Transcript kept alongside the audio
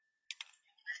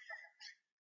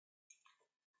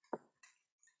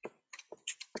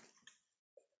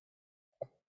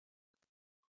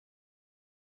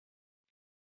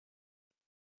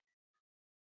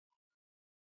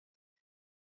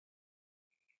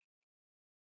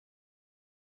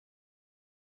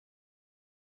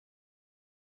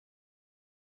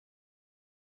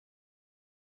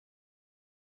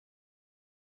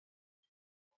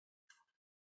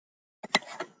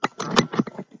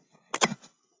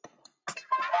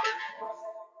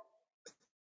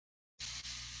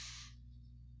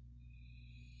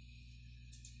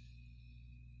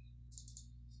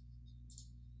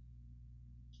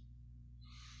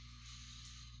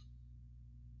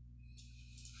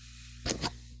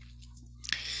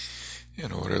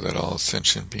In order that all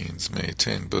sentient beings may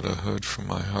attain Buddhahood, from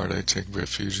my heart I take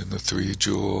refuge in the three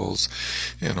jewels.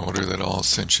 In order that all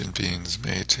sentient beings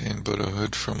may attain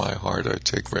Buddhahood, from my heart I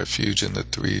take refuge in the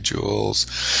three jewels.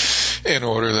 In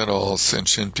order that all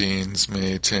sentient beings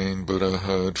may attain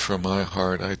Buddhahood, from my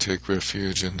heart I take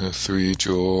refuge in the three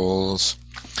jewels.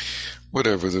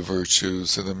 Whatever the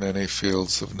virtues of the many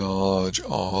fields of knowledge,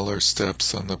 all are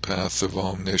steps on the path of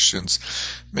omniscience.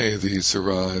 May these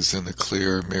arise in the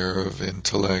clear mirror of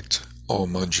intellect. O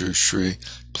Manjushri,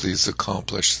 please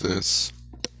accomplish this.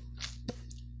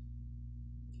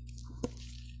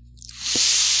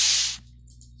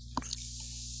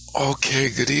 Okay,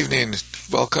 good evening.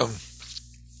 Welcome.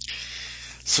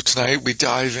 So tonight we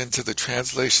dive into the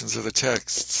translations of the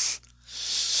texts.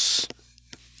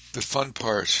 The fun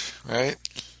part, right?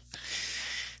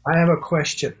 I have a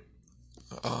question.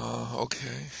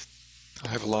 Okay. I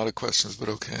have a lot of questions, but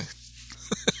okay.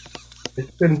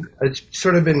 It's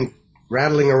sort of been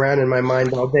rattling around in my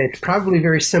mind all day. It's probably a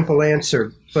very simple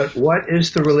answer, but what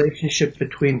is the relationship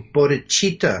between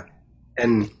bodhicitta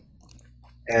and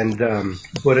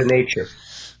Buddha nature?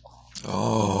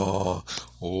 Oh.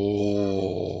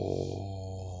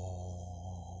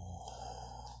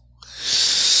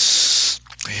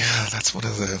 Yeah, that's one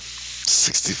of the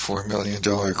 $64 million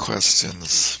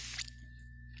questions.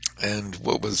 And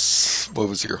what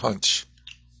was your hunch?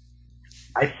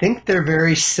 I think they're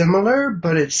very similar,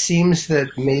 but it seems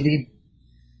that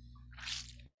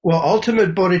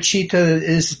ultimate bodhicitta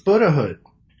is Buddhahood.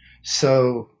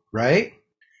 So, right?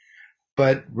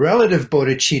 But relative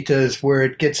bodhicitta is where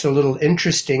it gets a little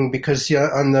interesting because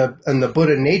on the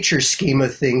Buddha nature scheme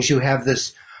of things, you have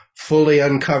this fully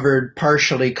uncovered,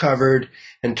 partially covered,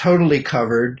 and totally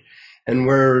covered. And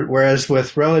whereas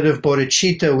with relative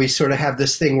bodhicitta, we sort of have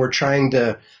this thing we're trying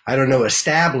to,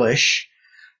 establish,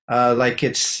 like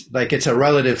it's a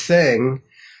relative thing.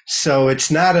 So it's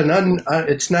not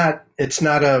it's not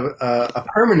a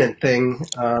permanent thing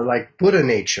like Buddha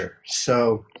nature.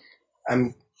 So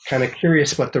I'm kind of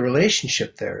curious what the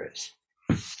relationship there is.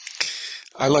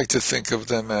 I like to think of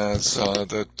them as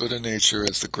the Buddha nature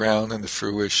as the ground and the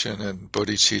fruition, and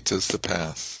bodhicitta is the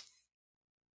path.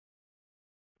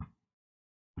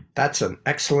 That's an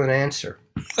excellent answer.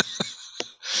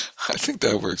 I think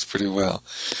that works pretty well.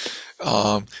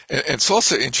 And it's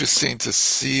also interesting to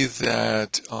see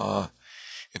that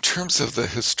in terms of the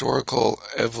historical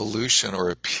evolution or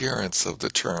appearance of the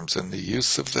terms and the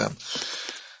use of them,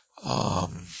 I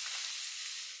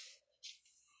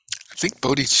think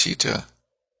bodhicitta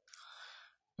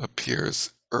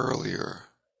appears earlier,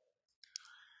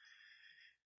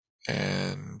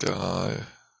 and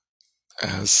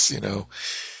as you know,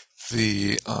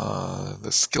 the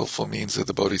skillful means of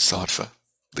the bodhisattva,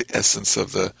 the essence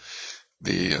of the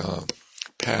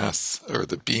path or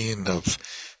the being of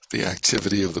the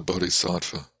activity of the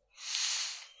bodhisattva,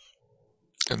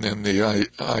 and then the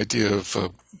idea of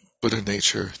Buddha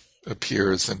nature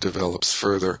appears and develops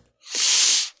further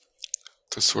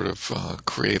to sort of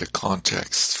create a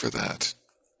context for that.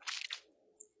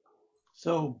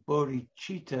 So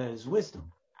bodhicitta is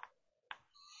wisdom.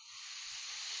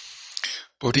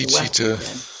 Bodhicitta,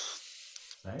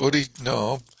 Right?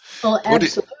 no. Well,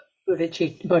 absolute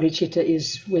bodhicitta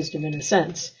is wisdom in a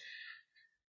sense.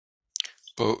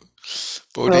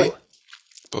 Bodhi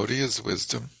is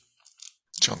wisdom.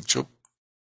 Changchup.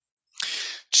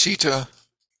 Citta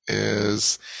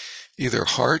is either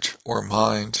heart or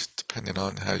mind, depending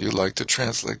on how you like to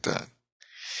translate that,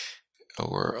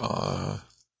 or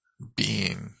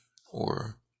being,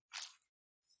 or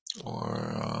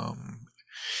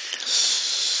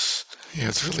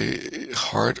it's really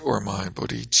heart or mind,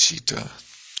 bodhicitta.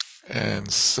 And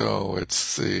so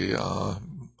it's the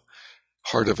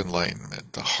heart of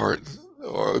enlightenment. The heart,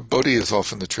 or bodhi is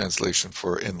often the translation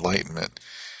for enlightenment.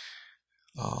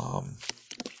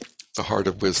 The heart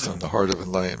of wisdom, the heart of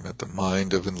enlightenment, the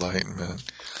mind of enlightenment.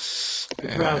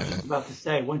 I was just about to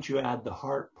say, once you add the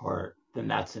heart part, then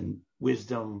that's in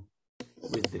wisdom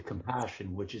with the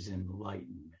compassion, which is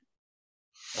enlightenment.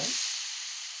 Right?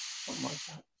 Something like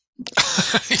that.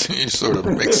 You sort of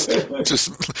mix,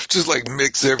 just like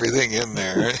mix everything in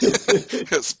there.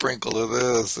 A sprinkle of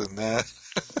this and that.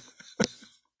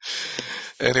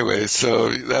 Anyway, so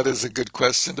that is a good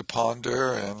question to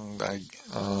ponder, and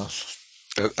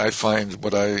I find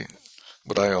what I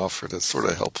offered a sort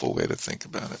of helpful way to think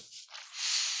about it.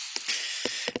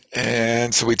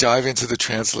 And so we dive into the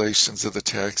translations of the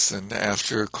text, and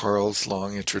after Carl's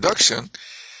long introduction,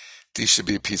 these should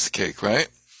be a piece of cake, right?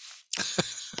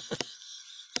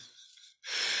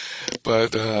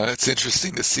 But it's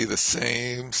interesting to see the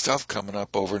same stuff coming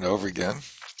up over and over again.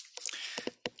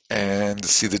 and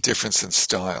see the difference in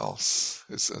styles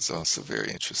is also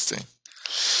very interesting.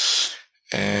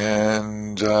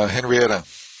 And Henrietta.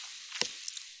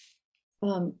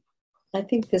 I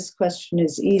think this question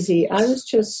is easy. I was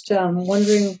just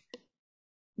wondering,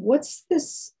 what's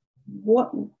this?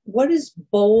 What is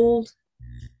bold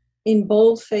in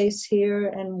boldface here,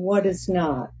 and what is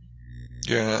not?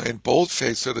 Yeah, in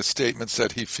boldface are the statements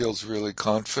that he feels really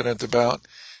confident about,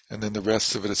 and then the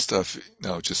rest of it is stuff.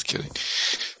 No, just kidding.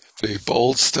 The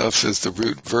bold stuff is the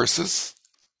root verses.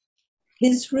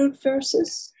 His root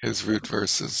verses? His root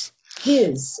verses.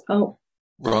 His. Oh.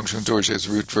 Rangchung Dorje's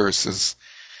root verses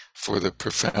for the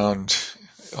profound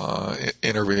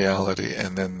inner reality,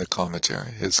 and then the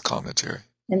commentary, his commentary.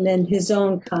 And then his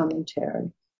own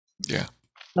commentary. Yeah.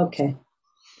 Okay.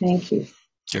 Thank you.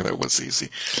 Yeah, that was easy.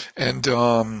 And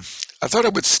I thought I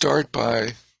would start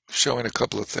by showing a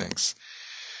couple of things.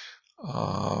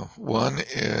 One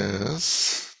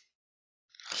is,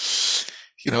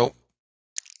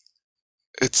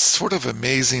 it's sort of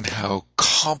amazing how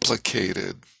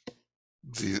complicated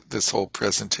this whole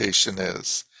presentation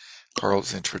is.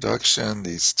 Carl's introduction,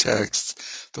 these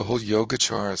texts, the whole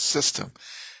Yogacara system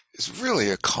is really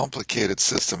a complicated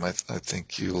system. I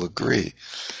think you'll agree.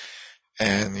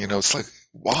 And, it's like,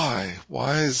 why?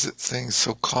 Why is things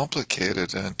so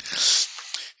complicated? And,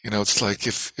 it's like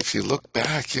if you look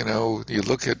back, you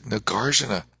look at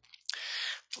Nagarjuna.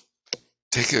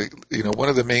 One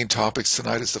of the main topics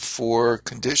tonight is the four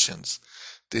conditions,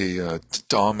 the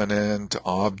dominant,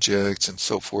 object, and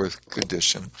so forth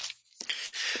condition.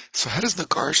 So how does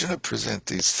Nagarjuna present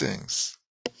these things?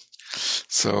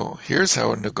 So here's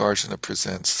how Nagarjuna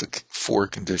presents the four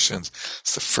conditions.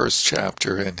 It's the first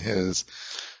chapter in his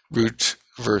root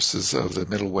verses of the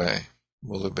middle way,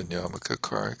 Mula Banyamaka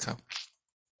Karika.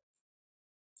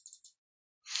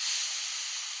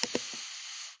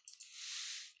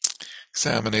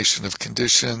 Examination of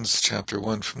conditions, chapter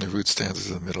 1 from the root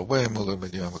stanzas of the middle way, Mula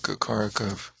Banyamaka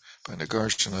Karika by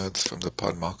Nagarjuna. It's from the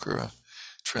Padmakara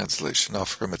translation. Not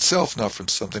from itself, not from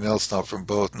something else, not from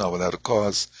both, not without a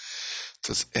cause.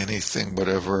 Does anything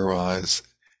whatever arise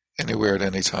anywhere at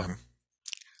any time?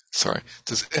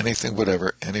 Does anything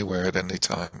whatever anywhere at any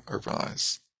time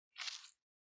arise?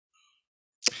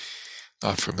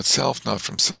 Not from itself, not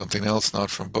from something else,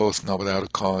 not from both, not without a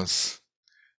cause.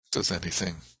 Does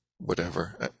anything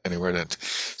whatever anywhere at.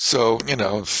 So,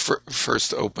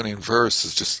 first opening verse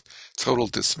is just total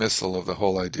dismissal of the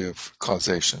whole idea of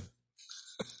causation.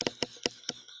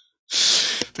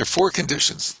 There are four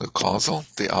conditions: the causal,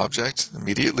 the object,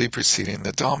 immediately preceding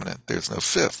the dominant. There's no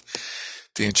fifth.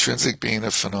 The intrinsic being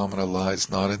of phenomena lies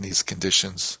not in these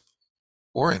conditions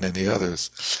or in any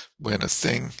others. When a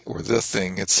thing or the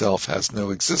thing itself has no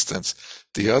existence,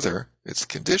 the other, its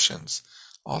conditions,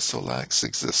 also lacks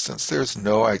existence. There's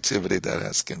no activity that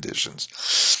has conditions.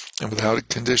 And without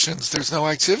conditions, there's no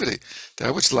activity.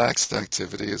 That which lacks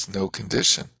activity is no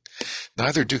condition.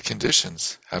 Neither do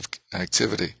conditions have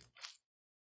activity.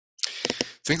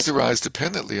 Things arise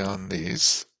dependently on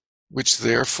these, which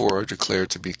therefore are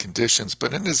declared to be conditions.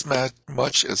 But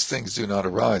inasmuch as things do not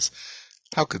arise,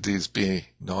 how could these be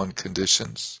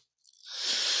non-conditions?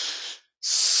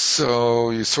 So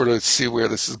you sort of see where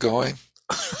this is going.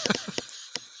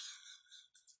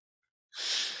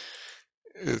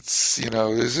 It's,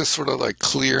 there's just sort of like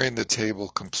clearing the table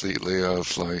completely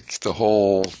of like the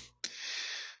whole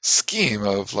scheme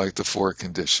of like the four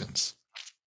conditions.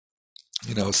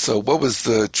 So what was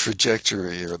the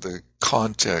trajectory or the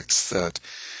context that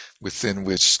within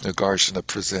which Nagarjuna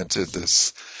presented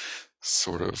this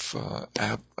sort of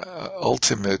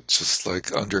ultimate, just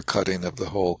like undercutting of the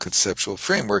whole conceptual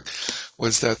framework,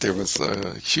 was that there was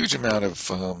a huge amount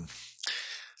of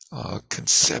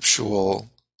conceptual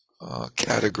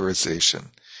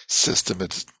categorization,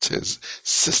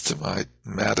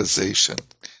 systematization,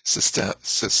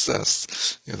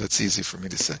 that's easy for me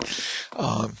to say.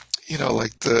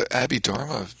 Like the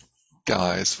Abhidharma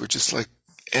guys were just like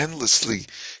endlessly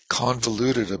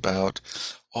convoluted about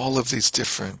all of these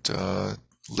different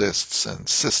lists and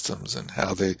systems and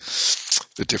how the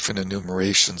different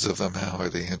enumerations of them, how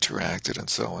they interacted and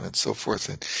so on and so forth.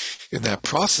 And in that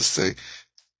process, they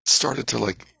started to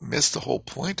like miss the whole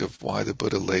point of why the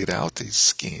Buddha laid out these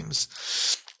schemes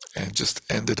and just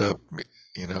ended up,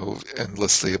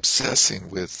 endlessly obsessing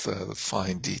with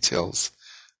fine details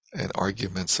and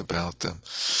arguments about them.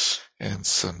 And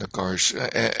so Nagarjuna,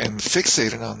 and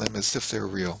fixated on them as if they're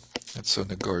real. And so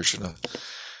Nagarjuna,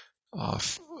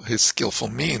 his skillful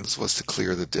means was to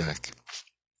clear the deck.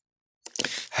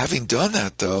 Having done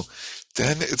that, though,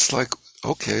 then it's like,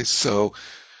 okay, so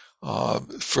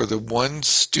For the one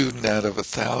student out of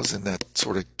 1,000 that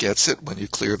sort of gets it when you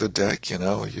clear the deck, you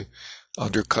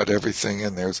undercut everything,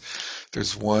 and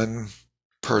there's one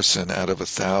person out of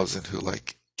 1,000 who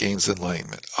like gains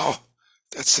enlightenment. Oh,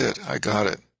 that's it. I got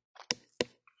it.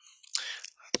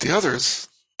 The others,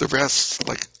 the rest,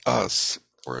 like us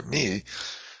or me,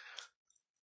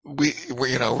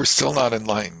 we're still not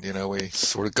enlightened. We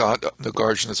sort of got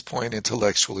Nagarjuna's point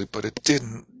intellectually, but it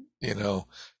didn't,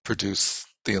 produce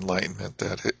the enlightenment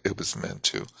that it was meant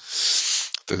to.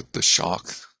 The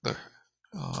shock, the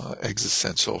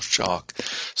existential shock.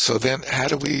 So then how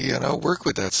do we, work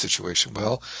with that situation?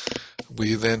 Well,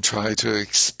 we then try to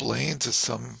explain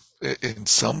in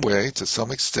some way, to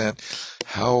some extent,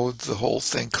 how the whole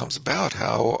thing comes about,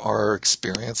 how our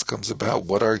experience comes about,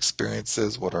 what our experience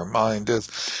is, what our mind is,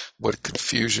 what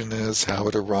confusion is, how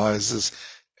it arises,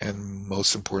 and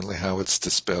most importantly, how it's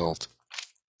dispelled.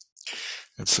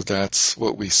 And so that's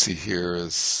what we see here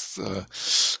is the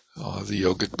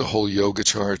whole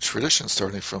Yogacara tradition,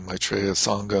 starting from Maitreya,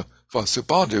 Sangha,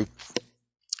 Vasubandhu,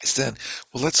 is then,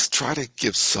 well, let's try to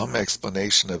give some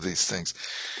explanation of these things.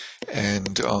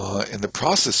 And in the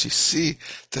process, you see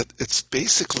that it's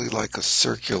basically like a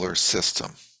circular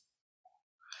system.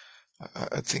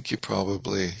 I think you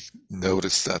probably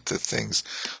noticed that the things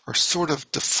are sort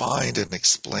of defined and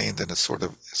explained in a sort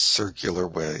of circular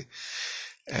way.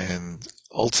 And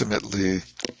ultimately,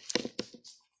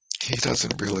 he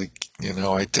doesn't really,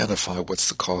 identify what's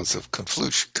the cause of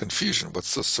confusion,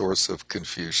 what's the source of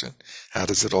confusion, how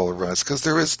does it all arise? Because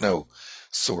there is no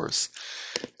source.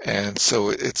 And so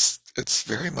it's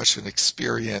very much an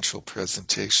experiential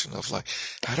presentation of like,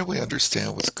 how do we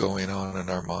understand what's going on in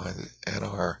our mind and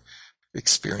our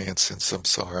experience in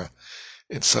samsara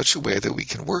in such a way that we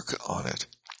can work on it.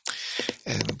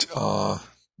 And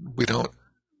we don't,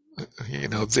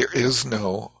 there is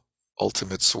no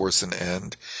ultimate source and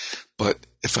end, but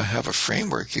if I have a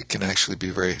framework, it can actually be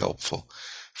very helpful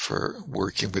for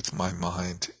working with my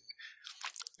mind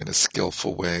in a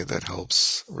skillful way that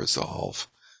helps resolve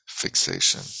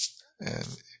fixation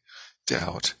and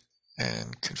doubt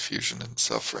and confusion and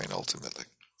suffering ultimately.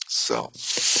 So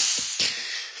it's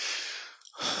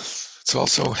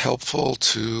also helpful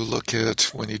to look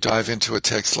at, when you dive into a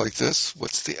text like this,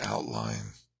 what's the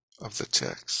outline of the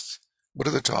text? What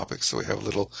are the topics? So we have a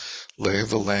little lay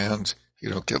of the land. You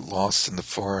don't get lost in the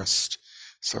forest.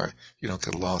 Sorry, you don't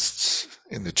get lost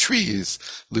in the trees,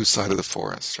 lose sight of the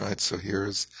forest, right? So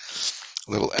here's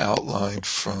a little outline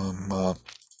from,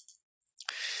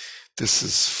 this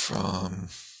is from,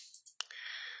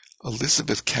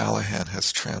 Elizabeth Callahan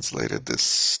has translated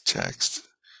this text,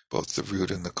 both the root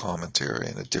and the commentary,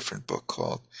 in a different book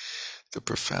called The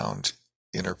Profound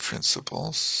Inner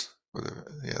Principles, or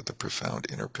the Profound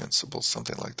Inner Principles,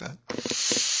 something like that.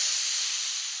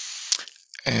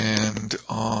 And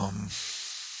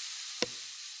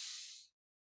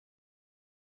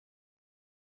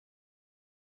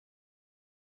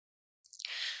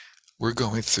we're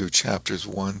going through chapters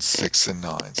 1, 6, and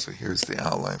 9. So here's the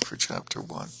outline for chapter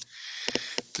 1.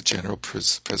 The general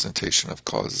presentation of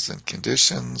causes and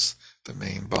conditions. The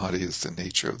main body is the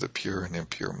nature of the pure and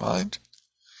impure mind.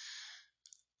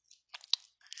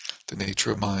 The nature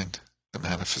of mind, the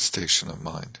manifestation of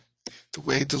mind. The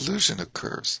way delusion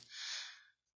occurs.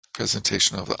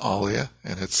 Presentation of the alaya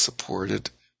and its supported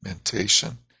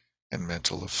mentation and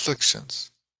mental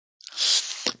afflictions.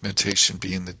 Mentation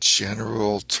being the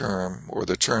general term, or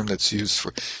the term that's used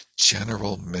for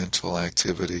general mental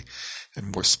activity,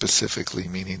 and more specifically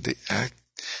meaning the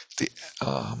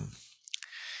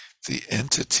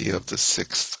entity of the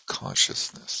sixth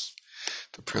consciousness.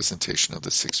 The presentation of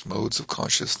the six modes of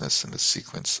consciousness and the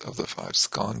sequence of the five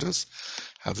skandhas,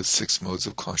 how the six modes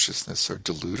of consciousness are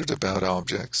deluded about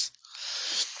objects,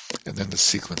 and then the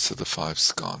sequence of the five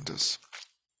skandhas.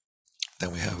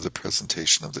 Then we have the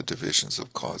presentation of the divisions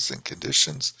of cause and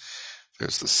conditions.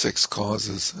 There's the six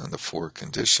causes and the four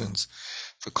conditions,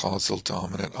 the causal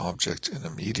dominant object and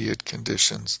immediate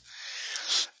conditions,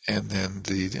 and then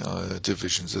the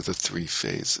divisions of the three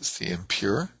phases. The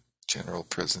impure, general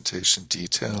presentation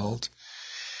detailed,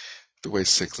 the way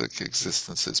cyclic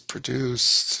existence is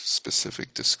produced,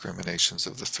 specific discriminations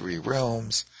of the three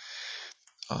realms,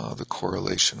 the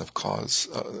correlation of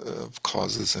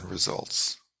causes and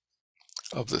results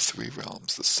of the three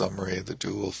realms, the summary, the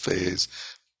dual phase,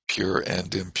 pure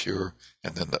and impure,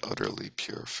 and then the utterly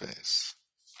pure phase.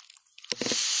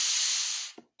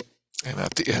 And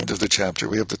at the end of the chapter,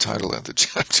 we have the title of the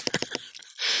chapter.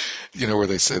 Where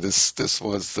they say this is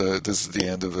the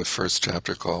end of the first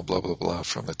chapter called blah blah blah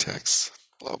from the text,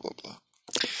 blah blah blah.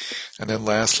 And then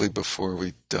lastly, before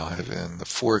we dive in, the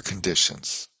four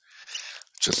conditions.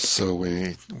 just so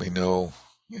we know,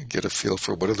 get a feel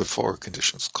for what are the four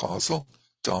conditions: causal,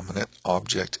 dominant,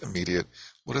 object, immediate.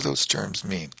 What do those terms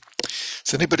mean?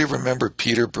 Does anybody remember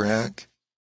Peter Bragg?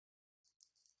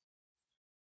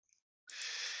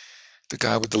 The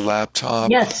guy with the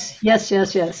laptop Yes, yes,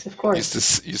 yes, yes, of used course.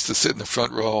 to sit in the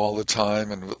front row all the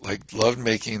time and like loved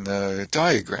making the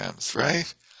diagrams,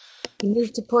 right? He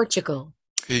moved to Portugal.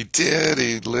 He did.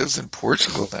 He lives in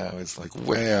Portugal now. He's like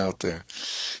way out there.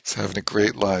 He's having a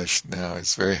great life now.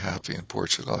 He's very happy in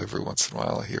Portugal. Every once in a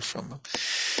while I hear from him.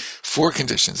 Four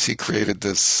conditions. He created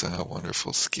this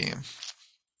wonderful scheme.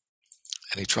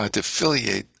 And he tried to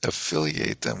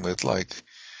affiliate them with like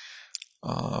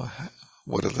uh,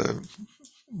 what are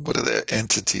the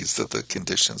entities that the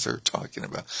conditions are talking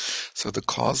about. So the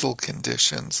causal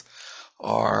conditions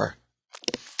are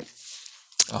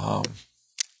um,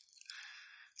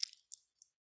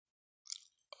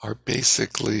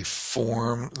 basically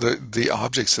the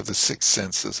objects of the six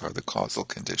senses are the causal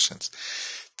conditions.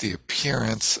 The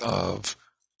appearance of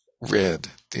red,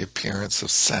 the appearance of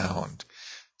sound,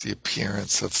 the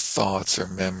appearance of thoughts or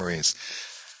memories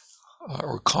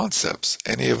or concepts,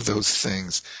 any of those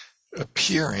things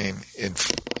appearing in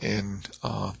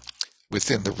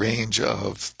within the range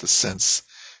of the sense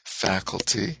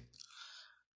faculty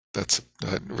that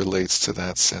relates to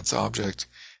that sense object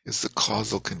is the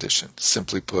causal condition.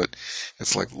 Simply put,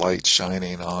 it's like light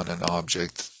shining on an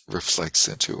object reflects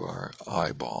into our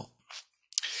eyeball.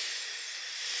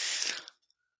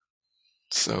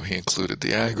 So he included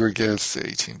the aggregates, the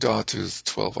 18 dhatus,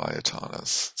 12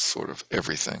 ayatanas, sort of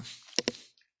everything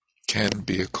can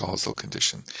be a causal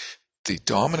condition. The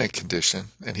dominant condition,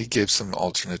 and he gave some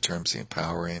alternate terms, the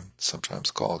empowering,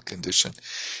 sometimes called condition,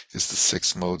 is the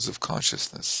six modes of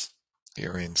consciousness: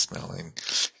 hearing, smelling,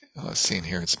 seeing,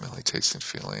 hearing, smelling, tasting,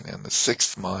 feeling, and the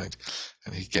sixth mind.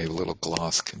 And he gave a little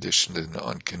gloss: conditioned and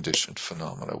unconditioned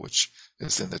phenomena, which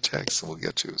is in the text, and we'll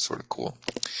get to. It's sort of cool.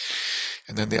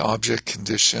 And then the object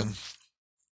condition.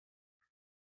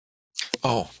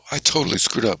 Oh, I totally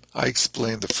screwed up. I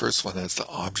explained the first one as the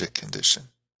object condition.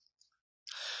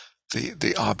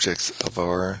 The objects of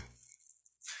our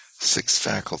six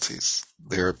faculties,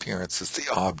 their appearance is the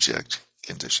object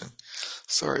condition.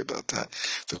 Sorry about that.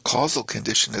 The causal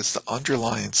condition is the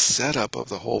underlying setup of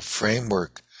the whole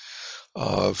framework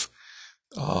of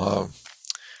the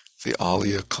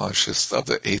alaya conscious, of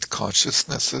the eight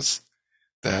consciousnesses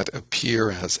that appear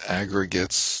as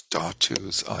aggregates,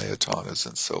 dhatus, ayatanas,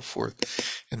 and so forth,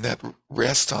 and that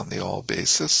rest on the all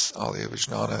basis, alaya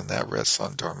vijnana, and that rests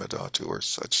on dharma dhatu or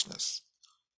suchness.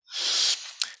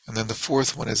 And then the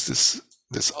fourth one is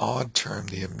this odd term,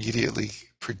 the immediately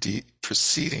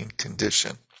preceding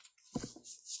condition.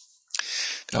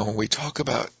 Now, when we talk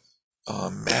about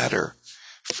matter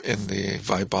in the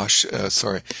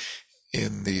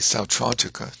in the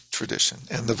Sautrantika tradition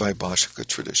and the Vaibhashika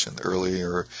tradition,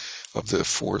 earlier of the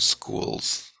four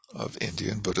schools of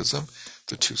Indian Buddhism,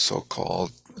 the two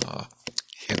so-called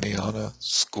Hinayana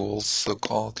schools,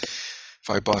 so-called.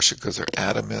 Vaibhashikas are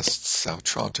atomists,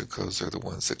 Sautrantikas are the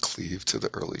ones that cleave to the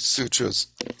early sutras.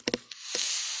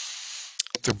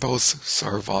 They're both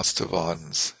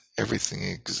Sarvastivadins. Everything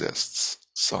exists.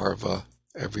 Sarva,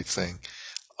 everything.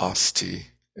 Asti,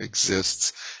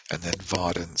 exists. And then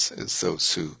Vadins is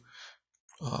those who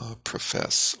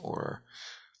profess or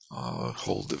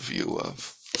hold the view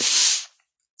of.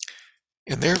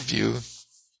 In their view,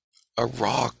 a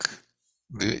rock,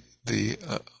 the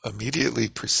immediately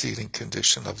preceding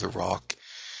condition of the rock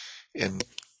in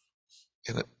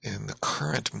the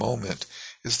current moment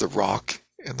is the rock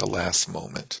in the last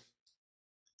moment.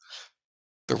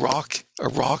 A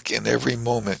rock in every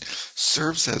moment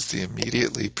serves as the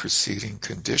immediately preceding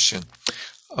condition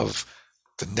of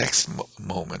the next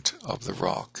moment of the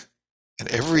rock. And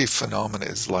every phenomena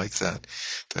is like that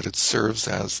it serves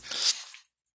as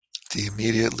the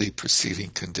immediately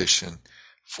preceding condition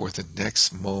for the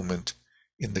next moment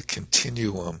in the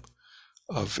continuum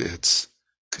of its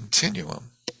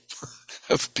continuum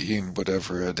of being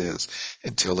whatever it is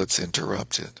until it's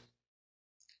interrupted.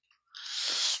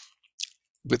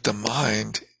 With the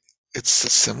mind, it's a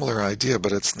similar idea,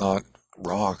 but it's not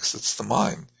rocks, it's the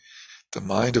mind. The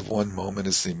mind of one moment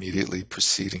is the immediately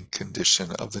preceding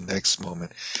condition of the next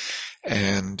moment,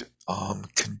 and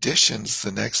conditions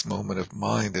the next moment of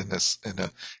mind in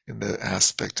the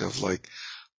aspect of like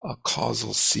a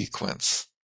causal sequence.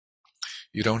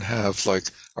 You don't have like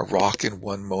a rock in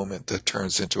one moment that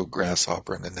turns into a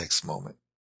grasshopper in the next moment.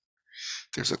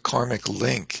 There's a karmic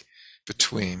link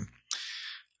between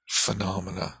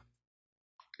phenomena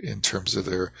in terms of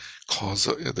their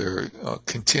causal, their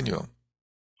continuum.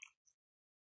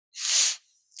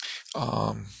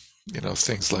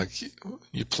 Things like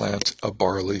you plant a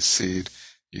barley seed,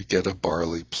 you get a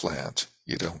barley plant.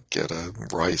 You don't get a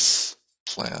rice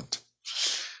plant.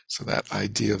 So that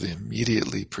idea of the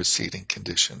immediately preceding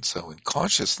condition. So in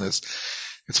consciousness,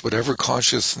 it's whatever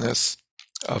consciousness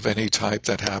of any type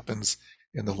that happens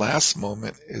in the last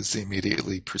moment is the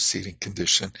immediately preceding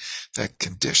condition that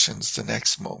conditions the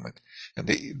next moment. And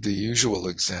the usual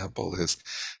example is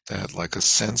that like a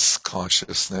sense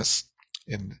consciousness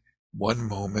in one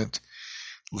moment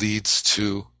leads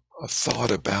to a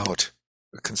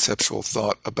conceptual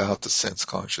thought about the sense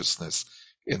consciousness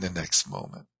in the next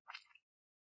moment.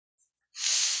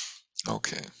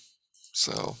 Okay,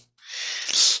 so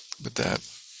with that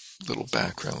little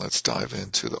background, let's dive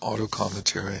into the auto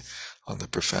commentary on the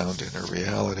Profound Inner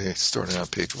Reality, starting on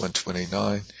page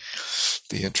 129,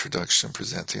 the introduction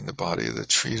presenting the body of the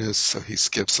treatise. So he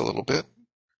skips a little bit,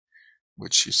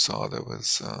 which you saw that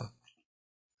was...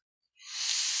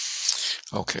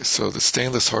 Okay, so the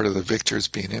stainless heart of the victors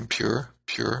being impure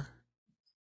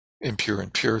and pure,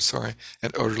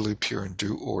 and utterly pure in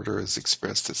due order is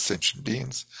expressed as sentient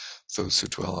beings, those who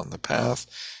dwell on the path,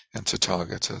 and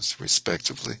Tathagatas,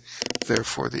 respectively.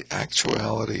 Therefore, the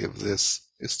actuality of this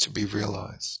is to be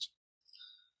realized.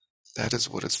 That is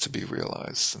what is to be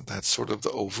realized, and that's sort of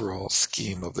the overall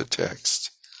scheme of the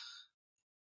text.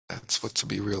 That's what's to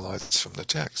be realized from the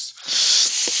text.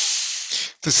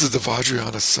 This is the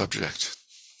Vajrayana subject.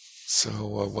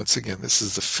 So once again, this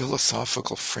is the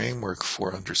philosophical framework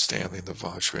for understanding the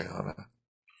Vajrayana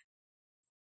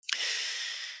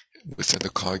within the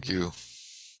Kagyu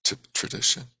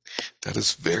tradition. That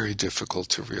is very difficult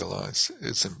to realize.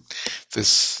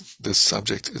 This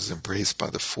subject is embraced by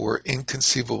the four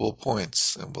inconceivable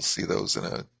points, and we'll see those in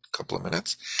a couple of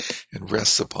minutes, and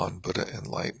rests upon Buddha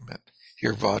enlightenment.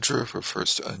 Here, Vajra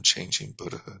refers to unchanging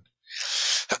Buddhahood.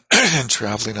 And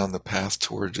traveling on the path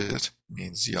toward it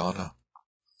means jnana,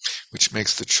 which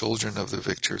makes the children of the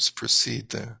victors proceed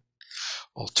there.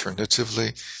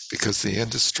 Alternatively, because the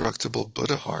indestructible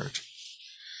Buddha heart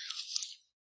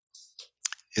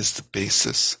is the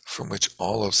basis from which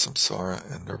all of samsara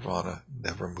and nirvana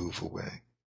never move away.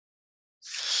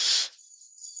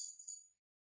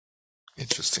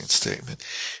 Interesting statement.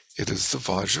 It is the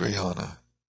Vajrayana.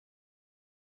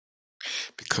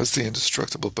 Because the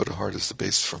indestructible Buddha heart is the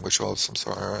basis from which all of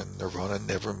samsara and nirvana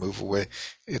never move away,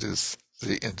 it is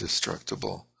the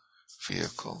indestructible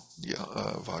vehicle,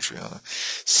 Vajrayana.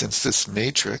 Since this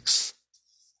matrix,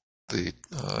 the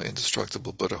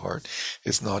indestructible Buddha heart,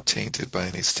 is not tainted by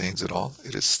any stains at all,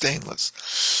 it is stainless.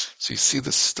 So you see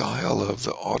the style of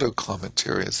the auto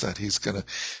commentary is that he's going to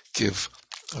give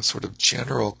a sort of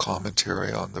general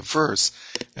commentary on the verse,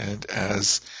 and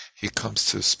as he comes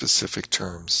to specific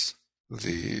terms,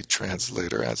 the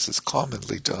translator, as is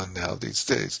commonly done now these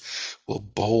days, will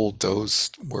bold those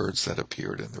words that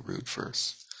appeared in the root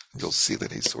verse. And you'll see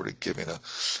that he's sort of giving a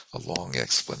long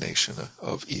explanation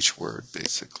of each word,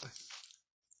 basically.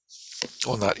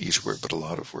 Well, not each word, but a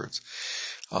lot of words.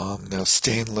 Now,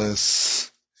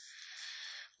 stainless,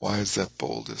 why is that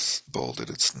bolded?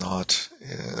 It's not,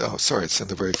 it's in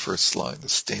the very first line, the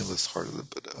stainless heart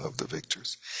of the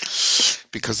victors.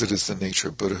 Because it is the nature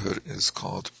of Buddhahood, it is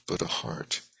called Buddha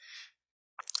heart.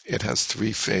 It has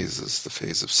three phases: the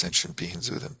phase of sentient beings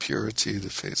with impurity, the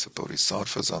phase of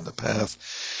bodhisattvas on the path,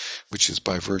 which is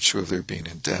by virtue of their being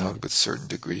endowed with certain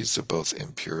degrees of both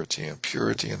impurity and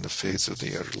purity, and the phase of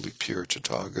the utterly pure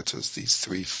Tathagatas. These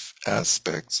three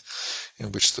aspects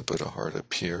in which the Buddha heart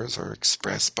appears are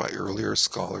expressed by earlier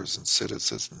scholars and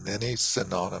siddhas as many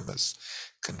synonymous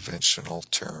conventional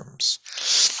terms,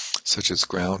 such as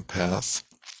ground path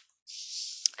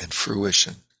and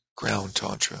fruition. Ground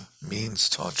Tantra, means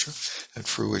Tantra, and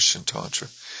fruition Tantra,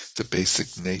 the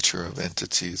basic nature of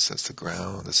entities as the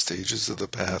ground, the stages of the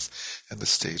path, and the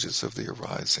stages of the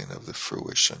arising of the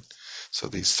fruition. So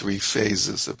these three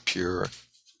phases of pure,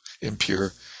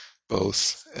 impure,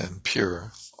 both, and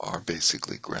pure are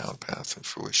basically ground, path, and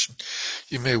fruition.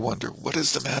 You may wonder, what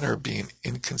is the matter of being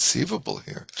inconceivable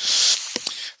here?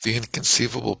 The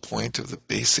inconceivable point of the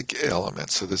basic element.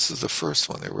 So this is the first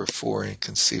one. There were four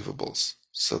inconceivables.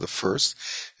 So the first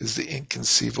is the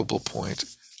inconceivable point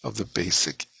of the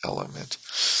basic element.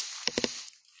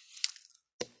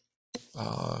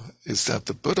 Is that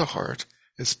the Buddha heart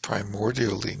is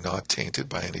primordially not tainted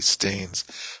by any stains,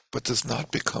 but does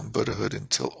not become Buddhahood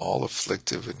until all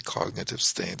afflictive and cognitive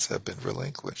stains have been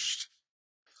relinquished.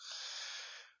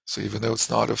 So even though it's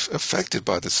not affected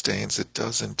by the stains, it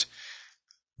doesn't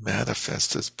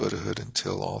manifest as Buddhahood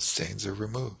until all stains are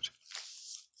removed.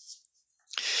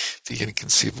 The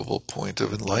inconceivable point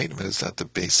of enlightenment is that the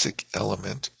basic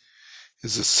element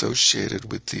is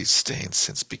associated with these stains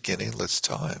since beginningless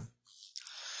time.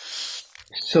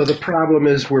 So the problem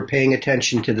is we're paying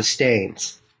attention to the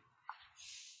stains.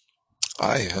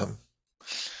 I am.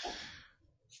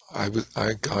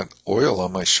 I got oil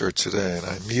on my shirt today, and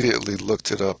I immediately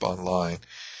looked it up online.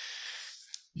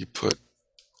 You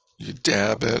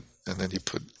dab it, and then you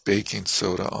put baking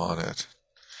soda on it.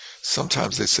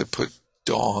 Sometimes they say put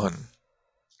Dawn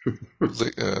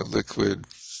liquid.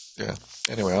 Yeah.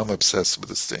 Anyway, I'm obsessed with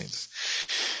the stains.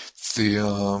 The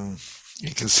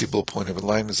inconceivable point of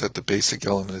enlightenment is that the basic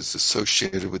element is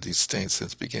associated with these stains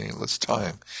since beginningless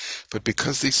time. But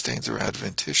because these stains are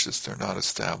adventitious, they're not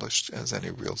established as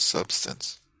any real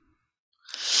substance.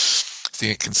 The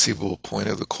inconceivable point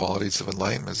of the qualities of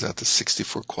enlightenment is that the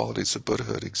 64 qualities of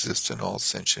Buddhahood exist in all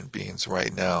sentient beings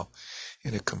right now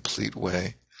in a complete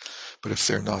way. But if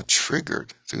they're not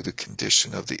triggered through the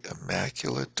condition of the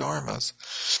immaculate dharmas,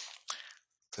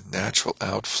 the natural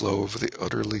outflow of the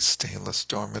utterly stainless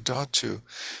Dharma Dhatu,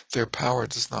 their power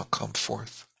does not come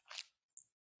forth.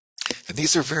 And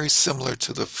these are very similar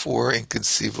to the 4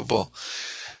 inconceivable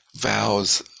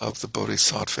vows of the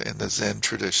Bodhisattva in the Zen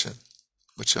tradition,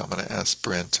 which I'm going to ask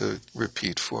Brent to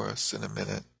repeat for us in a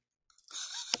minute.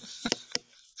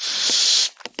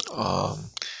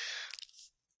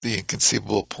 The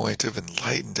inconceivable point of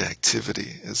enlightened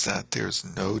activity is that there's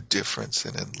no difference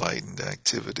in enlightened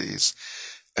activities,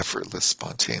 effortless,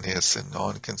 spontaneous, and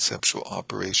non-conceptual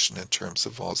operation in terms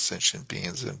of all sentient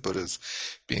beings and Buddhas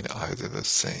being either the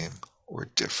same or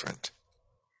different.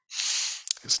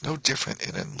 There's no different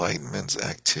in enlightenment's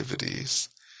activities,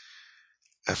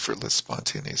 effortless,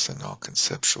 spontaneous, and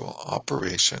non-conceptual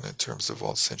operation in terms of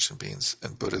all sentient beings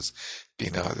and Buddhas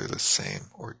being either the same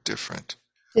or different.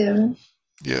 Darren,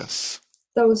 Yes.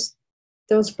 those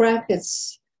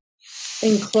brackets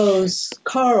enclose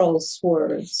Carl's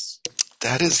words.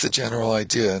 That is the general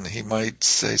idea, and he might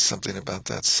say something about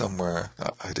that somewhere.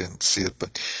 I didn't see it,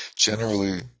 but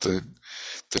generally the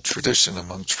tradition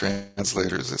among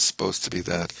translators is supposed to be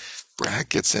that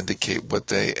brackets indicate what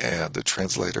they add, the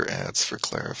translator adds for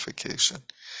clarification,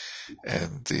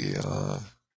 and the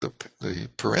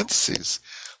parentheses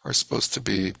are supposed to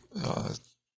be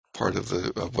part of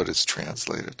what is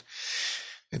translated.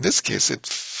 In this case, it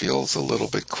feels a little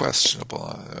bit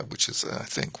questionable, which is, I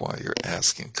think, why you're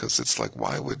asking, because it's like,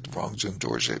 why would Rongjung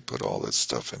Dorje put all this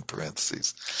stuff in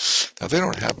parentheses? Now, they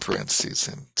don't have parentheses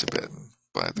in Tibetan,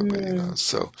 by the way,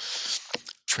 so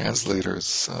translators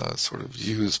sort of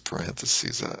use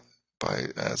parentheses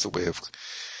as a way of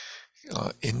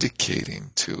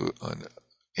indicating to an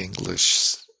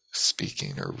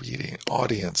English-speaking or reading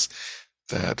audience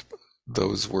that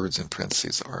those words in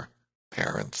parentheses are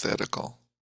parenthetical,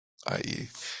 i.e.,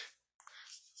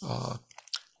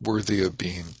 worthy of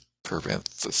being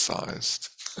parenthesized.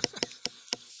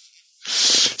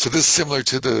 So this is similar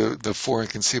to the 4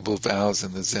 inconceivable vows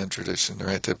in the Zen tradition,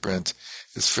 right, that Brent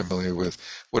is familiar with.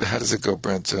 How does it go,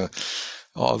 Brent?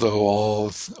 Although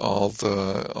all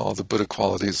the Buddha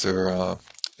qualities are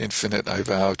infinite, I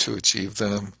vow to achieve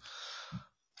them.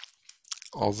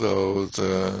 Although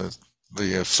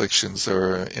the afflictions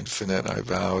are infinite, I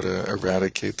vow to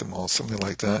eradicate them all, something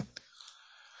like that.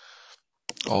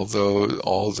 Although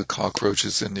all the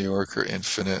cockroaches in New York are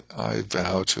infinite, I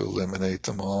vow to eliminate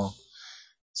them all.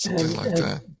 Something like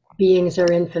that. Beings are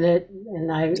infinite,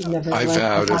 and I never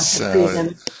vow to free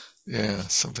them. Yeah,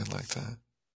 something like that.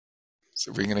 Does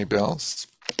it ring any bells?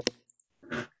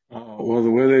 Well,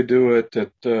 the way they do it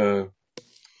at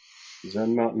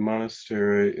Zen Mountain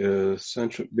Monastery is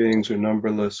sentient beings are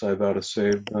numberless, I vow to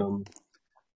save them.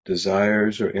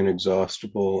 Desires are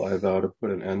inexhaustible, I vow to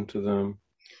put an end to them.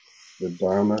 The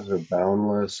dharmas are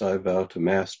boundless, I vow to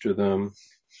master them.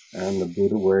 And the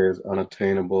Buddha way is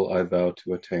unattainable, I vow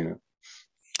to attain it.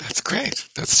 That's great.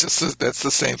 That's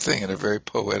the same thing in a very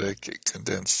poetic,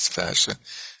 condensed fashion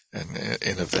and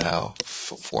in a vow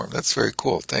form. That's very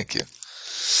cool. Thank you.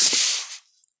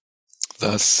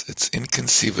 Thus, its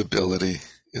inconceivability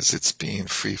is its being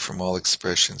free from all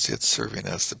expressions, yet serving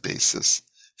as the basis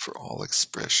for all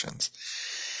expressions.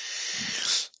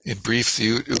 In brief,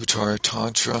 the Uttara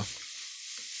Tantra.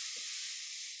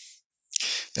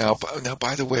 Now,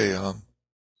 by the way,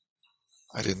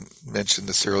 I didn't mention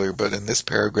this earlier, but in this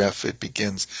paragraph it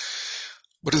begins,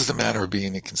 what is the matter of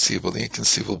being inconceivable? The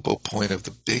inconceivable point of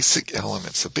the basic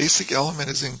element. So basic element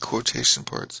is in quotation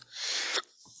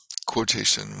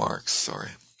marks,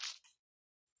 sorry.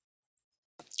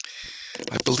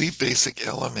 I believe basic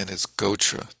element is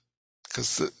Gotra,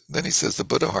 because then he says the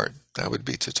Buddha heart, that would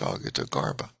be Tathagata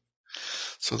Garbha.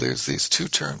 So there's these 2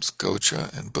 terms,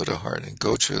 Gotra and Buddha heart, and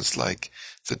Gotra is like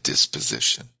the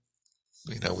disposition.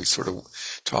 We sort of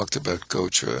talked about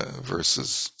Gotra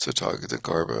versus Tathagata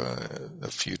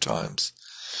a few times,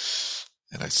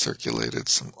 and I circulated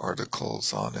some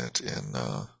articles on it in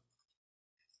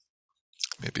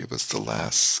maybe it was the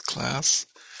last class.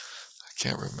 I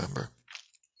can't remember.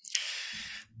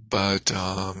 But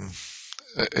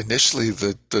initially,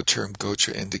 the term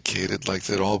Gotra indicated like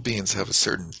that all beings have a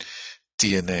certain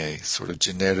DNA, sort of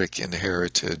genetic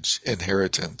inheritance.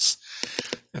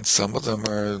 And some of them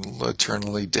are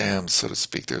eternally damned, so to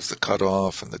speak. There's the cut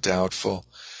off and the doubtful.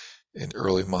 In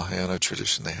early Mahayana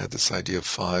tradition, they had this idea of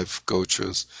 5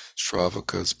 Gotras,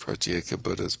 Shravakas, Pratyeka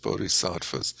Buddhas,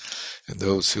 Bodhisattvas, and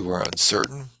those who are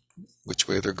uncertain which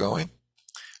way they're going.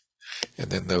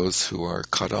 And then those who are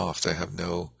cut off, they have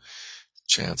no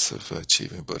chance of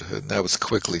achieving Buddhahood. And that was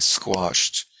quickly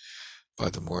squashed by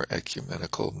the more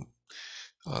ecumenical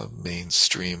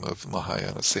mainstream of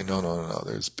Mahayana. Say, no.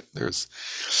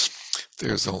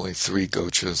 There's only 3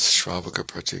 Gotras, Shravaka,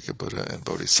 Pratyeka Buddha, and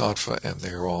Bodhisattva, and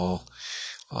they all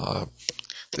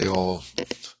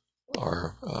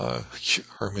are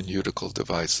hermeneutical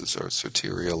devices, or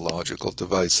soteriological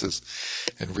devices,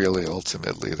 and really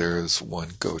ultimately there is one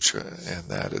Gotra, and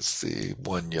that is the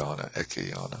one jnana,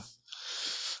 Ekayana,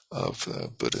 of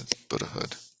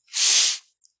Buddhahood.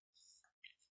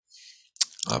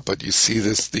 But you see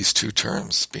these 2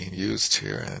 terms being used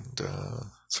here, and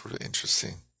sort of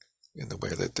interesting in the way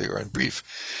that they are in brief.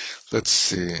 Let's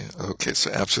see. Okay, so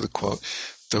after the quote,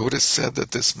 though it is said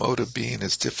that this mode of being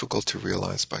is difficult to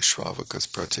realize by Shravakas,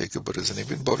 Pratyeka Buddhas, and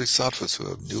even Bodhisattvas who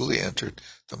have newly entered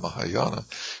the Mahayana,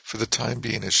 for the time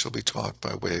being it shall be taught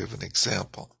by way of an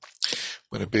example.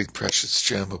 When a big precious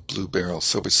gem of blue beryl,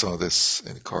 so we saw this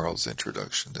in Carl's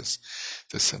introduction, this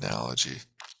analogy,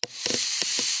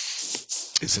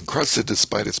 is encrusted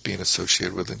despite its being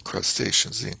associated with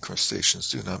incrustations. The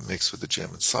incrustations do not mix with the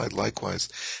gem inside. Likewise,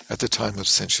 at the time of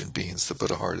sentient beings, the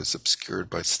Buddha heart is obscured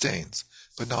by stains,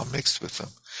 but not mixed with them.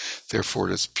 Therefore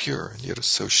it is pure and yet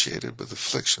associated with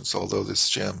afflictions, though this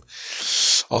gem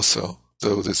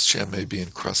may be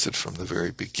encrusted from the very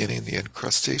beginning, the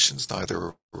incrustations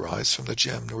neither arise from the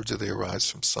gem nor do they arise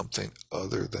from something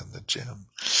other than the gem.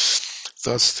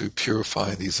 Thus, through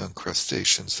purifying these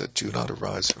incrustations that do not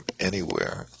arise from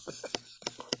anywhere,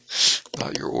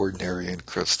 not your ordinary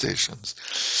incrustations,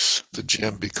 the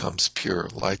gem becomes pure.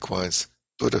 Likewise,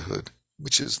 Buddhahood,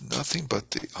 which is nothing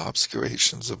but the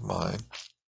obscurations of mind,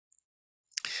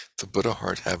 the Buddha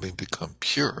heart having become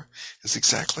pure, is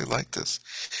exactly like this.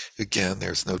 Again,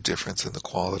 there's no difference in the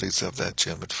qualities of that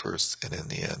gem at first and in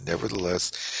the end.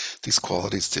 Nevertheless, these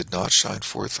qualities did not shine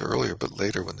forth earlier, but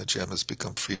later, when the gem has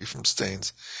become free from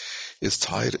stains, is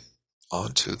tied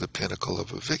onto the pinnacle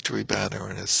of a victory banner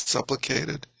and is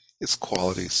supplicated, its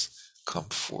qualities come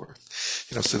forth.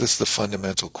 So this is the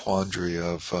fundamental quandary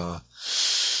of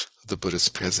the Buddha's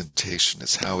presentation,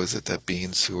 is how is it that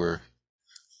beings who are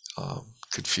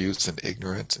confused and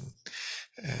ignorant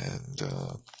and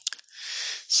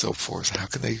so forth, how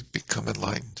can they become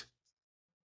enlightened?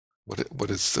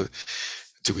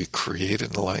 Do we create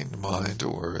an enlightened mind,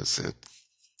 or is it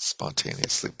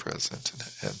spontaneously present?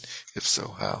 And if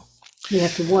so, how? You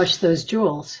have to wash those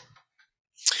jewels.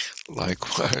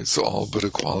 Likewise, all Buddha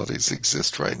qualities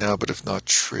exist right now, but if not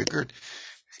triggered,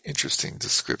 interesting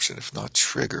description, if not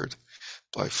triggered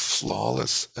by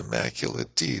flawless,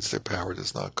 immaculate deeds, their power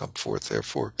does not come forth.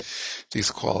 Therefore, these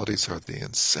qualities are the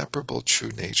inseparable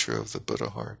true nature of the Buddha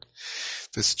heart.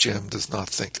 This gem does not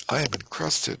think, I am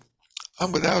encrusted.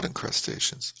 I'm without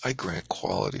incrustations. I grant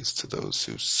qualities to those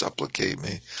who supplicate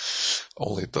me,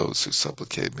 only those who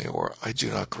supplicate me, or I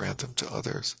do not grant them to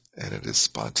others. And it is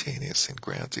spontaneous in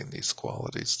granting these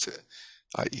qualities to,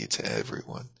 i.e. to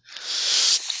everyone.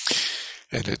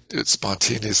 And it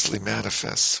spontaneously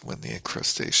manifests when the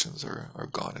incrustations are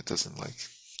gone. It doesn't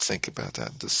think about that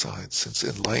and decide. Since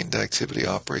enlightened activity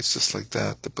operates just like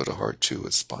that, the Buddha heart too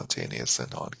is spontaneous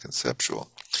and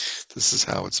non-conceptual. This is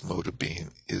how its mode of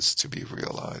being is to be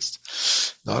realized.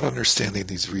 Not understanding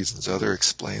these reasons, others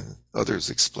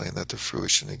explain that the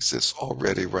fruition exists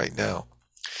already right now.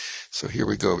 So here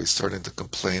we go. He's starting to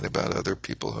complain about other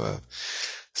people who have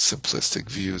simplistic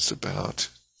views about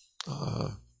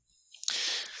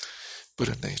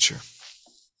Buddha nature.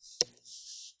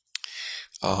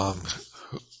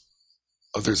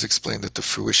 Others explain that the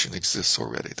fruition exists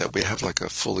already, that we have like a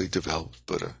fully developed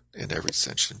Buddha in every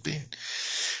sentient being,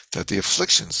 that the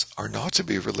afflictions are not to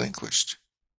be relinquished,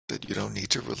 that you don't need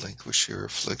to relinquish your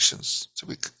afflictions to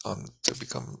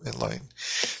become enlightened,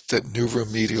 that new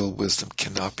remedial wisdom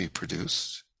cannot be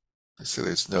produced, They say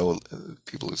there's no,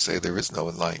 people who say there is no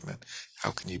enlightenment. How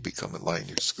can you become enlightened?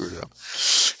 You're screwed up.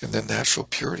 And then natural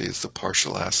purity is the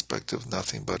partial aspect of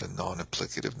nothing but a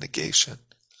non-implicative negation.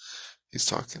 He's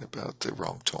talking about the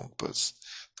Rongtongpas,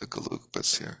 the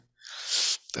Gelugpas here.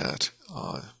 That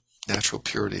natural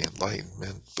purity,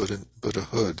 enlightenment,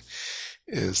 Buddhahood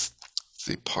is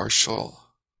the partial,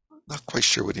 not quite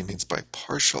sure what he means by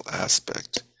partial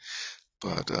aspect,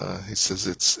 but he says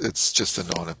it's just a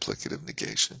non-implicative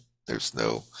negation. There's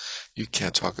no, you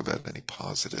can't talk about any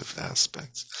positive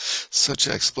aspects. Such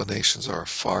explanations are a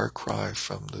far cry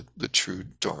from the true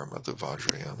Dharma, the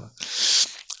Vajrayana.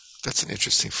 That's an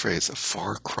interesting phrase, a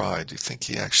far cry. Do you think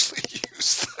he actually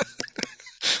used that?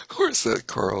 Or is that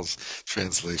Carl's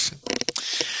translation?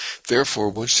 Therefore,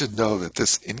 one should know that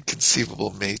this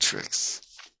inconceivable matrix,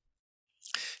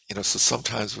 so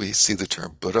sometimes we see the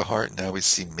term Buddha heart, now we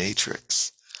see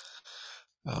matrix.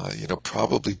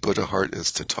 Probably Buddha heart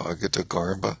is Tathagata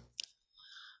Garbha,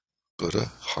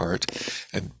 Buddha heart,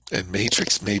 and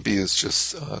matrix maybe is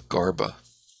just Garbha.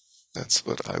 That's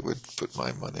what I would put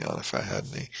my money on if I had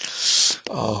any.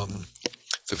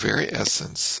 The very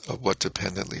essence of what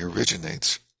dependently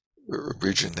originates,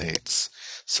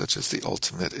 such as the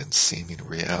ultimate and seeming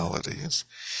realities,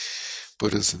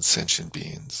 Buddhas and sentient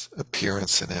beings,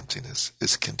 appearance and emptiness,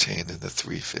 is contained in the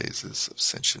three phases of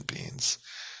sentient beings,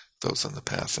 those on the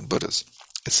path, and Buddhas.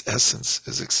 Its essence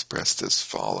is expressed as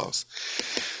follows.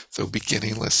 Though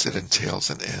beginningless, it entails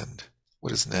an end.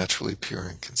 What is naturally pure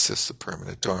and consists of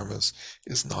permanent dharmas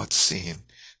is not seen,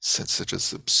 since it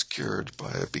is obscured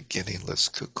by a beginningless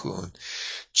cocoon,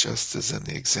 just as in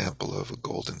the example of a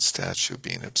golden statue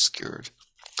being obscured.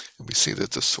 And we see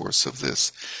that the source of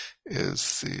this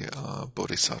is the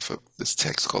Bodhisattva, this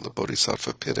text called the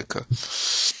Bodhisattva Pitaka,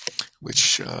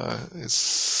 which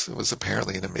was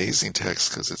apparently an amazing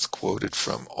text because it's quoted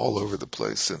from all over the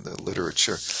place in the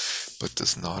literature, but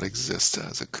does not exist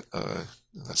as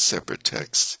a separate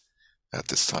text. At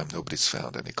this time, nobody's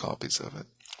found any copies of it.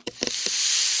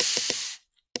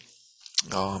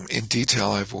 In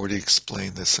detail, I've already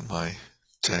explained this in my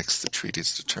text, the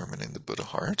treatise determining the Buddha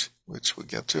heart, which we'll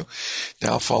get to.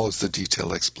 Now follows the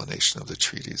detailed explanation of the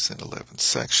treatise in 11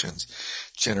 sections,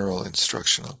 general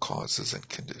instruction on causes and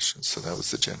conditions. So that was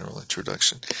the general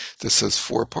introduction. This has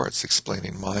 4 parts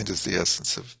explaining mind as the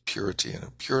essence of purity and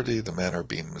impurity, the manner of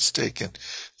being mistaken,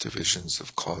 divisions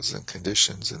of cause and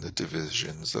conditions, and the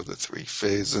divisions of the 3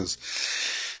 phases.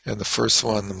 And the first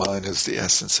one, the mind is the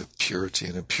essence of purity,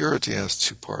 and impurity has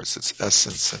 2 parts, its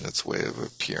essence and its way of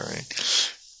appearing.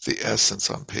 The essence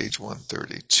on page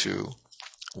 132,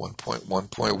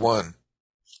 1.1.1,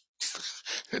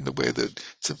 in the way that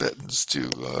Tibetans do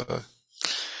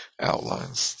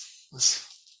outlines, this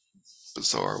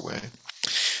bizarre way.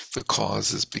 The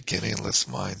cause is beginningless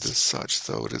mind as such,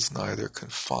 though it is neither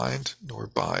confined nor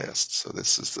biased. So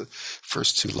this is the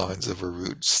first 2 lines of a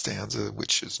root stanza,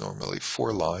 which is normally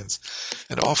 4 lines.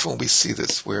 And often we see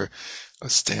this where a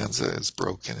stanza is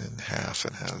broken in half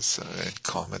and has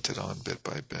commented on bit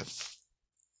by bit.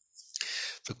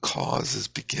 The cause is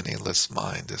beginningless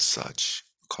mind as such,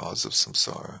 cause of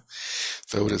samsara,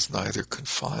 though it is neither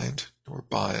confined nor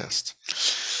biased.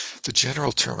 The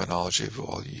general terminology of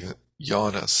all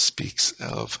Yana speaks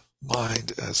of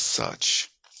mind as such.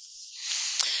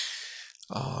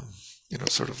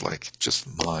 Sort of like just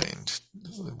mind,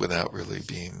 without really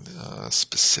being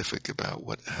specific about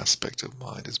what aspect of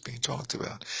mind is being talked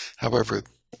about. However,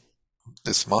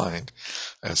 this mind,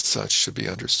 as such, should be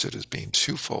understood as being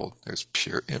twofold. There's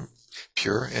pure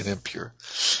and impure.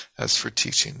 As for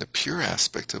teaching the pure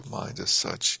aspect of mind as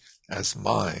such, as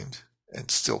mind,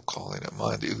 and still calling it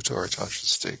mind, the Uttara Tantra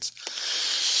states,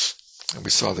 and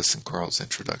we saw this in Carl's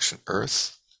introduction,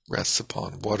 earth rests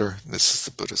upon water. And this is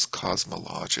the Buddha's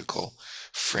cosmological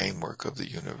framework of the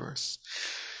universe.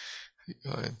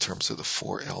 In terms of the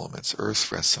 4 elements,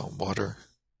 earth rests on water,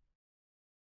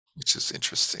 which is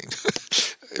interesting.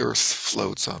 Earth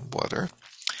floats on water.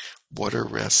 Water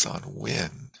rests on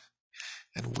wind,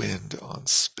 and wind on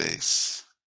space.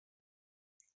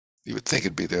 You would think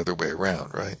it'd be the other way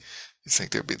around, right? You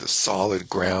think there'd be the solid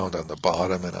ground on the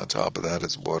bottom, and on top of that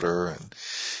is water, and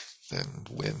then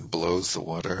wind blows the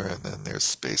water, and then there's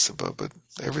space above. But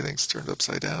everything's turned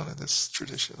upside down in this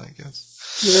tradition, I guess.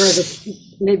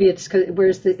 Maybe it's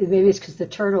because the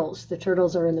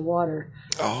turtles are in the water.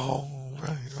 Oh,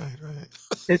 right.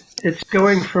 It's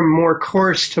going from more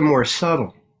coarse to more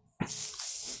subtle.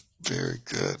 Very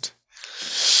good.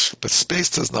 But space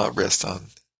does not rest on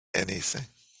anything.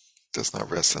 Does not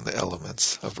rest on the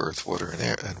elements of earth, water, and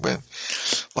air and wind.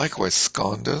 Likewise,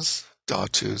 skandhas,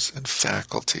 dhatus, and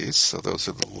faculties. So those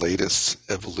are the latest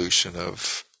evolution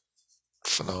of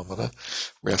phenomena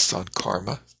rest on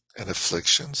karma and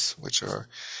afflictions, which are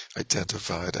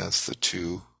identified as the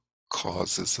two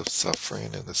causes of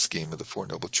suffering in the scheme of the Four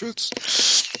Noble Truths.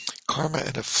 Karma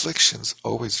and afflictions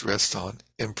always rest on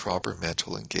improper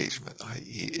mental engagement,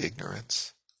 i.e.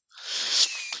 ignorance.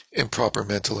 Improper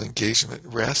mental engagement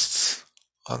rests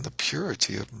on the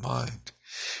purity of mind,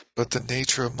 but the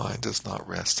nature of mind does not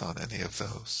rest on any of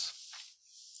those.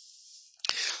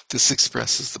 This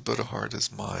expresses the Buddha heart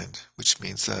as mind, which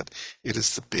means that it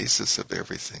is the basis of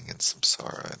everything in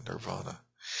samsara and nirvana.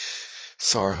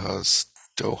 Sarha's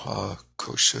Doha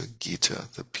Kosha Gita,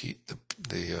 the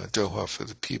Doha for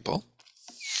the people,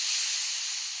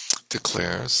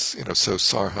 declares, so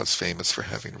Sarha's famous for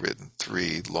having written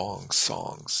 3 long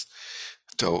songs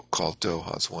called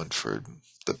Dohas, one for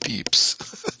the peeps,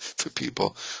 the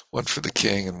people, one for the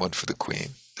king and one for the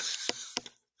queen.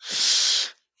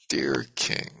 Dear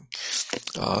king,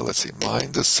 let's see,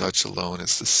 mind as such alone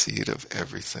is the seed of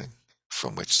everything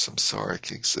from which samsaric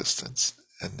existence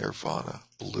and nirvana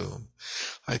bloom.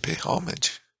 I pay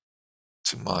homage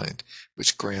to mind,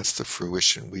 which grants the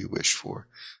fruition we wish for,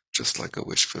 just like a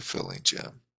wish-fulfilling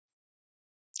gem.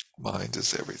 Mind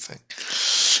is everything.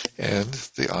 And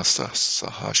the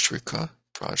Astasahasrika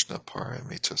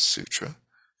Prajnaparamita Sutra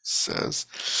says,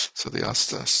 so the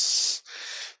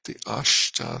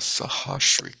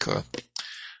Ashtasahasrika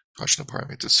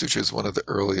Prajnaparamita Sutra is one of the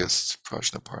earliest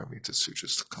Prajnaparamita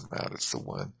Sutras to come out. It's the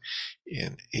one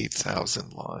in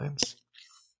 8,000 lines.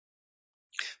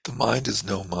 The mind is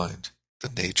no mind. The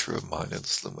nature of mind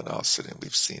is luminosity. And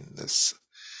we've seen this.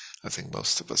 I think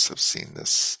most of us have seen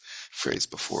this phrase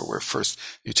before, where first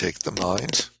you take the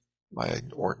mind, my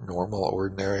normal,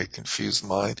 ordinary, confused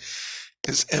mind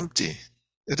is empty.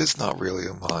 It is not really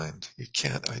a mind. You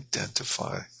can't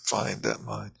find that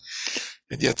mind.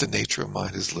 And yet the nature of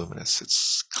mind is luminous.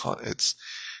 It's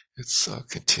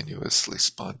continuously,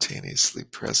 spontaneously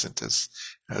present as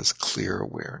clear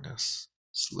awareness.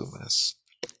 It's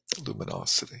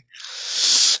luminosity.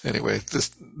 Anyway,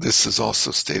 this is also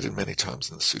stated many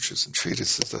times in the sutras and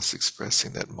treatises, thus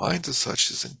expressing that mind as such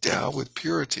is endowed with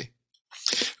purity.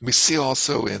 And we see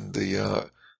also in the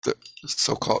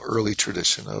so-called early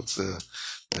tradition of the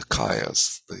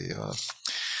Nikayas,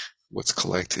 what's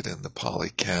collected in the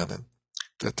Pali Canon,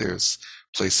 that there's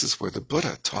places where the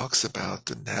Buddha talks about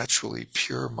the naturally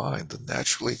pure mind, the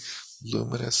naturally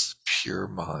luminous, pure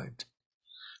mind,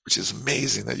 which is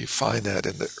amazing that you find that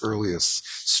in the earliest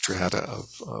strata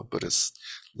of Buddhist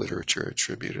literature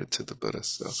attributed to the Buddha.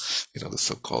 So, the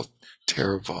so-called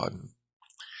Theravadan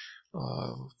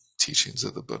teachings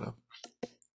of the Buddha.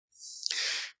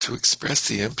 To express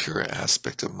the impure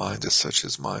aspect of mind as such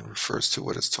as mind refers to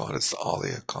what is taught as the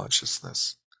Alaya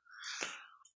consciousness.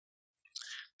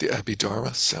 The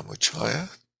Abhidharma Samuccaya,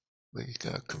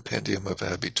 the compendium of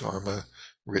Abhidharma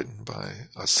written by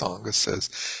Asanga,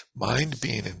 says, mind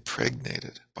being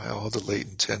impregnated by all the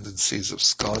latent tendencies of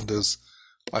skandhas,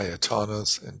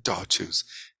 ayatanas, and dhatus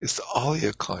is the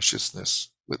Alaya consciousness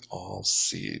with all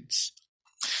seeds.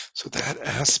 So that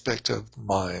aspect of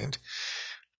mind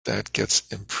that gets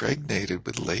impregnated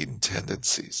with latent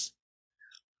tendencies.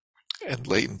 And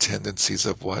latent tendencies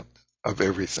of what? Of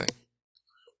everything.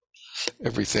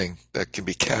 Everything that can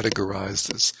be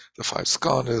categorized as the 5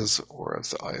 skandhas, or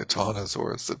as the ayatanas,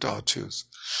 or as the dhatus.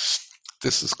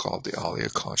 This is called the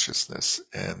Alaya consciousness,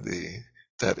 and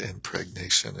that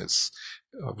impregnation is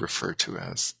referred to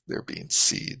as there being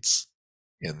seeds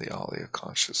in the Alaya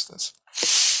consciousness.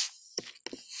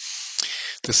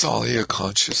 This Alaya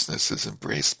consciousness is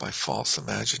embraced by false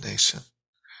imagination.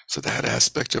 So that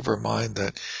aspect of our mind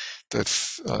that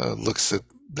looks at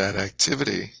that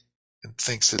activity and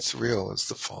thinks it's real is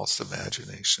the false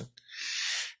imagination.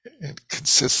 It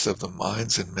consists of the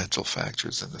minds and mental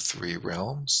factors in the 3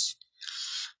 realms,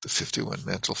 the 51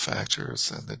 mental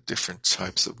factors and the different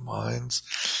types of minds.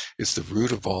 It's the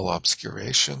root of all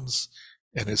obscurations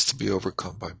and is to be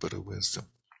overcome by Buddha wisdom.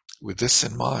 With this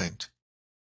in mind,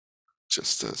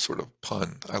 just a sort of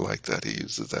pun, I like that he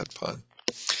uses that pun,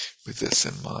 with this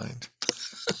in mind.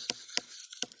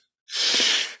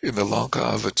 In the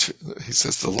Lankavatara, he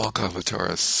says the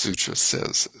Lankavatara Sutra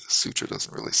says, the sutra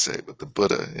doesn't really say, but the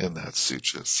Buddha in that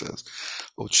sutra says,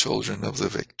 O children of the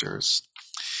victors,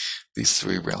 these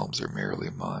 3 realms are merely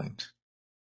mind.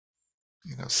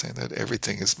 Saying that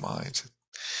everything is mind.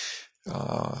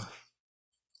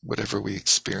 Whatever we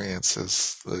experience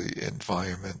as the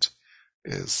environment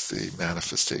is the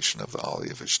manifestation of the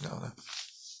Alaya Vijnana.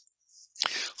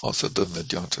 Also the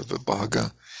Madhyanta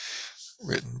Vibhaga,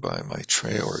 written by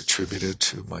Maitreya or attributed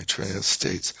to Maitreya,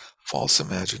 states, false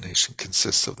imagination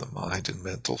consists of the mind and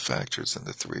mental factors in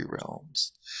the 3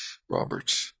 realms.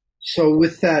 Robert. So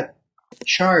with that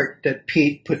chart that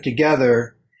Pete put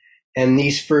together and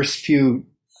these first few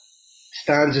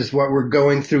stanzas, what we're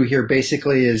going through here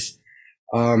basically is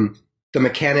the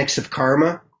mechanics of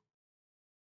karma.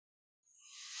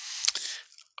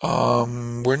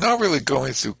 We're not really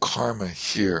going through karma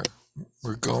here.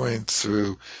 We're going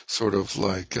through sort of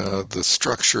like the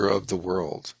structure of the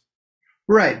world.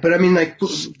 Right, but I mean, like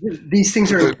these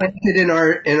things are implanted in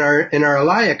our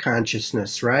alaya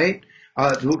consciousness, right?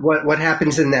 What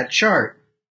happens in that chart,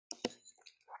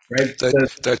 right?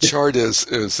 That chart is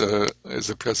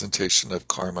a presentation of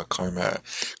karma.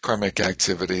 Karmic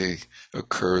activity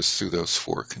occurs through those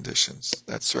four conditions.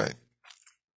 That's right.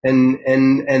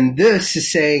 And this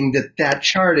is saying that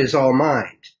chart is all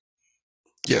mind.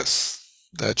 Yes,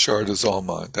 that chart is all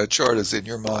mind. That chart is in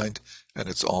your mind, and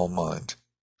it's all mind.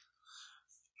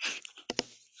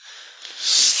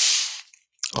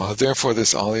 Therefore,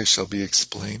 this alaya shall be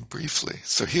explained briefly.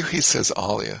 So here he says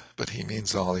alaya, but he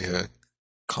means alaya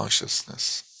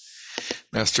consciousness.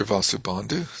 Master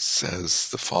Vasubandhu says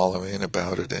the following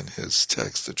about it in his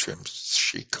text, the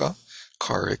Trimshika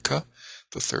Karika,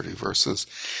 the 30 verses.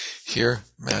 Here,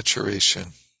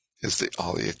 maturation is the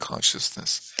alaya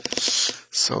consciousness.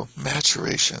 So,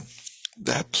 maturation,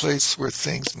 that place where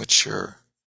things mature,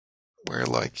 where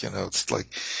it's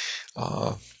like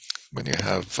when you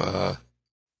have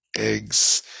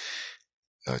eggs,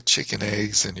 chicken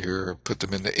eggs, and you put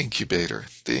them in the incubator,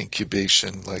 the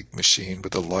incubation machine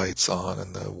with the lights on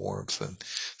and the warmth and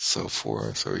so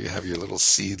forth, or you have your little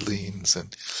seedlings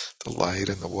and the light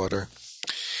and the water.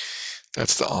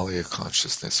 That's the alaya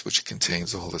consciousness, which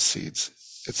contains all the seeds.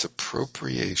 Its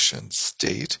appropriation,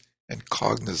 state, and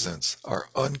cognizance are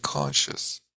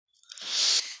unconscious.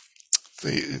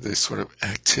 The sort of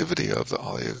activity of the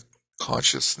alaya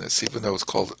consciousness, even though it's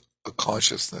called a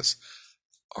consciousness,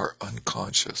 are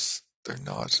unconscious. They're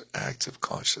not active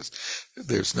conscious.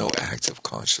 There's no active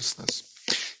consciousness.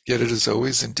 Yet it is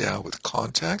always endowed with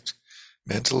contact,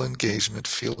 mental engagement,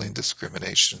 feeling,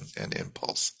 discrimination, and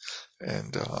impulse.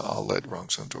 And I'll let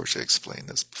Rangzheng Dorje explain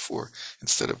this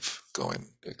instead of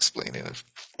explaining it.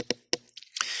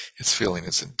 Its feeling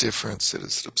is indifference, it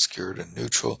is obscured and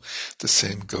neutral. The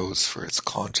same goes for its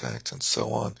contact and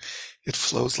so on. It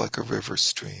flows like a river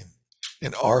stream.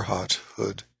 In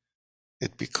arhathood,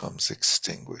 it becomes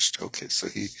extinguished. Okay, so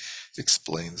he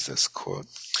explains this quote.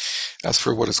 As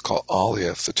for what is called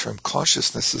alaya, if the term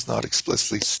consciousness is not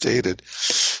explicitly stated,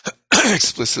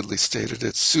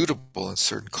 it's suitable in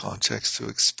certain contexts to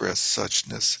express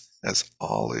suchness as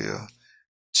alaya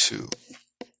too,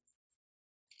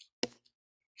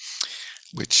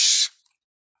 which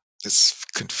is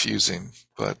confusing,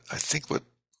 but I think what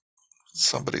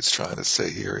somebody's trying to say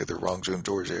here, either Rangzheng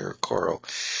Dorje or Carl,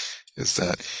 is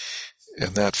that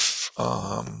in that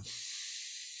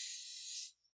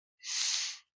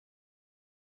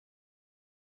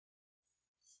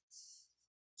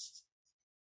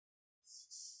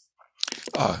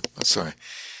sorry,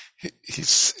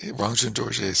 Rangzheng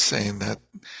Dorje is saying that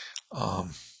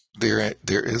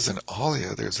there is an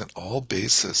alaya, there's an all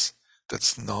basis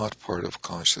that's not part of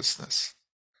consciousness,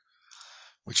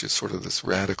 which is sort of this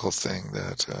radical thing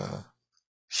that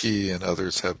he and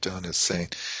others have done, is saying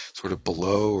sort of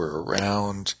below or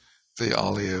around the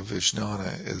alaya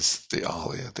vijnana is the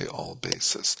alaya, the all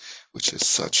basis, which is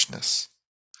suchness.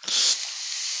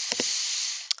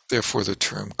 Therefore, the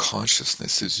term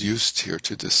consciousness is used here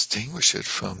to distinguish it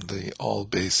from the all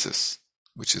basis,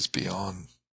 which is beyond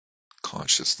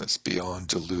consciousness, beyond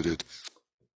diluted,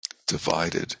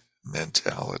 divided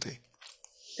mentality.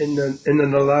 In the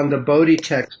Nalanda Bodhi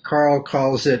text, Carl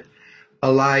calls it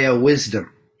alaya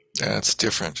wisdom. That's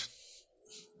different.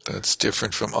 That's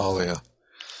different from alaya.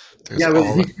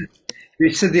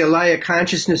 He said the alaya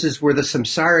consciousness is where the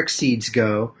samsaric seeds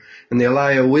go, and the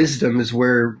alaya wisdom is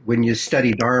where, when you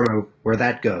study Dharma, where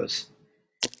that goes.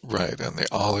 Right, and the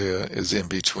alaya is in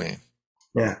between.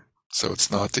 Yeah. So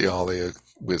it's not the alaya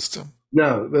wisdom.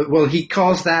 No, well, he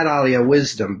calls that alaya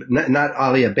wisdom, but not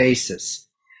alaya basis.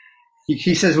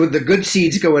 He says the good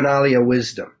seeds go in alaya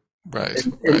wisdom. Right.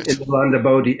 In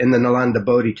the Nalanda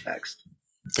Bodhi text.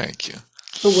 Thank you.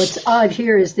 But what's odd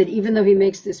here is that even though he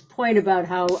makes this point about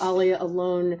how alaya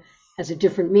alone has a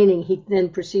different meaning, he then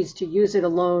proceeds to use it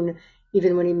alone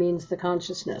even when he means the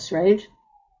consciousness, right?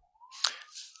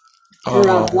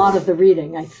 Throughout a lot of the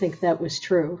reading, I think that was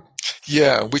true.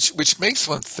 Yeah, which makes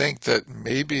one think that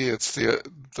maybe it's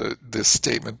this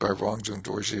statement by Rangzheng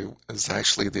Dorje is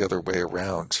actually the other way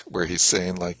around, where he's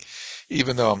saying,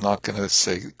 even though I'm not going to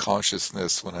say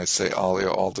consciousness when I say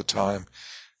alaya all the time,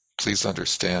 please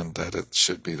understand that it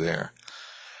should be there.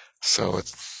 So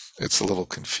it's a little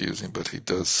confusing, but he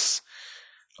does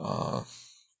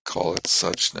call it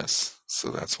suchness. So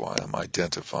that's why I'm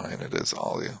identifying it as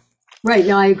Alaya. Right.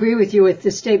 Now, I agree with you with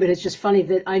this statement. It's just funny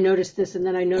that I noticed this and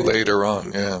then I noticed later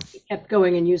on, yeah. He kept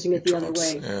going and using it the other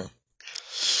way. Yeah.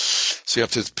 So you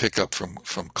have to pick up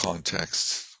from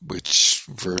context which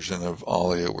version of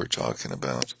Alaya we're talking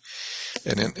about.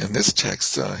 And in this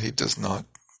text, he does not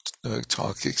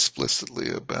talk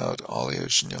explicitly about Alaya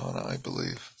Jnana, I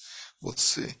believe. We'll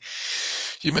see.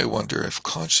 You may wonder if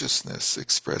consciousness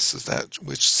expresses that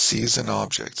which sees an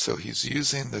object. So he's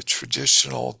using the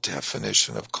traditional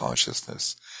definition of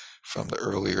consciousness from the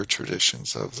earlier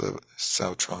traditions of the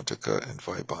Sautrantika and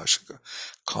Vaibhashika.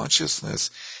 Consciousness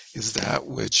is that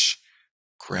which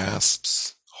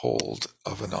grasps hold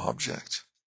of an object.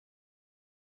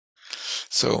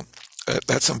 So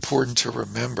that's important to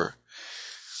remember.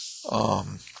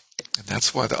 And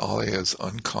that's why the Alaya is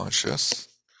unconscious.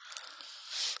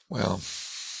 Well,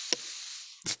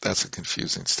 that's a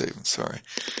confusing statement, sorry.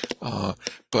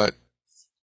 But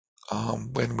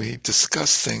when we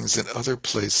discuss things in other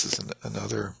places and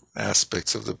other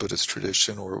aspects of the Buddhist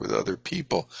tradition or with other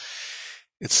people,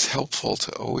 it's helpful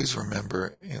to always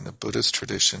remember in the Buddhist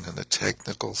tradition, in the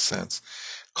technical sense,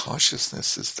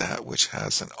 consciousness is that which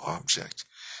has an object.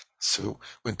 So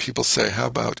when people say, how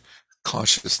about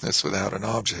consciousness without an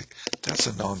object? That's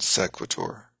a non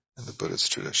sequitur in the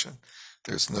Buddhist tradition.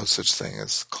 There's no such thing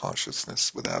as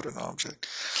consciousness without an object.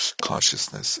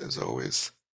 Consciousness is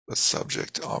always a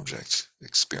subject-object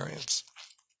experience.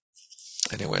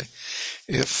 Anyway,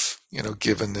 if,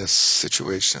 given this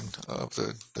situation of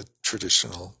the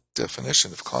traditional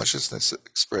definition of consciousness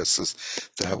expresses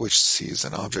that which sees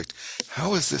an object,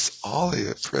 how is this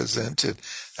Alaya presented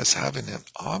as having an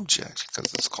object?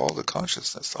 Because it's called a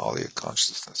consciousness, Alaya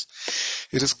consciousness.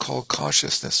 It is called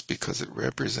consciousness because it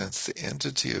represents the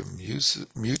entity of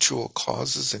mutual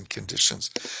causes and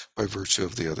conditions by virtue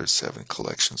of the other 7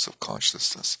 collections of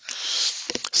consciousness,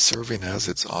 serving as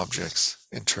its objects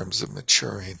in terms of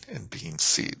maturing and being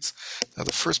seeds. Now,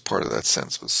 the first part of that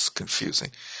sentence was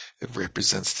confusing. It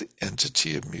represents the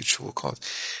entity of mutual cause.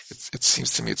 It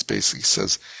seems to me it basically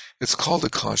says it's called a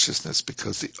consciousness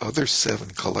because the other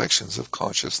 7 collections of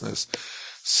consciousness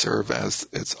serve as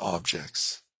its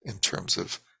objects in terms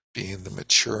of being the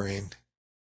maturing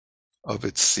of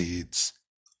its seeds.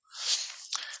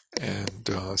 And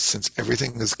since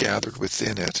everything is gathered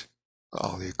within it, the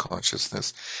Alaya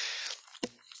consciousness,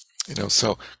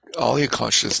 so Alaya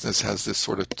consciousness has this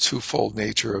sort of twofold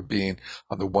nature of being,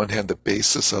 on the one hand, the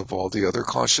basis of all the other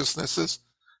consciousnesses,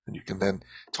 and you can then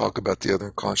talk about the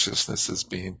other consciousnesses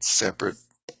being separate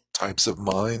types of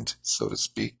mind, so to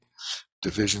speak,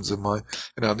 divisions of mind.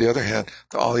 And on the other hand,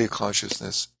 the Alaya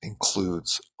consciousness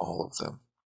includes all of them.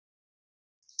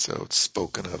 So it's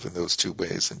spoken of in those 2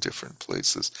 ways in different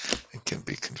places and can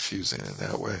be confusing in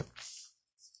that way.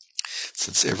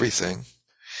 Since everything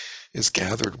is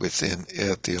gathered within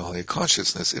it, the Alaya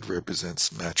consciousness, it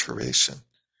represents maturation.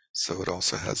 So it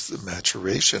also has the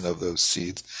maturation of those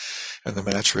seeds, and the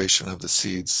maturation of the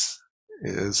seeds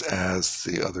is as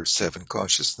the other 7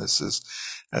 consciousnesses,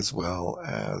 as well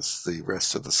as the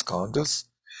rest of the skandhas,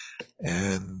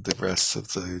 and the rest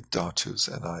of the dhatus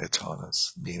and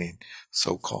ayatanas, meaning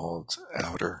so-called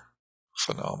outer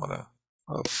phenomena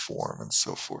of form and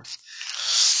so forth,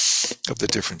 of the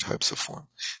different types of form.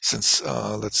 Since,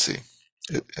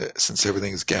 since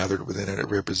everything is gathered within it, it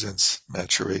represents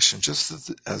maturation,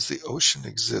 just as the ocean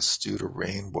exists due to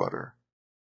rainwater.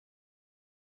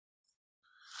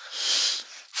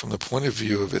 From the point of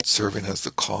view of it serving as the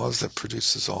cause that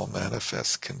produces all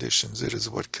manifest conditions, it is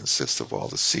what consists of all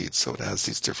the seeds. So it has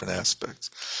these different aspects.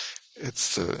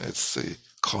 It's the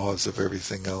cause of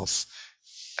everything else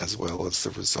as well as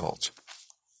the result.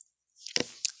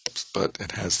 But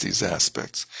it has these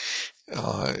aspects.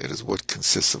 It is what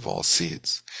consists of all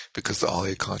seeds, because the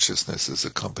Alaya consciousness is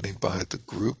accompanied by the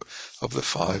group of the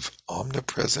 5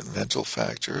 omnipresent mental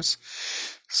factors.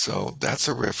 So that's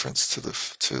a reference to the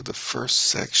first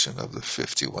section of the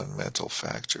 51 mental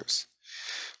factors,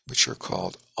 which are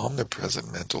called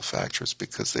omnipresent mental factors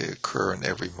because they occur in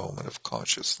every moment of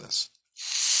consciousness.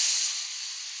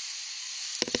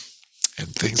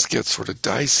 And things get sort of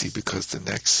dicey because the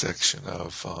next section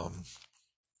of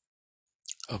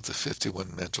the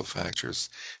 51 mental factors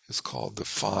is called the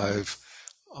 5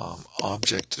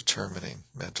 object determining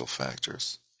mental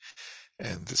factors.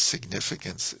 And the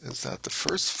significance is that the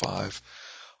first 5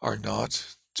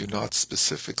 do not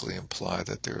specifically imply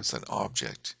that there is an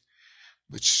object,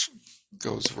 which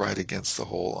goes right against the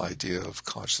whole idea of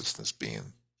consciousness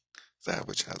being that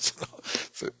which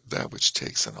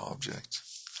takes an object.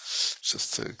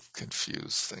 just to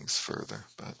confuse things further.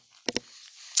 But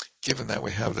given that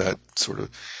we have that sort of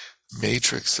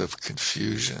matrix of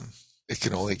confusion, it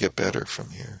can only get better from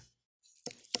here.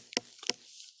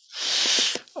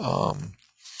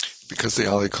 Because the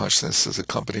Alaya consciousness is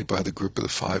accompanied by the group of the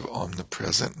 5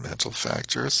 omnipresent mental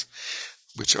factors,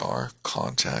 which are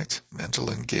contact, mental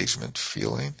engagement,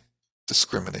 feeling,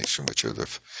 discrimination, which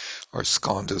are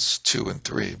skandhas 2 and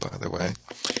 3, by the way,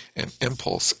 and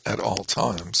impulse at all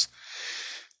times.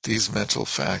 These mental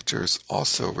factors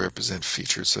also represent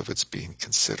features of its being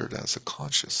considered as a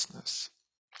consciousness.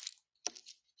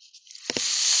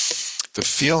 The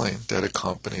feeling that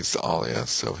accompanies the Alaya,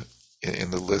 so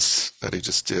in the list that he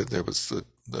just did, there was the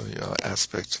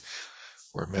aspect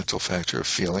or mental factor of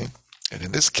feeling. And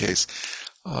in this case,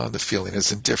 the feeling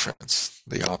is indifference.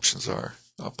 The options are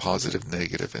positive,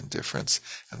 negative, indifference.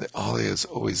 And the Alaya is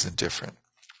always indifferent.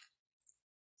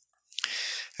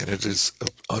 And it is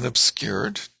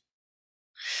unobscured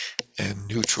and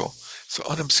neutral. So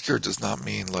unobscured does not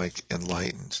mean like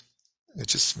enlightened. It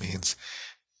just means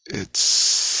it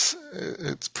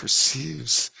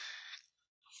perceives.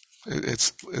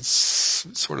 It's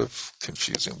sort of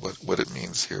confusing what it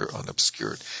means here,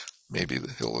 unobscured. Maybe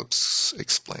he'll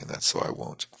explain that, so I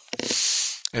won't.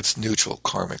 It's neutral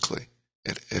karmically.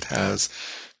 It has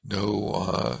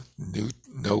no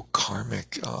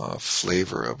karmic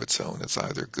flavor of its own. It's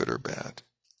either good or bad.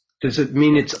 Does it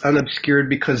mean it's unobscured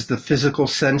because the physical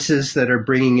senses that are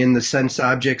bringing in the sense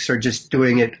objects are just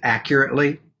doing it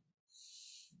accurately?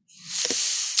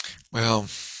 Well,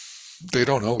 they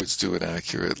don't always do it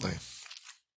accurately.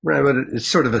 Right, but it's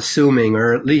sort of assuming,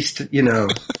 or at least,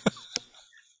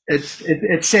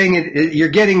 it's saying you're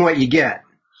getting what you get.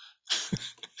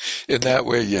 In that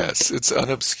way, yes. It's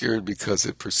unobscured because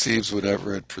it perceives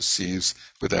whatever it perceives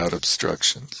without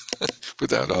obstruction,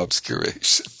 without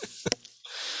obscuration.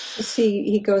 See,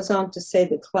 he goes on to say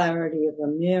the clarity of a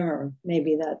mirror.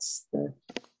 Maybe that's the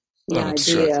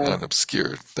idea.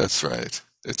 Unobscured, that's right.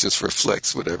 It just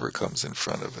reflects whatever comes in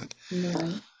front of it.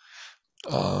 Right.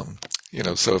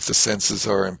 So if the senses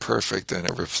are imperfect, then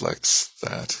it reflects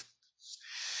that.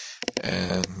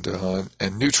 And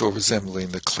neutral, resembling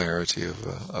the clarity of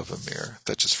a mirror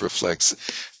that just reflects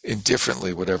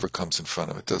indifferently whatever comes in front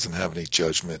of it. Doesn't have any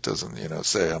judgment. Doesn't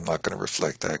say I'm not going to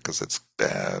reflect that because it's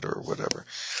bad or whatever.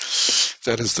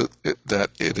 That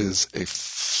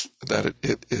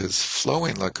it is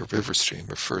flowing like a river stream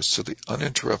refers to the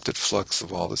uninterrupted flux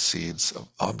of all the seeds of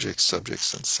objects,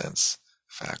 subjects, and sense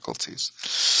faculties.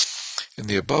 In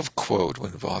the above quote,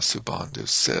 when Vasubandhu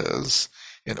says,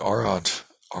 in Arhathood,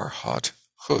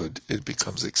 it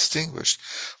becomes extinguished,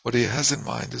 what he has in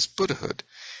mind is Buddhahood.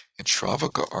 In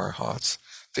Shravaka Arhats,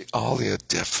 the Alaya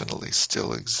definitely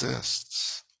still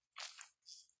exists.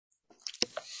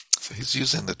 So he's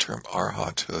using the term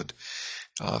Arhathood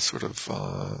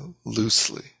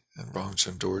loosely. And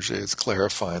Rangchen Dorje is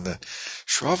clarifying that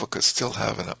Shravakas still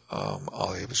have an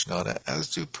Alaya Vijnana, as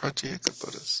do Pratyeka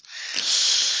Buddhas.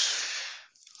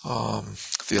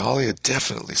 The Alaya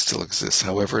definitely still exists.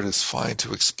 However, it is fine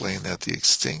to explain that the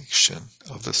extinction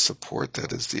of the support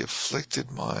that is the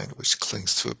afflicted mind, which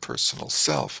clings to a personal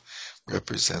self,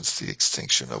 represents the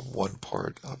extinction of one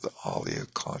part of the Alaya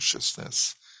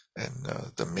consciousness and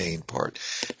the main part.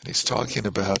 And he's talking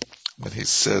about when he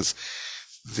says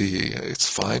it's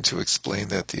fine to explain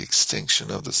that the extinction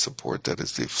of the support that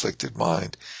is the afflicted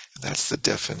mind, and that's the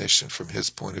definition from his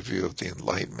point of view of the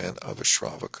enlightenment of a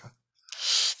Shravaka.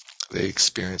 They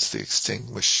experience the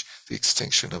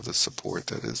extinction of the support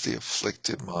that is the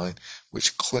afflicted mind,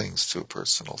 which clings to a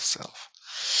personal self.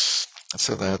 And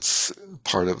so that's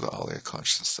part of the Alaya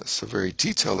consciousness. A very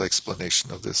detailed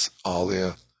explanation of this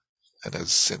Alaya, and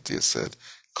as Cynthia said,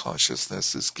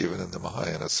 consciousness is given in the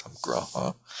Mahayana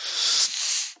Samgraha,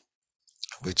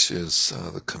 which is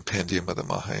the compendium of the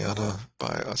Mahayana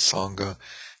by Asanga,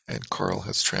 and Carl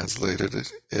has translated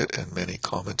it and many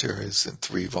commentaries in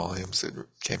 3 volumes. It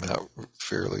came out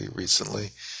fairly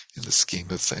recently in the scheme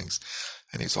of things.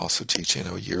 And he's also teaching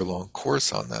a year-long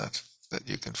course on that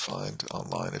you can find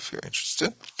online if you're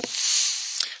interested.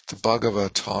 The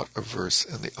Bhagavad taught a verse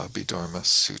in the Abhidharma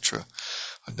Sutra,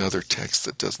 another text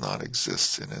that does not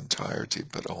exist in entirety,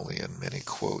 but only in many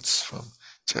quotes from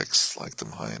texts like the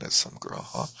Mahayana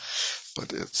Samgraha,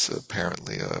 but it's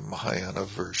apparently a Mahayana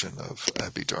version of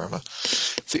Abhidharma.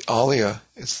 The Alaya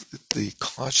is the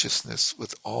consciousness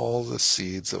with all the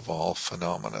seeds of all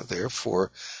phenomena.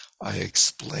 Therefore, I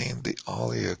explain the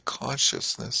Alaya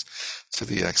consciousness to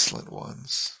the excellent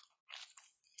ones,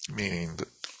 meaning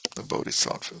the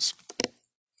Bodhisattvas.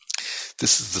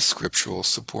 This is the scriptural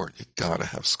support. You gotta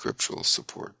have scriptural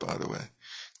support, by the way.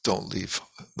 Don't leave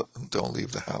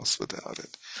the house without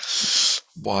it.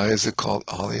 Why is it called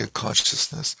Alaya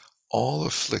consciousness? All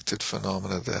afflicted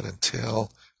phenomena that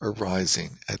entail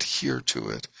arising adhere to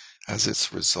it as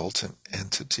its resultant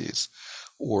entities,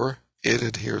 or it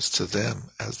adheres to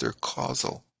them as their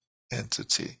causal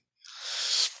entity.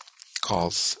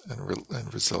 Cause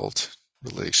and result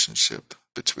relationship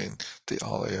between the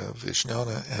Alaya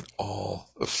Vijnana and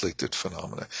all afflicted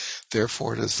phenomena.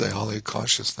 Therefore, it is the Alaya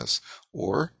consciousness,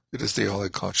 or it is the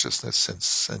Alaya consciousness since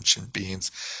sentient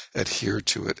beings adhere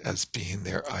to it as being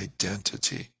their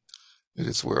identity. It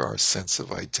is where our sense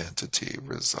of identity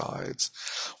resides.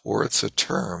 Or it's a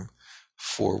term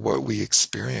for what we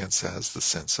experience as the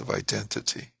sense of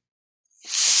identity.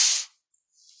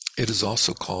 It is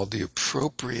also called the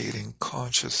appropriating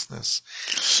consciousness.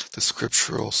 The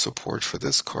scriptural support for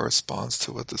this corresponds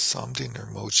to what the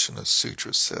Samdhinirmochana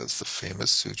Sutra says, the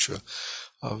famous sutra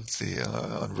of the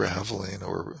unraveling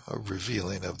or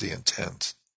revealing of the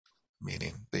intent,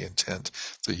 meaning the intent,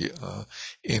 the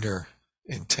inner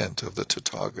intent of the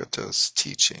Tathagata's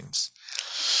teachings.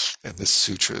 And this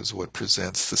sutra is what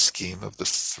presents the scheme of the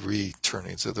 3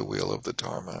 turnings of the wheel of the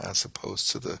Dharma, as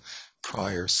opposed to the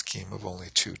prior scheme of only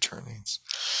 2 turnings,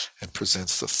 and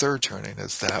presents the 3rd turning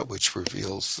as that which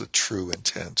reveals the true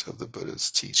intent of the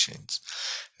Buddha's teachings,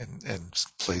 and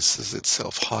places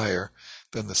itself higher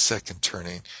than the 2nd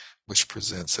turning, which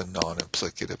presents a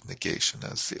non-implicative negation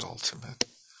as the ultimate.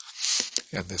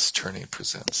 And this turning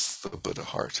presents the Buddha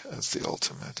heart as the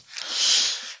ultimate.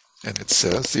 And it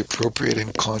says the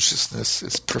appropriating consciousness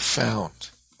is profound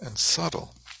and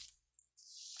subtle.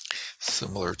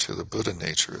 Similar to the Buddha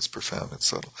nature is profound and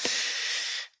subtle.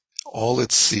 All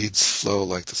its seeds flow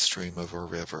like the stream of a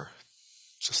river.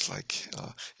 Just like,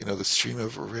 the stream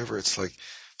of a river, it's like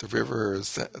the river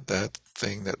is that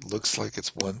thing that looks like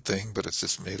it's one thing, but it's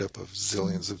just made up of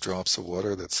zillions of drops of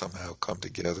water that somehow come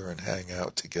together and hang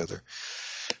out together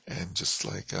and just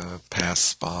like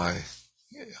pass by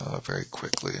very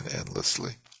quickly and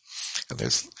endlessly. And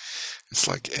it's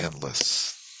like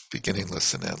endless,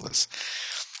 beginningless and endless.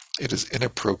 It is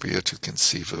inappropriate to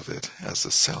conceive of it as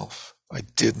a self. I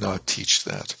did not teach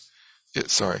that.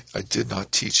 I did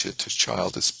not teach it to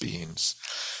childish beings.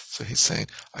 So he's saying,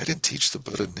 I didn't teach the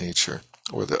Buddha nature,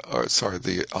 the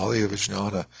Alaya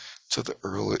Vijnana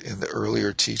in the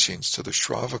earlier teachings to the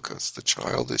Shravakas, the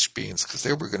childish beings, because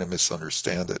they were going to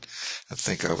misunderstand it and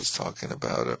think I was talking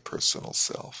about a personal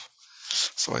self.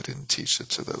 So I didn't teach it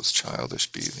to those childish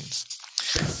beings.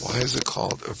 Why is it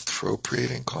called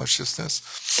appropriating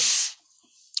consciousness?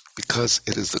 Because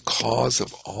it is the cause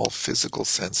of all physical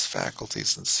sense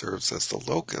faculties and serves as the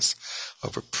locus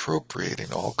of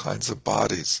appropriating all kinds of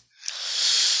bodies.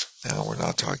 Now, we're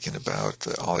not talking about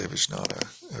the Alaya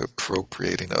Vijnana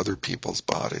appropriating other people's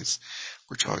bodies.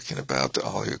 We're talking about the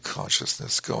Alaya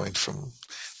consciousness going from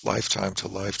lifetime to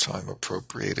lifetime,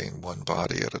 appropriating one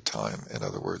body at a time. In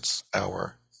other words,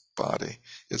 our body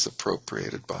is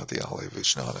appropriated by the Alaya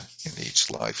Vijnana in each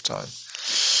lifetime.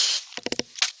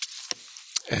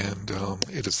 And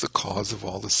it is the cause of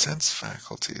all the sense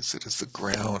faculties. It is the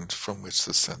ground from which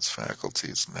the sense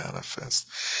faculties manifest.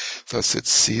 Thus it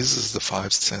seizes the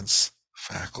 5 sense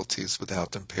faculties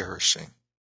without them perishing.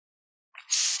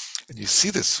 And you see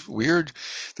this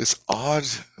odd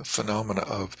phenomena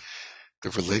of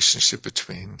the relationship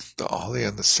between the Alaya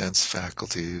and the sense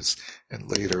faculties, and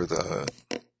later the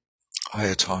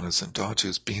Ayatanas and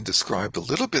Dhatus being described a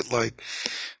little bit like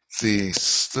the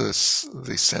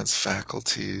sense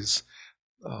faculties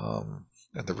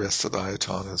and the rest of the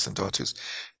Ayatanas and Dhatus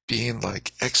being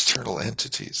like external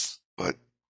entities, but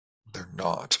they're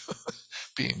not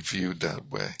being viewed that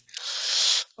way.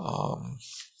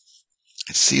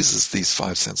 It seizes these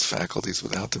 5 sense faculties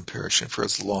without them perishing for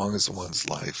as long as one's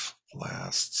life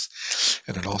lasts.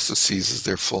 And it also seizes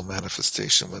their full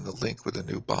manifestation when the link with a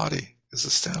new body is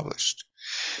established.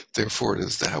 Therefore, it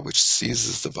is that which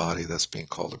seizes the body that's being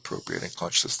called appropriating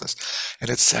consciousness. And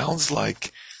it sounds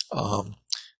like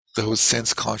those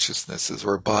sense consciousnesses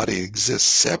or a body exists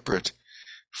separate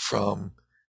from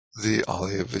the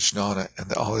Alaya Vijnana, and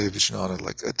the Alaya Vijnana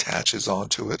like attaches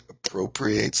onto it,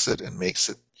 appropriates it, and makes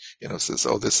it, says,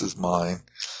 oh, this is mine,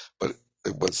 but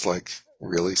it was like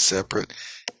really separate,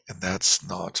 and that's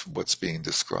not what's being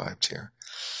described here.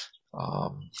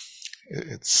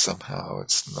 It's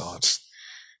not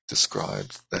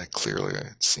described that clearly,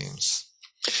 it seems.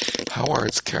 How are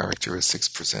its characteristics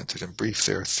presented? In brief,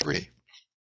 there are 3.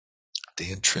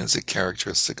 The intrinsic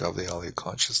characteristic of the Alaya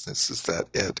consciousness is that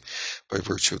it, by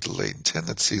virtue of the latent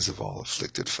tendencies of all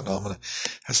afflicted phenomena,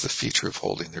 has the feature of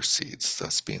holding their seeds,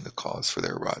 thus being the cause for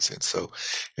their arising. So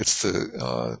it's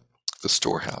the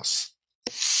storehouse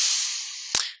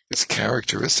Its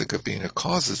characteristic of being a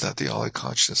cause is that the Alaya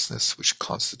consciousness, which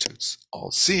constitutes all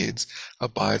seeds,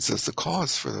 abides as the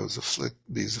cause for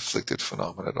these afflicted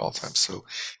phenomena at all times. So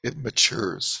it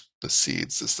matures the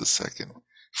seeds is the second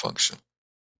function.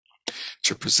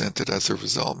 To present it as a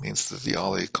result means that the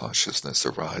Alaya consciousness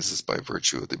arises by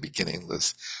virtue of the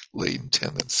beginningless latent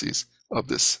tendencies of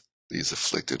these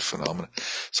afflicted phenomena.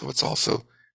 So it's also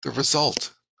the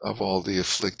result of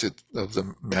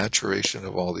the maturation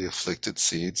of all the afflicted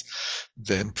seeds,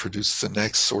 then produce the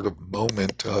next sort of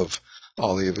moment of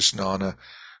Alaya Vijnana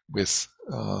with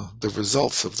the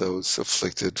results of those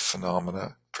afflicted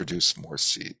phenomena produce more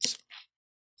seeds.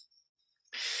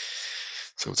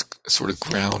 So it's a sort of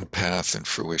ground path and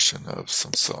fruition of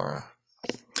samsara.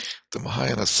 The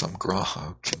Mahayana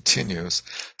Samgraha continues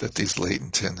that these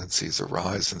latent tendencies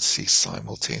arise and cease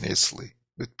simultaneously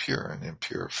with pure and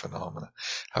impure phenomena.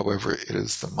 However, it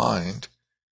is the mind,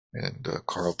 and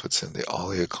Carl puts in the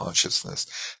Alaya consciousness,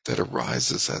 that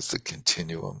arises as the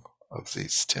continuum of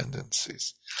these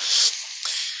tendencies.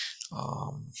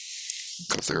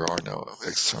 Because there are no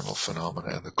external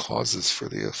phenomena, and the causes for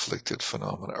the afflicted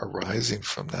phenomena arising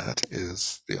from that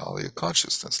is the Alaya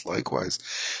consciousness. Likewise,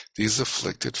 these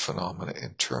afflicted phenomena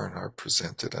in turn are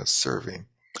presented as serving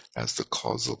as the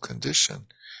causal condition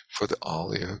for the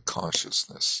Alaya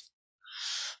consciousness.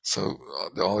 So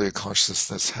the Alaya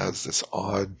consciousness has this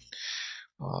odd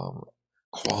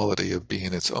quality of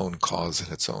being its own cause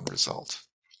and its own result.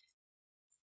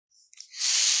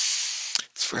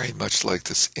 It's very much like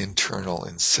this internal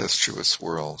incestuous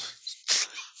world,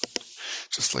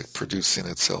 just like producing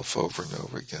itself over and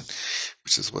over again,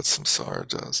 which is what samsara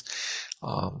does,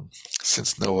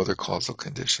 since no other causal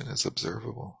condition is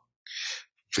observable.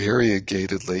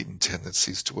 Variegated latent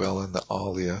tendencies dwell in the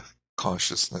Alaya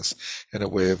consciousness in a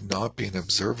way of not being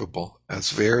observable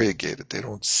as variegated. They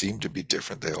don't seem to be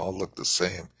different. They all look the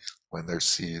same when they're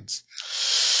seeds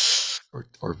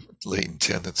or latent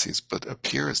tendencies, but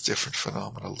appear as different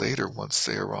phenomena later once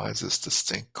they arise as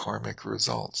distinct karmic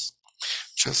results.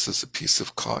 Just as a piece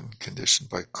of cotton conditioned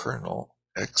by kernel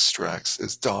extracts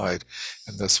is dyed,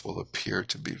 and thus will appear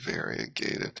to be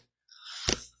variegated.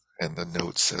 And the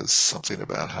note says something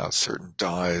about how certain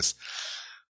dyes,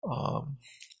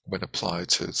 when applied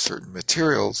to certain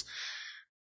materials,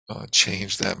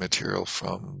 change that material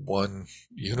from one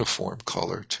uniform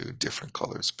color to different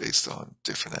colors based on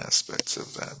different aspects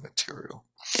of that material.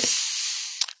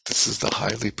 This is the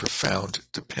highly profound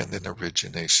dependent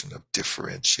origination of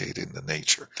differentiating the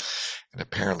nature. And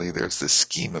apparently there's this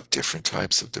scheme of different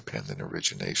types of dependent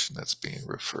origination that's being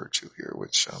referred to here,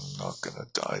 which I'm not going to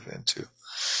dive into.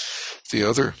 The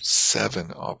other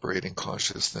 7 operating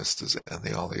consciousnesses and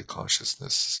the Alaya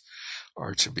consciousness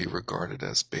are to be regarded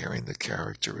as bearing the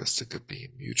characteristic of being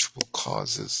mutual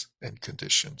causes and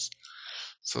conditions.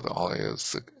 So the Alaya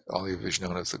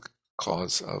Vijnana is the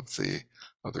cause of the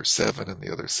other 7, and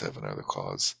the other 7 are the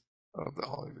cause of the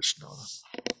Alaya Vijnana,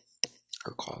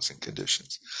 or causing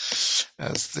conditions.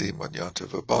 As the Madhyanta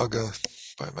Vibhaga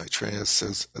by Maitreya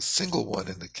says, a single one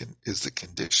is the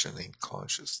conditioning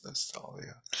consciousness,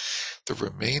 Alaya. The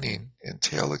remaining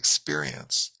entail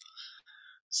experience.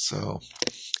 So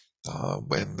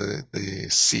when the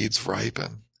seeds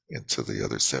ripen into the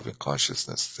other 7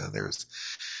 consciousness, then there's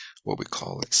what we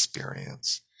call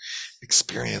experience.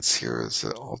 Experience here is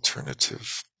an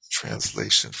alternative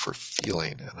translation for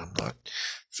feeling, and I'm not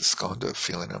the skanda of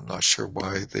feeling. I'm not sure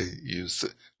why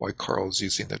why Carl's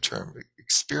using the term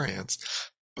experience,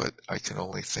 but I can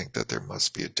only think that there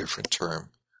must be a different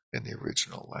term in the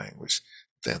original language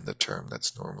than the term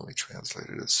that's normally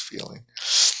translated as feeling.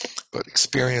 But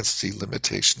experience,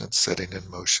 delimitation, and setting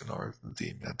in motion are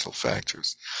the mental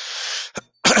factors.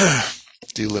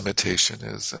 Delimitation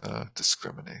is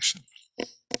discrimination.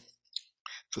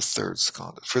 The third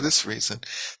skanda. For this reason,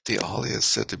 the Alaya is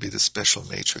said to be the special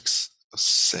matrix of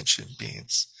sentient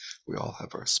beings. We all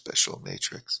have our special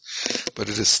matrix. But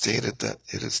it is stated that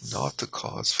it is not the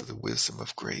cause for the wisdom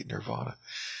of great nirvana.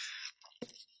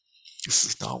 This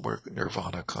is not where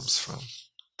nirvana comes from,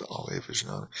 the Alaya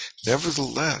Vijnana.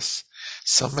 Nevertheless,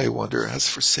 some may wonder, as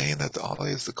for saying that the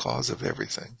Alaya is the cause of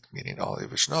everything, meaning Alaya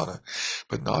Vijnana,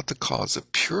 but not the cause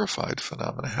of purified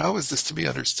phenomena, how is this to be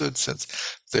understood, since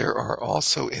there are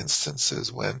also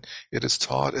instances when it is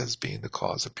taught as being the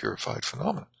cause of purified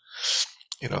phenomena?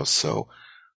 So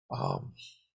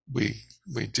we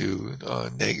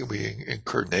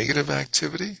incur negative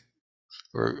activity,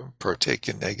 or partake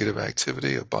in negative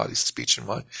activity of body, speech, and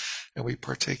mind, and we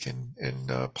partake in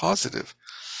positive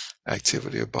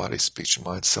activity of body, speech, and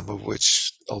mind, some of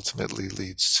which ultimately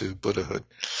leads to Buddhahood,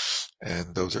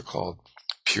 and those are called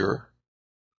pure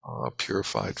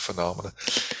purified phenomena.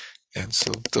 And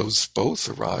so those both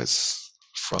arise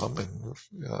from and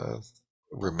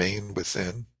remain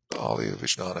within the Alaya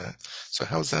Vijnana. So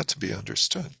how is that to be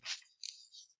understood?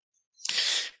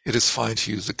 It is fine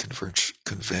to use the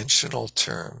conventional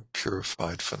term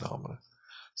purified phenomena.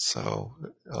 So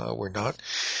we're not.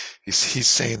 He's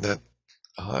saying that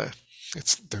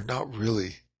they're not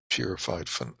really purified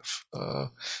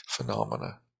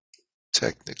phenomena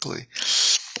technically.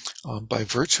 By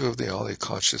virtue of the Alaya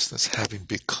consciousness having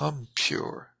become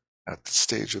pure at the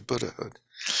stage of Buddhahood,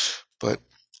 but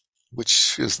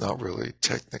which is not really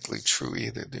technically true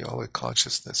either. The Alaya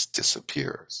consciousness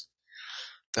disappears.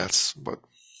 That's what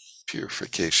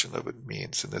purification of it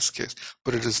means in this case.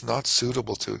 But it is not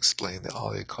suitable to explain the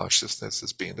Alaya consciousness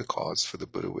as being the cause for the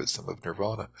Buddha wisdom of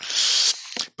nirvana.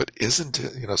 But isn't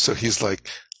it, so he's like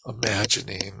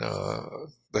imagining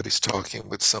that he's talking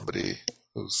with somebody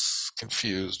who's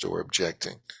confused or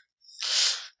objecting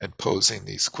and posing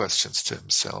these questions to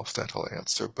himself that he'll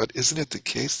answer. But isn't it the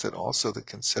case that also the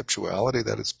conceptuality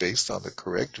that is based on the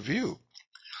correct view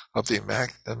of the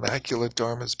immaculate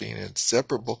dharmas being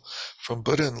inseparable from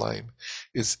Buddha enlightenment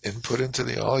is input into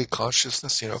the Alaya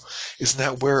consciousness? Isn't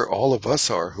that where all of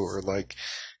us are who are like,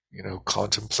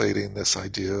 contemplating this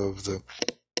idea of the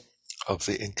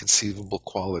inconceivable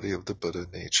quality of the Buddha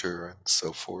nature and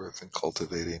so forth, and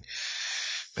cultivating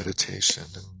meditation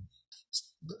and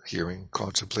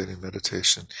contemplating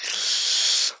meditation.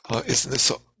 Isn't this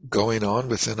going on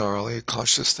within our Alaya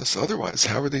consciousness? Otherwise,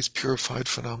 how are these purified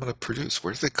phenomena produced?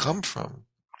 Where do they come from?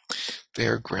 They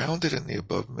are grounded in the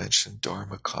above-mentioned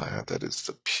Dharmakaya, that is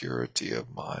the purity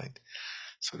of mind.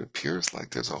 So it appears like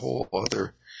there's a whole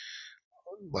other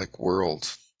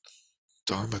world,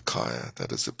 Dharmakaya,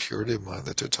 that is the purity of mind,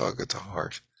 the Tathagata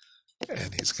heart.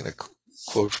 And he's going to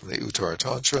quote from the Uttara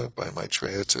Tantra by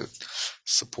Maitreya to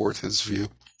support his view,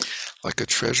 like a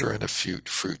treasure and a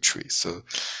fruit tree. So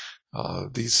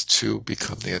these two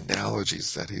become the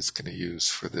analogies that he's going to use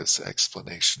for this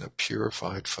explanation of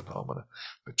purified phenomena,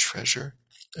 a treasure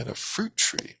and a fruit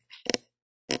tree.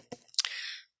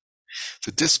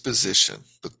 The disposition,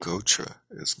 the gotra,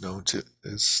 is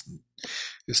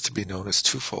to be known as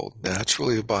twofold: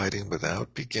 naturally abiding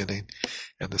without beginning,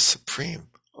 and the supreme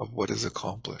of what is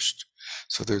accomplished.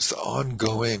 So there's the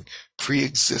ongoing,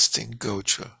 pre-existing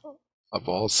gotra of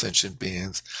all sentient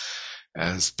beings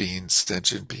as being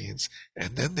sentient beings,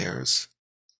 and then there's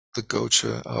the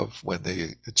gotra of when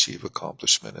they achieve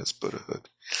accomplishment as Buddhahood.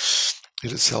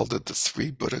 It is held that the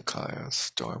three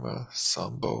Buddhakayas, Dharma,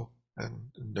 Sambho,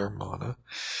 and Nirmana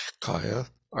Kaya,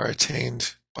 are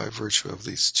attained by virtue of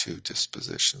these two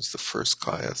dispositions. The first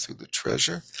Kaya through the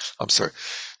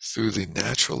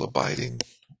natural abiding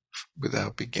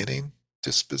without beginning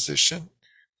disposition,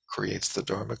 creates the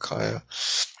Dharmakaya,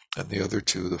 and the other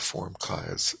two, the form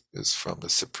Kayas, is from the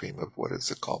supreme of what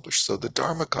is accomplished. So the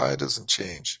Dharmakaya doesn't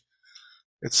change.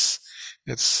 It's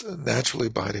naturally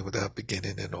abiding without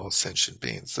beginning in all sentient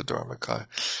beings, the Dharmakaya,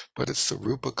 but it's the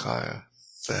Rupakaya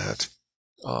that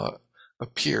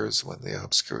appears when the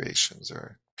obscurations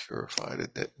are purified.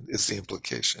 It is the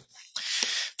implication.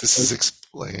 This is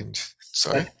explained.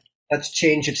 Sorry? That's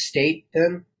change of state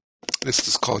then? This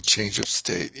is called change of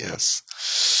state, yes.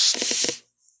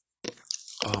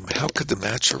 How could the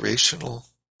maturational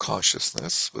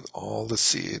consciousness with all the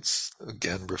seeds,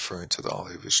 again referring to the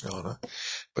Alaya Vijnana,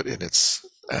 but in its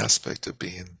aspect of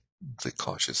being the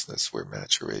consciousness where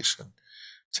maturation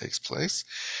takes place,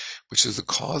 which is the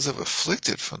cause of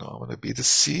afflicted phenomena, be the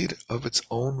seed of its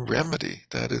own remedy,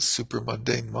 that is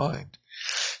supermundane mind?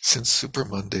 Since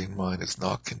supermundane mind is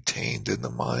not contained in the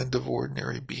mind of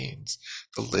ordinary beings,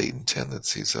 the latent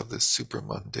tendencies of this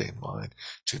supermundane mind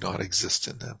do not exist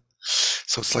in them.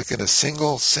 So it's like in a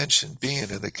single sentient being,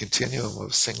 in the continuum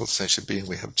of a single sentient being,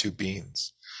 we have two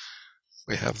beings.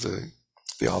 We have the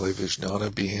Alaya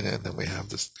Vijnana being, and then we have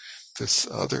this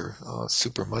other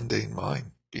supermundane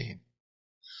mind being.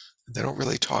 And they don't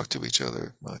really talk to each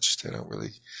other much. They don't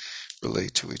really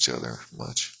relate to each other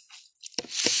much.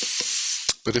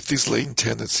 But if these latent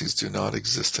tendencies do not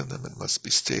exist in them, it must be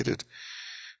stated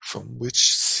from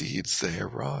which seeds they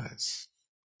arise.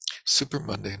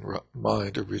 Supermundane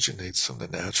mind originates from the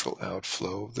natural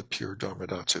outflow of the pure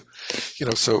Dharmadhatu.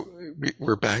 So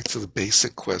we're back to the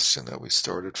basic question that we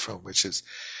started from, which is,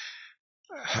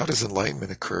 how does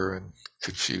enlightenment occur in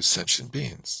confused sentient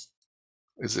beings?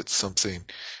 Is it something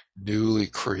newly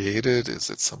created? Is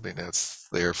it something that's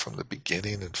there from the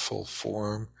beginning in full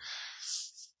form?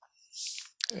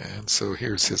 And so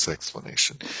here's his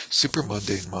explanation.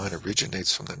 Supermundane mind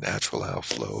originates from the natural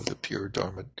outflow of the pure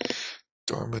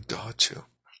Dharmadhatu.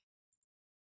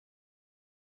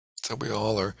 that we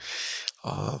all are,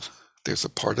 there's a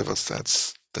part of us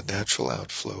that's the natural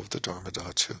outflow of the Dharma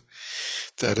Dhatu.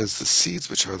 That is the seeds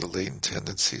which are the latent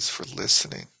tendencies for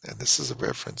listening. And this is a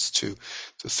reference to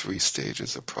the 3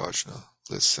 stages of prajna: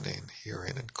 listening,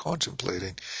 hearing, and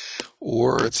contemplating.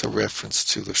 Or it's a reference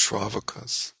to the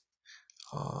Shravakas.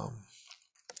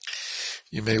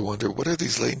 You may wonder, what are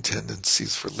these latent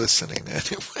tendencies for listening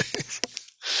anyway?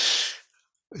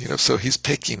 So he's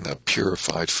picking a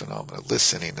purified phenomena.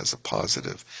 Listening as a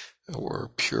positive or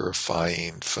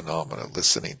purifying phenomena.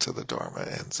 Listening to the Dharma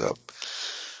ends up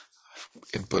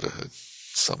in Buddhahood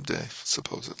someday,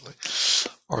 supposedly.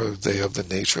 Are they of the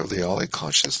nature of the Ali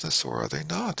consciousness, or are they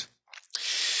not?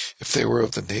 If they were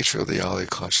of the nature of the Ali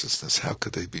consciousness, how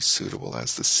could they be suitable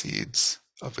as the seeds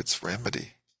of its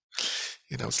remedy?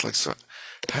 It's like, so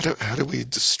how do we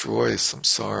destroy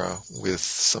samsara with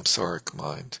samsaric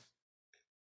mind?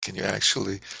 Can you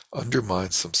actually undermine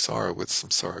samsara with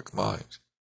samsaric mind?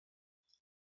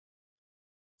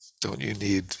 Don't you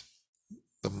need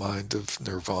the mind of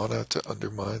nirvana to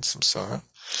undermine samsara?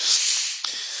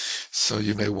 So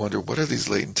you may wonder, what are these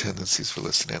latent tendencies for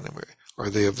listening anyway? Are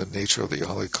they of the nature of the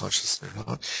Ali consciousness or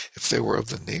not? If they were of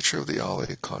the nature of the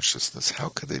Ali consciousness, how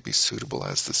could they be suitable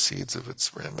as the seeds of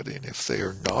its remedy? And if they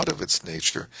are not of its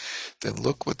nature, then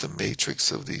look what the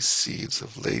matrix of these seeds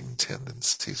of latent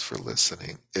tendencies for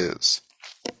listening is.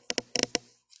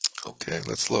 Okay,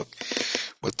 let's look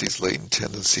what these latent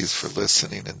tendencies for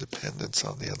listening and dependence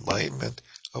on the enlightenment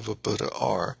of a Buddha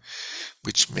are,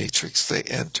 which matrix they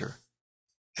enter,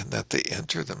 and that they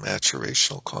enter the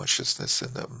maturational consciousness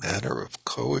in the manner of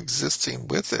coexisting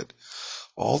with it.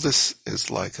 All this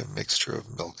is like a mixture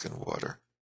of milk and water.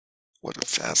 What a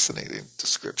fascinating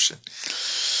description.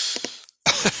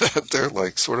 They're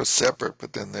like sort of separate,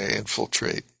 but then they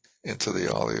infiltrate into the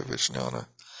Alaya Vijnana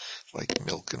like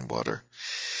milk and water.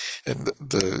 And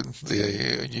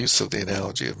the use of the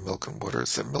analogy of milk and water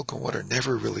is that milk and water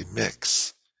never really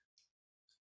mix.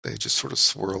 They just sort of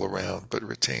swirl around but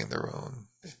retain their own.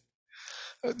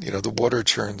 The water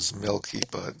turns milky,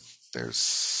 but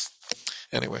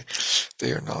anyway,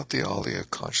 they are not the Alaya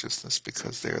consciousness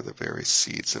because they are the very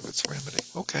seeds of its remedy.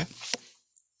 Okay.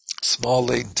 Small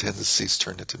latent tendencies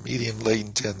turn into medium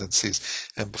latent tendencies,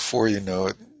 and before you know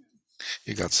it,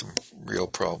 you got some real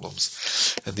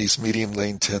problems. And these medium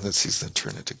latent tendencies then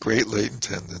turn into great latent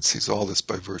tendencies, all this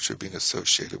by virtue of being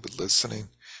associated with listening,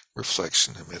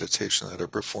 reflection, and meditation that are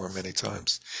performed many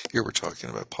times. Here we're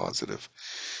talking about positive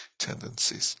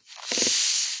tendencies.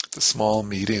 The small,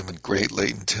 medium, and great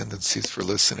latent tendencies for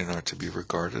listening are to be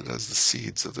regarded as the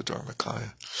seeds of the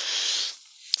Dharmakaya.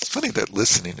 It's funny that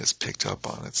listening is picked up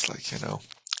on. It's like,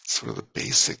 sort of the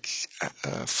basic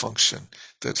function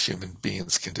that human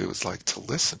beings can do is like to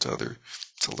listen, to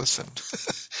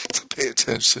pay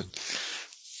attention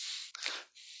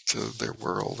to their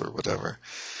world or whatever,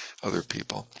 other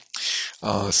people.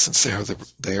 Since they are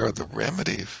the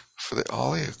remedy for the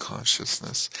Alaya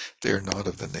consciousness, they are not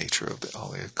of the nature of the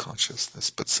Alaya consciousness,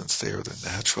 but since they are the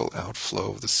natural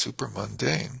outflow of the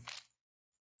supermundane.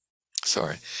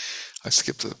 Sorry, I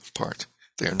skipped a part.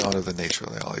 They are not of the nature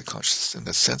of the Alaya consciousness. In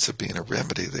the sense of being a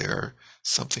remedy, they are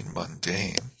something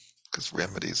mundane, because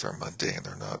remedies are mundane,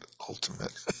 they're not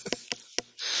ultimate.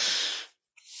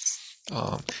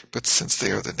 But since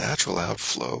they are the natural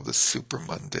outflow of the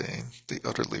supermundane, the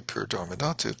utterly pure Dharma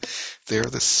Dhatu, they are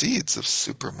the seeds of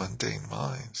supermundane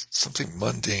minds. Something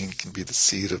mundane can be the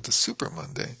seed of the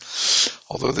supermundane.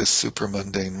 Although this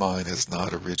supermundane mind has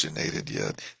not originated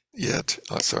yet,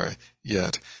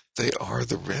 they are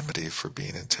the remedy for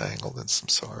being entangled in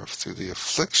samsara through the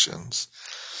afflictions,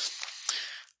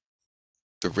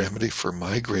 the remedy for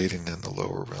migrating in the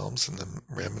lower realms, and the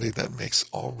remedy that makes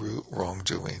all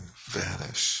wrongdoing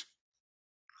vanish.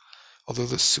 Although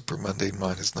the supermundane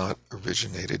mind has not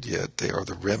originated yet, they are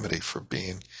the remedy for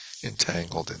being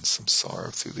entangled in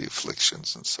samsara through the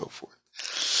afflictions and so forth.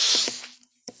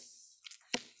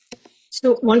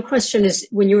 So one question is,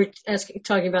 when you were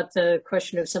talking about the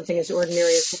question of something as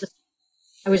ordinary as listening,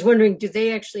 I was wondering, do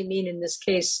they actually mean in this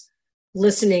case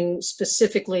listening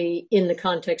specifically in the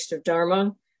context of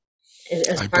Dharma?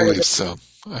 I believe so. So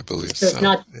it's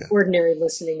not ordinary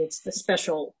listening, it's the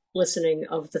special listening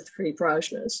of the 3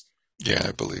 prajnas. Yeah,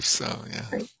 I believe so, yeah.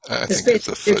 Right. I think there's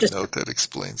a footnote that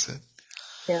explains it.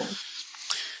 Yeah.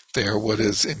 They are what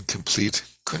is in complete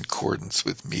concordance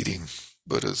with meeting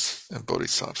Buddhas and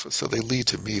Bodhisattvas. So they lead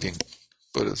to meeting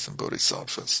Buddhas and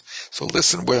Bodhisattvas. So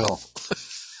listen well.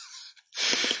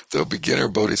 Though beginner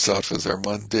bodhisattvas are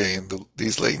mundane,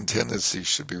 these latent tendencies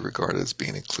should be regarded as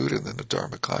being included in the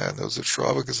Dharmakaya, and those of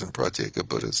Shravakas and Pratyeka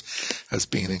Buddhas as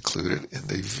being included in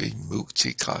the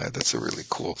Vimuktikaya. That's a really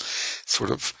cool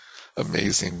sort of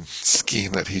amazing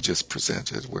scheme that he just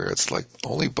presented, where it's like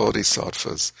only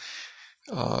bodhisattvas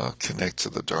connect to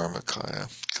the Dharmakaya,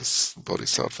 because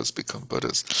bodhisattvas become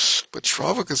Buddhas. But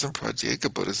Shravakas and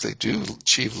Pratyeka Buddhas, they do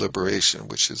achieve liberation,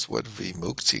 which is what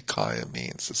Vimuktikaya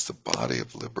means. It's the body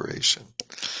of liberation.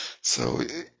 So,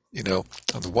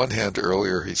 on the one hand,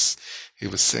 earlier he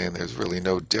was saying there's really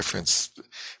no difference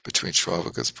between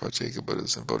Shravakas, Pratyeka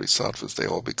Buddhas, and bodhisattvas. They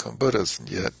all become Buddhas, and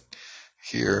yet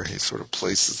here he sort of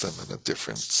places them in a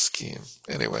different scheme.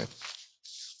 Anyway.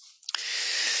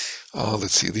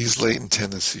 Let's see. These latent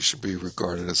tendencies should be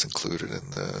regarded as included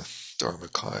in the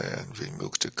Dharmakaya and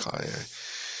Vimuktikaya.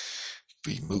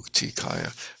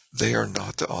 They are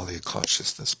not the Alaya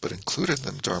consciousness, but included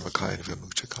in the Dharmakaya and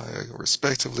Vimuktikaya,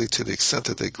 respectively, to the extent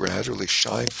that they gradually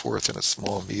shine forth in a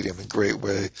small, medium, and great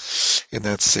way. In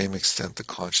that same extent, the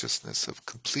consciousness of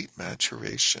complete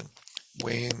maturation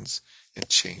wanes and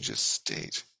changes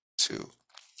state too.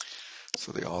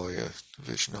 So the Alaya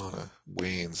Vijnana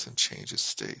wanes and changes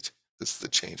state. This is the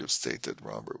change of state that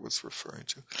Robert was referring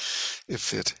to.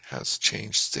 If it has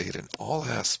changed state in all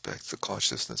aspects, the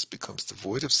consciousness becomes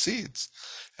devoid of seeds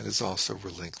and is also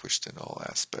relinquished in all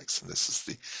aspects. And this is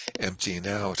the emptying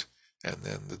out and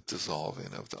then the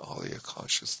dissolving of the Alaya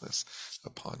consciousness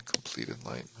upon complete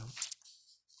enlightenment.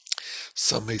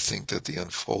 Some may think that the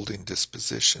unfolding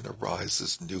disposition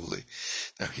arises newly.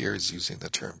 Now here he's using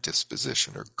the term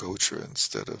disposition or gotra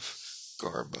instead of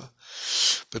garba.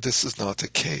 But this is not the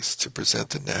case. To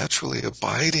present the naturally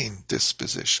abiding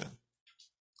disposition,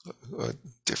 a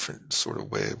different sort of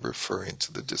way of referring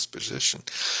to the disposition,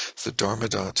 the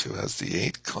Dharmadhatu has the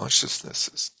 8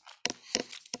 consciousnesses.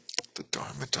 The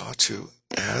Dharmadhatu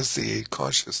as the 8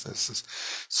 consciousnesses,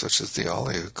 such as the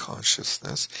Alaya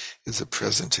consciousness, is a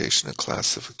presentation and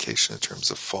classification in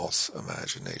terms of false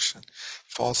imagination.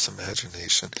 False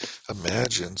imagination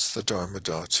imagines the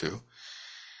Dharmadhatu,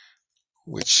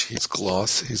 which he's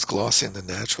glossing the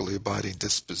naturally abiding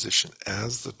disposition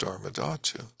as the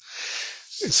Dharmadhatu,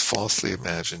 is falsely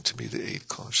imagined to be the 8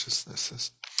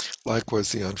 consciousnesses.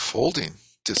 Likewise, the unfolding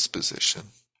disposition,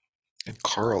 and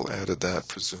Carl added that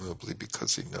presumably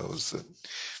because he knows that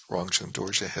Rangzhen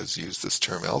Dorje has used this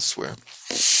term elsewhere.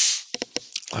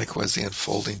 Likewise, the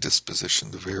unfolding disposition,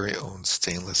 the very own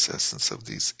stainless essence of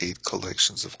these 8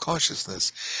 collections of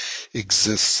consciousness,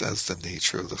 exists as the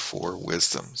nature of the 4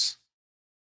 wisdoms.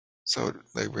 So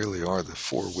they really are the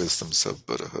 4 wisdoms of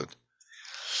Buddhahood,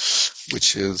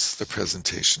 which is the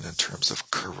presentation in terms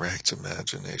of correct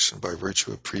imagination by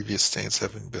virtue of previous states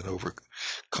having been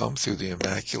overcome through the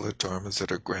immaculate dharmas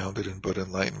that are grounded in Buddha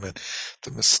enlightenment.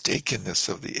 The mistakenness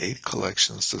of the 8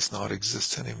 collections does not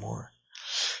exist anymore.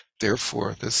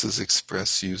 Therefore, this is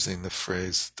expressed using the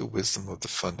phrase, the wisdom of the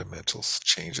fundamental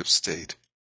change of state.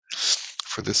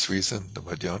 For this reason, the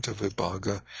Madhyanta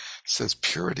Vibhaga says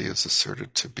purity is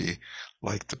asserted to be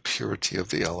like the purity of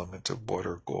the element of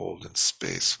water, gold, and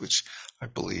space, which I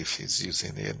believe he's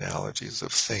using the analogies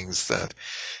of things that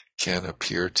can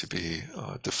appear to be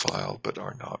defiled but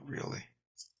are not really.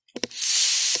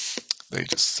 They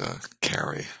just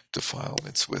carry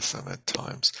defilements with them at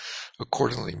times.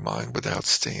 Accordingly, mind without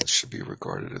stains should be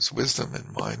regarded as wisdom,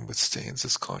 and mind with stains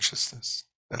as consciousness.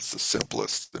 That's the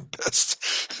simplest and best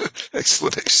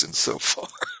explanation so far.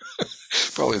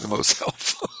 Probably the most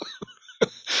helpful.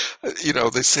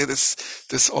 They say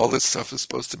all this stuff is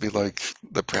supposed to be like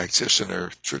the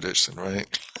practitioner tradition,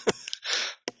 right?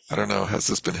 I don't know. Has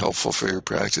this been helpful for your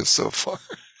practice so far?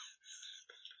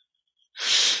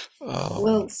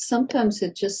 Well, sometimes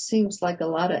it just seems like a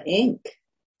lot of ink.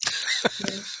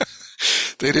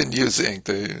 They didn't use ink.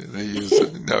 They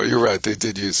used no. You're right. They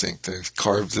did use ink. They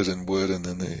carved it in wood and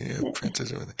then they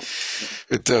printed it.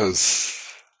 It does.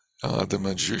 The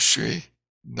Manjushri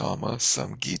Nama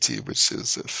Samgiti, which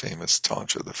is a famous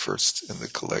tantra, the first in the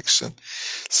collection,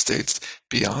 states,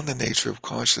 beyond the nature of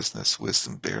consciousness,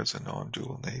 wisdom bears a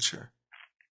non-dual nature.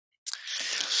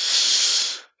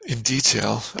 In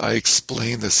detail, I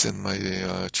explain this in my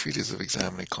treatise of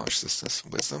examining consciousness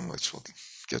and wisdom, which we'll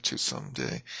get to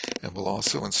someday, and will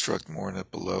also instruct more in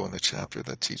it below in the chapter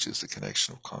that teaches the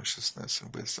connection of consciousness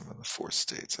and wisdom in the 4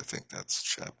 states. I think that's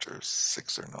chapter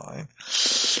 6 or 9.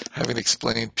 Having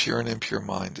explained pure and impure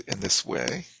mind in this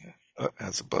way,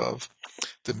 as above,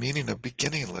 the meaning of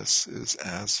beginningless is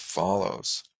as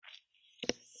follows.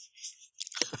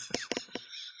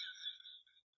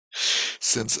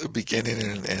 Since a beginning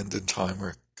and an end in time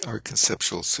are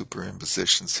conceptual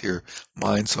superimpositions here,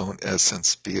 mind's own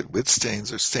essence, be it with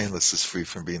stains or stainless, is free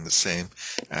from being the same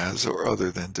as or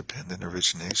other than dependent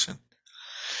origination.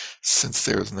 Since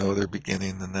there is no other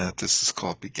beginning than that, this is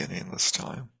called beginningless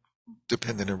time.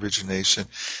 Dependent origination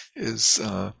is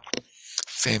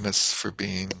famous for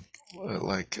being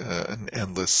like an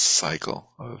endless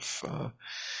cycle of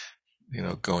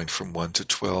going from 1 to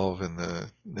 12 in the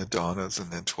nidanas,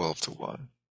 and then 12 to 1,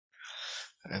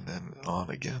 and then on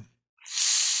again.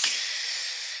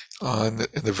 In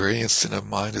the very instant of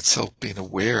mind itself being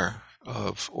aware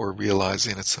of or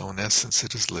realizing its own essence,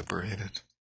 it is liberated.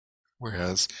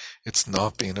 Whereas it's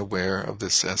not being aware of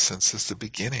this essence is the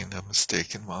beginning of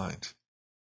mistaken mind,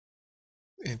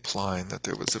 implying that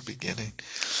there was a beginning,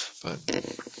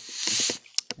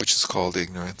 which is called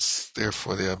ignorance.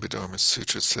 Therefore, the Abhidharma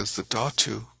Sutra says the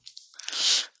dhatu,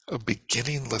 a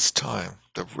beginningless time,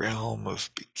 the realm of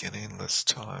beginningless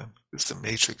time, is the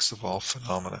matrix of all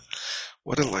phenomena.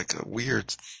 What a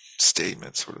weird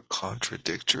statement, sort of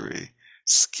contradictory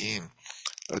scheme.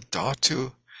 A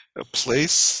dhatu, a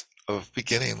place of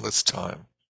beginningless time.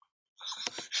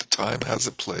 Time has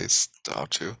a place,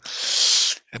 dhatu,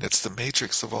 and it's the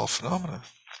matrix of all phenomena.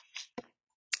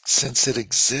 Since it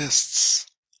exists,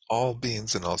 all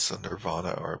beings and also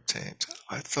nirvana are obtained.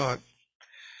 I thought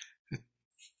it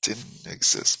didn't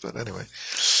exist, but anyway.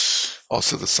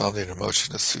 Also, the Samdhina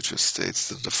Mochana Sutra states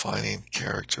the defining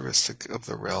characteristic of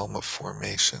the realm of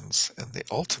formations and the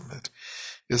ultimate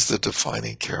is the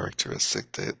defining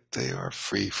characteristic that they are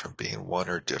free from being one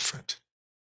or different.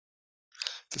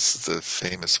 This is the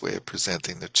famous way of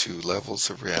presenting the two levels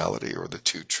of reality, or the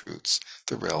two truths,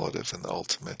 the relative and the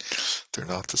ultimate. They're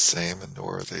not the same, and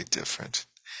nor are they different.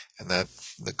 And that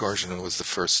Nagarjuna was the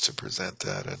first to present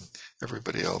that, and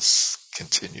everybody else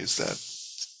continues that.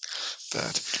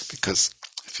 Because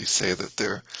if you say that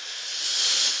they're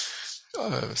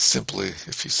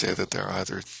if you say that they're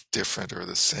either different or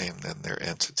the same, then they're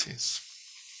entities.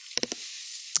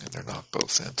 And they're not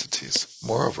both entities.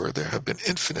 Moreover, there have been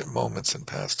infinite moments in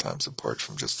past times apart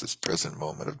from just this present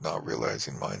moment of not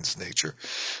realizing mind's nature,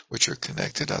 which are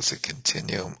connected as a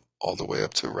continuum all the way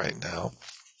up to right now.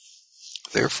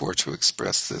 Therefore, to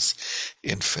express this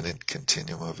infinite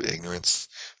continuum of ignorance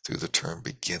through the term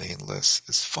beginningless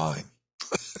is fine.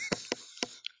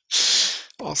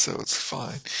 Also, it's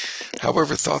fine.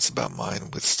 However, thoughts about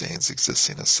mind with stains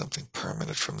existing as something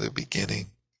permanent from the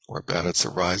beginning, or about its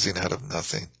arising out of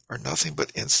nothing, are nothing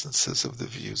but instances of the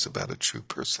views about a true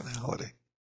personality.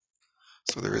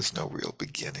 So there is no real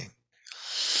beginning,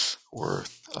 or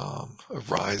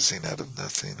arising out of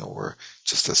nothing, or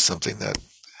just as something that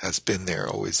has been there,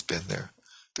 always been there.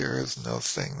 There is no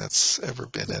thing that's ever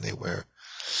been anywhere.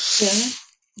 Yeah.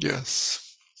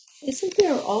 Yes. Isn't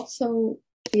there also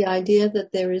the idea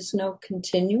that there is no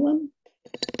continuum?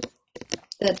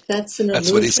 That's an illusion?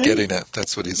 That's what he's getting at.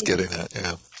 That's what he's getting at,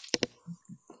 yeah.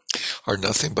 Are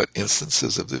nothing but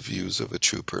instances of the views of a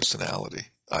true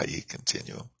personality, i.e.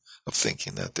 continuum, of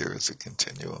thinking that there is a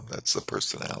continuum. That's the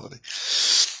personality.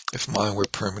 If mind were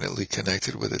permanently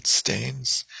connected with its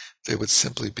stains, they would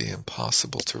simply be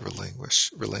impossible to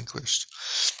relinquish.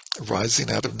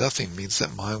 Arising out of nothing means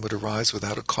that mind would arise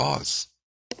without a cause.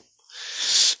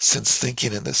 Since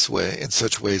thinking in this way, in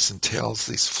such ways, entails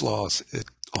these flaws, it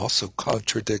also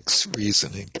contradicts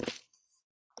reasoning.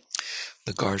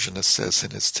 Nagarjuna says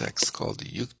in his text called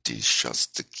Yukti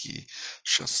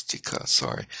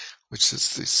Shastika, which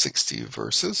is the 60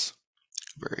 verses.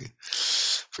 Very,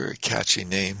 very catchy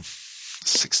name,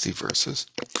 60 verses.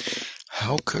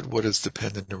 How could what is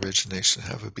dependent origination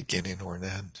have a beginning or an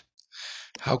end?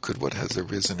 How could what has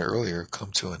arisen earlier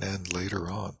come to an end later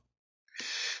on?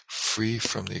 Free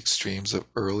from the extremes of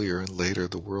earlier and later,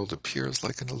 the world appears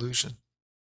like an illusion.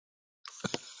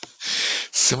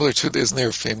 Similar to, isn't there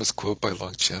a famous quote by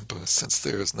Longchenpa, since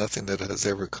there is nothing that has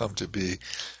ever come to be,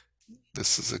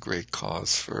 this is a great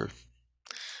cause for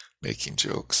making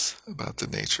jokes about the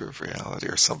nature of reality,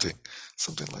 or something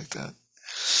like that.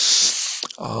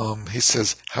 He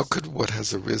says, how could what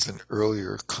has arisen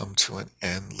earlier come to an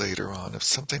end later on? If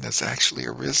something has actually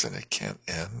arisen, it can't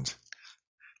end.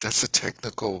 That's a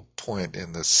technical point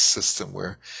in this system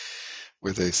where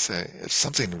they say, if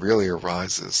something really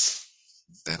arises,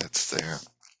 then it's there.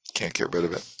 Can't get rid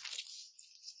of it.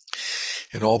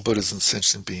 In all Buddhas and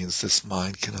sentient beings, this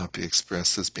mind cannot be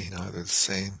expressed as being either the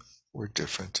same or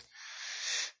different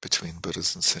between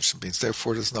Buddhas and sentient beings.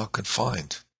 Therefore, it is not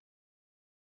confined.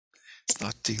 It's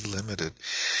not delimited.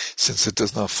 Since it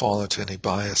does not fall into any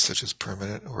bias, such as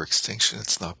permanent or extinction,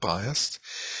 it's not biased.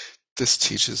 This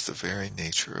teaches the very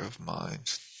nature of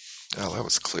mind. Now, that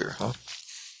was clear, huh?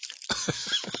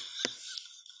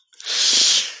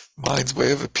 Mind's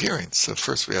way of appearing. So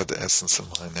first we had the essence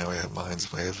of mind, now we have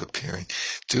mind's way of appearing.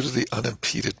 Due to the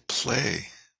unimpeded play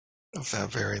of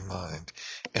that very mind,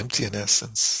 empty in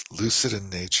essence, lucid in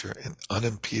nature, and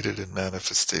unimpeded in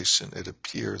manifestation, it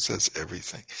appears as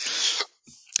everything.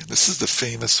 And this is the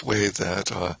famous way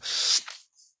that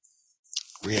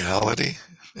reality,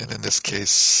 and in this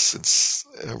case, since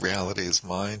reality is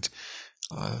mind,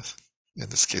 in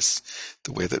this case,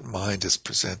 the way that mind is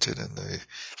presented in the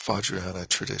Vajrayana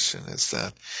tradition is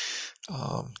that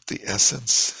the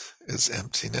essence is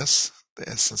emptiness. The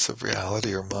essence of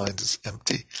reality or mind is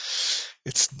empty.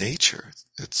 Its nature,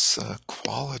 its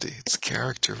quality, its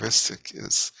characteristic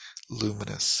is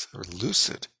luminous or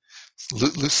lucid.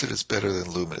 Lucid is better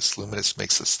than luminous. Luminous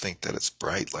makes us think that it's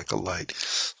bright like a light.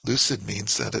 Lucid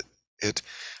means that it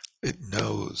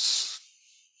knows.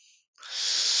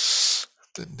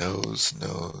 The knows.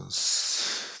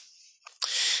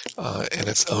 And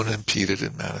it's unimpeded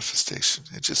in manifestation.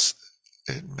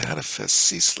 It manifests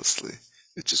ceaselessly.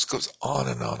 It just goes on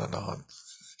and on and on.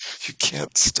 You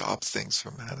can't stop things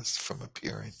from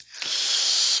appearing.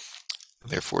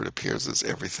 And therefore it appears as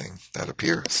everything that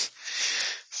appears.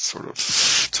 Sort of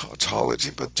tautology,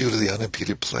 but due to the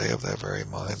unimpeded play of that very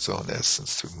mind's own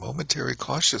essence through momentary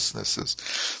consciousnesses,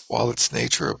 while its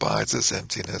nature abides as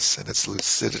emptiness and its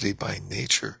lucidity by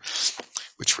nature,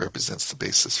 which represents the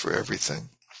basis for everything.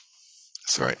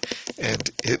 Sorry, and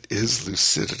it is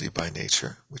lucidity by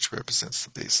nature, which represents the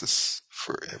basis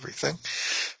for everything.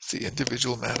 The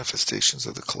individual manifestations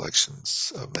of the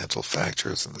collections of mental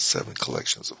factors and the 7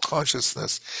 collections of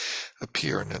consciousness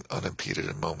appear in an unimpeded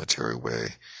and momentary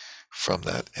way from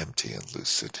that empty and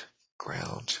lucid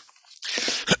ground.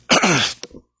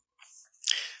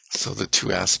 So the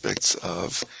 2 aspects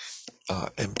of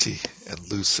empty and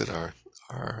lucid are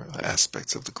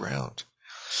aspects of the ground.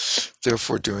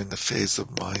 Therefore, during the phase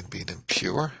of mind being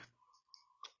impure,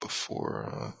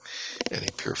 before any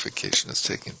purification is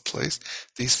taking place,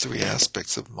 these 3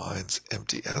 aspects of mind's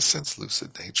empty essence,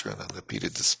 lucid nature, and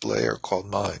unimpeded display are called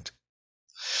mind.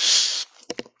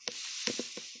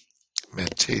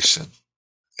 Mentation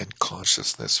and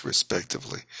consciousness,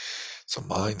 respectively. So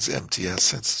mind's empty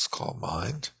essence is called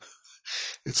mind.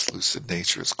 Its lucid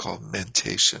nature is called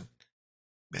mentation.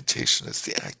 Mentation is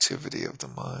the activity of the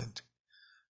mind.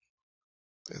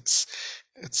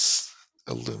 It's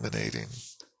illuminating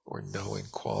or knowing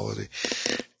quality,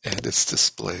 and its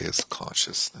display is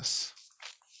consciousness.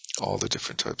 All the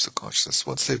different types of consciousness.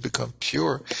 Once they become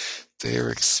pure, they are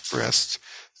expressed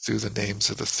through the names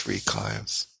of the 3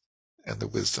 kayas and the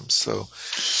wisdom. So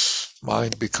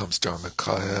mind becomes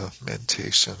Dharmakaya,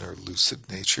 mentation or lucid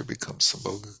nature becomes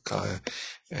Sambhogakaya,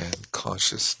 and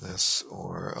consciousness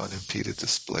or unimpeded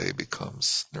display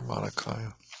becomes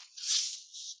Nirmanakaya.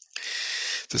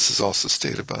 This is also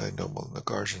stated by Noble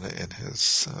Nagarjuna in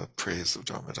his praise of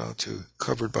Dharmadhatu.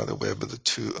 Covered by the web of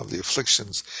the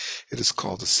afflictions, it is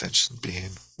called a sentient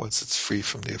being. Once it's free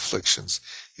from the afflictions,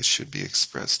 it should be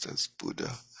expressed as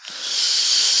Buddha.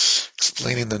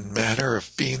 Explaining the matter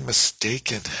of being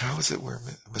mistaken. How is it we're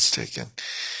mistaken?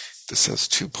 This has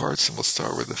 2 parts, and we'll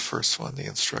start with the first one, the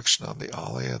instruction on the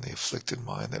alaya and the afflicted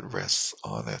mind that rests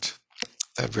on it.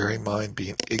 That very mind,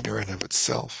 being ignorant of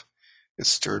itself, is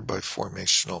stirred by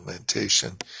formational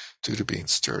mentation due to being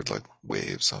stirred like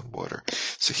waves on water.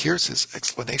 So here's his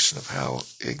explanation of how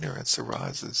ignorance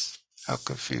arises, how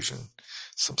confusion,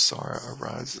 samsara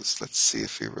arises. Let's see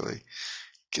if he really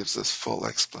gives us full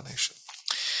explanation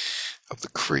of the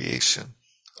creation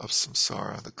of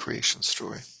samsara, the creation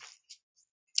story.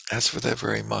 As for that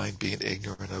very mind being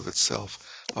ignorant of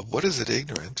itself, of what is it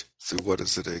ignorant? Through what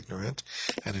is it ignorant?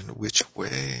 And in which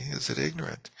way is it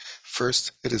ignorant?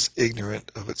 First, it is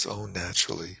ignorant of its own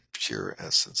naturally pure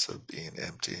essence of being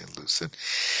empty and lucid.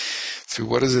 Through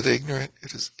what is it ignorant?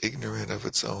 It is ignorant of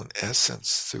its own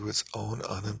essence through its own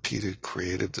unimpeded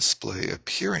creative display,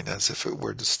 appearing as if it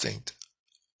were distinct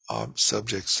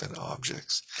subjects and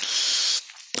objects.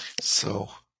 So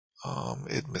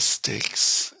it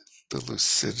mistakes the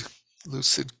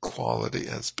lucid quality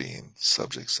as being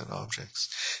subjects and objects.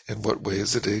 In what way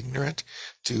is it ignorant?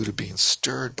 Due to being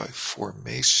stirred by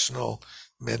formational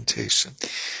mentation.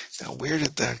 Now, where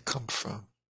did that come from?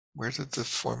 Where did the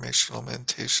formational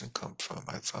mentation come from?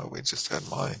 I thought we just had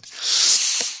mind.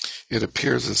 It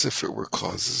appears as if it were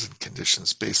causes and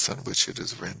conditions based on which it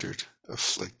is rendered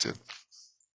afflicted.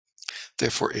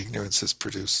 Therefore, ignorance is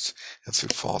produced, and through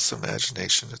false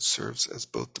imagination it serves as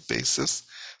both the basis,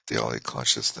 the alaya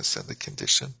consciousness, and the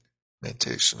condition,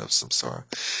 mentation of samsara.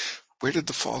 Where did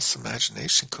the false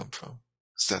imagination come from?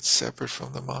 Is that separate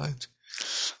from the mind?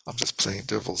 I'm just playing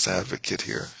devil's advocate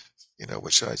here.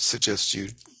 which I suggest you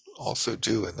also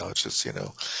do, and not just,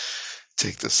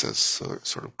 take this as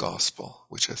sort of gospel,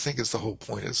 which I think is the whole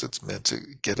point. Is it's meant to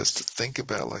get us to think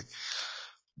about, like,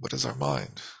 what is our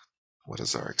mind? What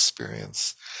is our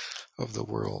experience of the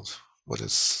world? What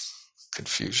is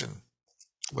confusion?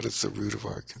 What is the root of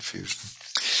our confusion?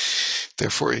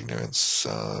 Therefore,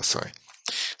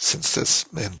 since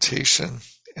this mentation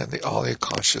and the Alaya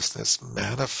consciousness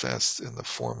manifest in the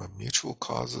form of mutual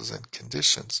causes and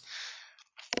conditions,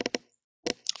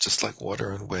 just like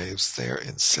water and waves, they are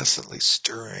incessantly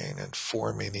stirring and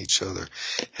forming each other.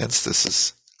 Hence, this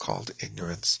is called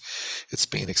ignorance. It's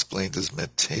being explained as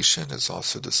meditation, is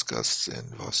also discussed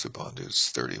in Vasubandhu's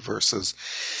 30 verses.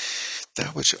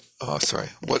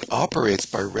 What operates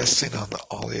by resting on the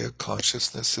Alaya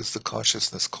consciousness is the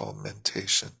consciousness called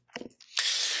mentation,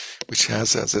 which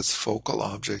has as its focal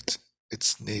object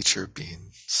its nature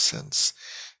being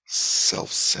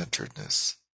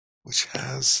self-centeredness, which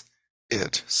has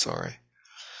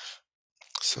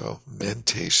So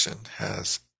mentation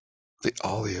has the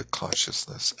Alaya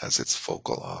consciousness as its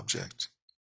focal object.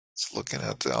 It's looking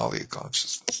at the Alaya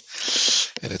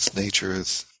consciousness, and its nature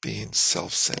is being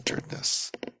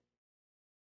self-centeredness.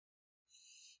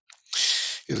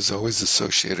 It is always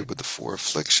associated with the four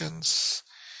afflictions,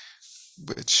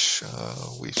 which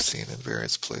we've seen in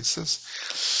various places.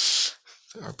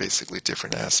 There are basically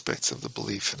different aspects of the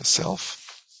belief in a self,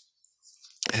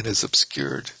 and is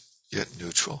obscured yet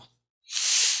neutral.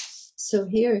 So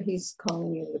here he's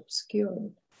calling it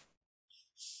obscured.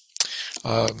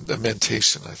 The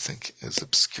mentation, I think, is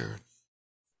obscured.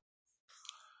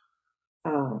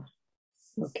 Ah,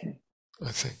 okay.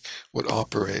 I think what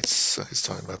operates, he's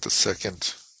talking about the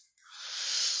second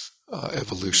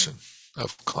evolution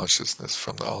of consciousness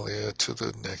from the Alaya to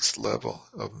the next level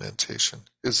of mentation,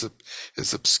 is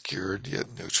obscured yet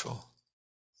neutral.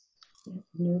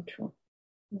 Neutral.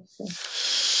 Okay.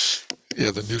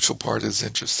 Yeah, the neutral part is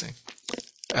interesting.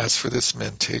 As for this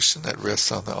mentation that rests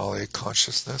on the Alaya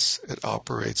consciousness, it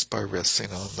operates by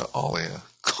resting on the Alaya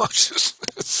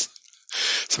consciousness.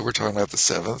 So we're talking about the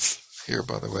seventh here,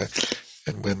 by the way.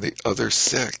 And when the other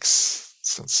six,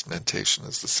 since mentation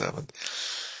is the seventh,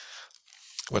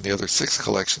 when the other six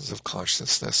collections of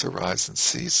consciousness arise and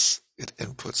cease, it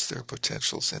inputs their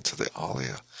potentials into the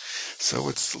Alaya. So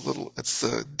it's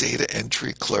the data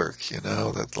entry clerk,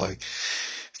 that like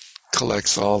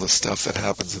collects all the stuff that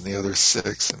happens in the other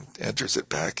six and enters it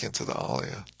back into the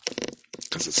Alaya.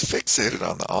 Because it's fixated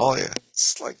on the Alaya.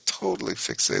 It's like totally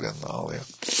fixated on the Alaya.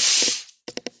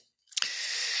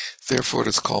 Therefore, it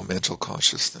is called mental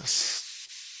consciousness,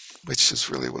 which is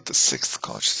really what the sixth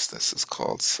consciousness is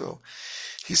called. So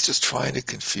he's just trying to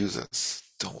confuse us.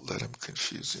 Don't let him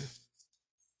confuse you.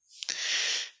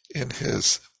 In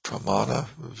his Pramana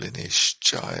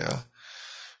Vinishjaya,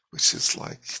 which is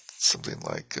like something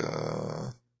like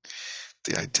the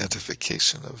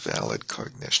identification of valid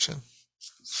cognition,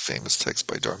 famous text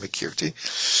by Dharmakirti,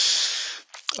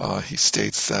 he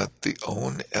states that the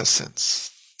own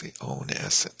essence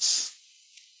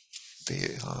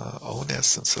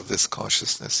of this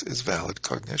consciousness is valid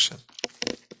cognition,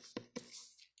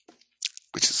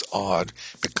 which is odd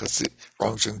because the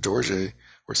Rangjung Dorje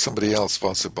or somebody else,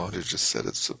 Vasubandhu, just said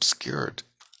it's obscured.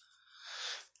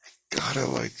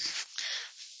 Gotta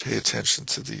pay attention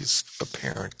to these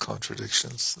apparent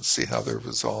contradictions and see how they're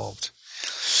resolved.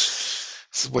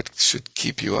 This is what should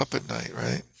keep you up at night,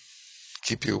 right?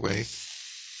 Keep you awake.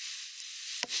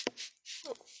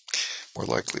 More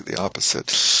likely the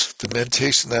opposite. The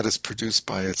mentation that is produced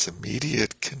by its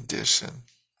immediate condition,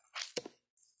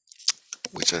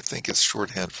 which I think is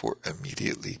shorthand for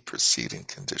immediately preceding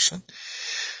condition.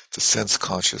 The sense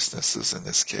consciousnesses in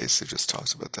this case, it just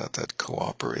talks about that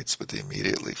cooperates with the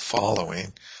immediately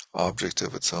following object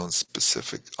of its own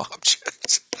specific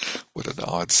object. What an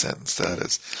odd sentence that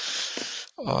is.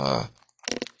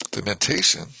 The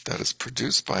mentation that is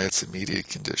produced by its immediate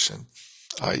condition,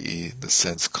 i.e. the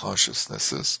sense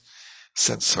consciousness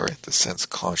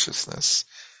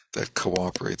that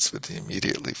cooperates with the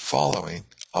immediately following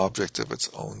object of its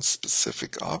own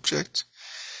specific object,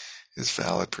 is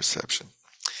valid perception.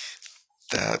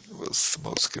 That was the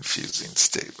most confusing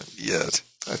statement yet.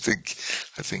 I think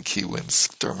he wins.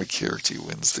 Dharmakirti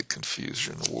wins the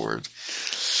confusion award,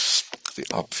 the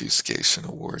obfuscation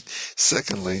award.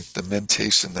 Secondly, the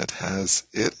mentation that has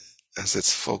it as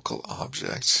its focal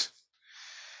object,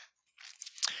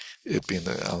 it being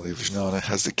the Alaya Vijnana,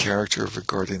 has the character of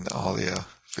regarding the Alaya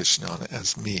Vijnana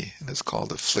as me, and is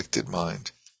called afflicted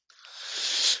mind.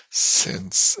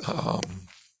 Since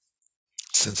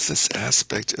this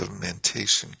aspect of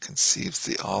mentation conceives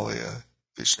the Alaya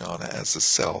vijnana as the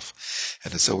self,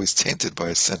 and is always tainted by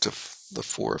a sense of the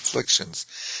four afflictions.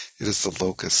 It is the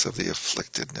locus of the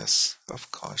afflictedness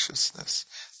of consciousness.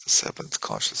 The seventh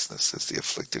consciousness is the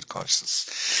afflicted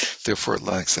consciousness. Therefore it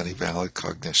lacks any valid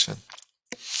cognition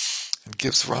and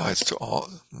gives rise to all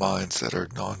minds that are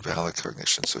non-valid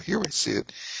cognition. So here we see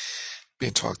it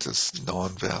being talked as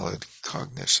non-valid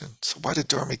cognition. So why did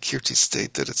Dharmakirti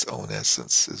state that its own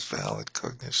essence is valid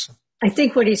cognition? I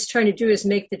think what he's trying to do is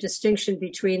make the distinction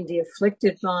between the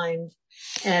afflicted mind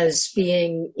as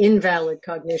being invalid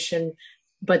cognition,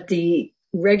 but the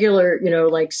regular,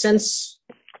 like sense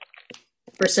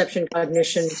perception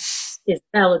cognition is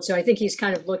valid. So I think he's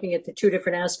kind of looking at the two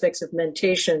different aspects of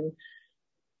mentation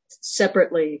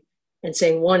separately and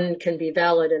saying one can be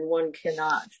valid and one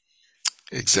cannot.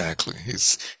 Exactly.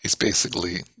 He's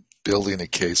basically building a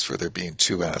case for there being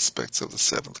two aspects of the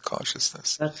seventh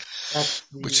consciousness. That's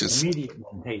the which is immediate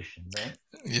mentation, right?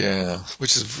 Yeah,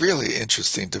 which is really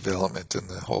interesting development in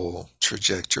the whole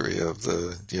trajectory of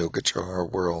the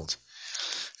Yogacara world.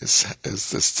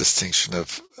 Is this distinction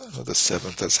of the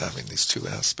seventh as having these two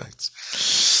aspects.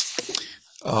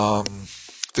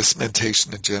 This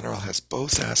mentation in general has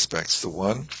both aspects. The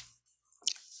one,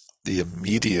 the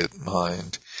immediate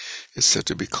mind, is said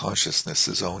to be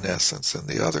consciousness's own essence, and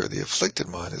the other, the afflicted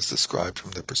mind, is described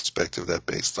from the perspective that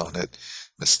based on it,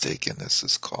 mistakenness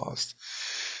is caused.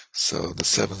 So the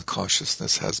seventh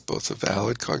consciousness has both a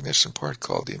valid cognition part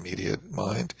called the immediate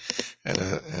mind and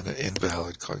an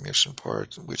invalid cognition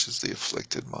part, which is the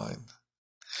afflicted mind,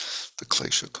 the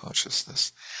klesha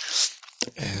consciousness.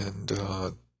 And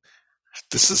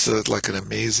this is like an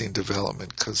amazing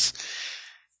development because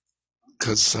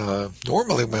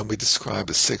normally when we describe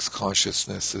the sixth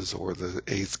consciousnesses or the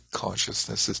eighth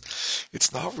consciousnesses,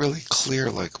 it's not really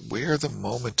clear like where the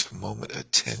moment-to-moment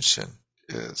attention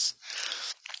is.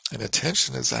 And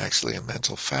attention is actually a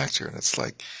mental factor, and it's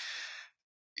like,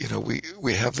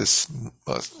 we have this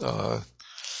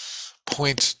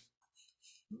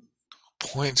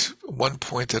one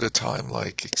point at a time,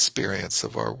 like experience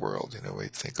of our world. We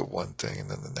think of one thing and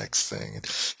then the next thing. And,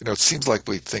 it seems like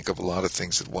we think of a lot of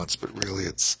things at once, but really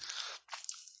it's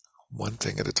one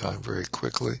thing at a time very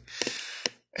quickly.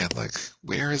 And like,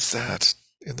 where is that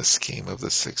in the scheme of the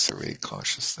six or eight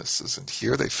consciousnesses? And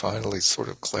here they finally sort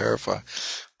of clarify,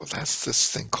 well, that's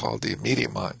this thing called the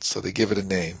immediate mind. So they give it a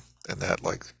name, and that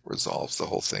like resolves the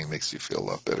whole thing, makes you feel a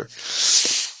lot better.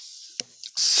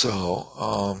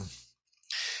 So,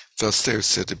 thus they're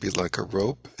said to be like a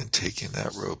rope, and taking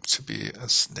that rope to be a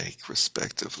snake,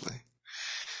 respectively.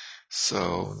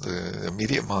 So the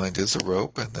immediate mind is a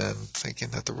rope, and then thinking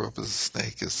that the rope is a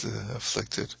snake is the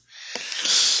afflicted.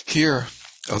 Here,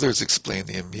 others explain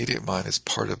the immediate mind as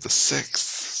part of the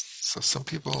sixth. So some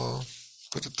people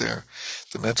put it there,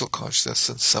 the mental consciousness,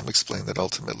 and some explain that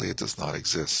ultimately it does not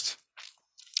exist.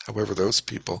 However, those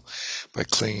people, by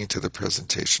clinging to the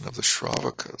presentation of the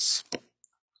Shravakas,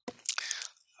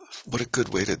 what a good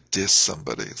way to diss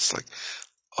somebody. It's like,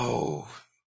 oh,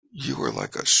 you are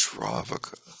like a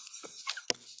Shravaka,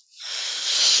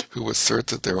 who assert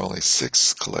that there are only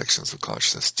six collections of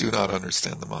consciousness, do not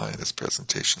understand the mind as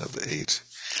presentation of the eight,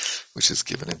 which is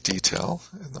given in detail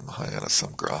in the Mahayana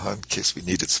Samgraha, in case we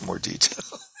needed some more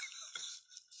detail.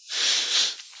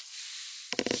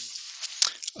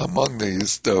 Among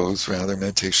those,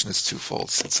 mentation is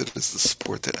twofold, since it is the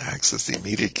support that acts as the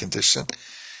immediate condition.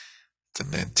 The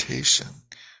mentation,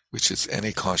 which is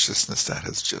any consciousness that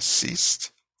has just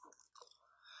ceased,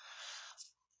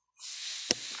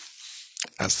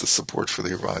 as the support for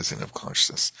the arising of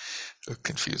consciousness. A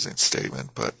confusing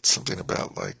statement, but something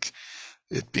about like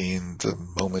it being the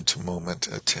moment-to-moment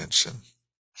attention.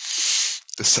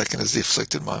 The second is the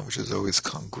afflicted mind, which is always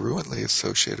congruently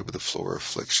associated with the four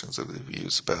afflictions of the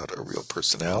views about a real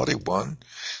personality. 1,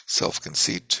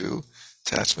 self-conceit. 2,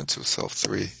 attachment to self.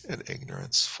 3, and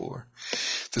ignorance. 4.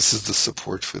 This is the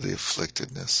support for the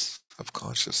afflictedness of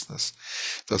consciousness.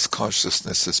 Thus,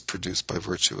 consciousness is produced by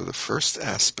virtue of the first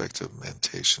aspect of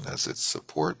mentation as its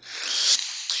support,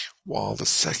 while the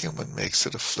second one makes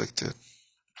it afflicted.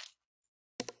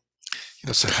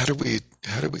 So how do we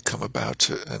come about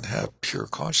to and have a pure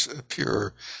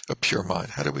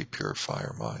mind? How do we purify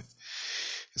our mind?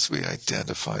 Is we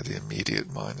identify the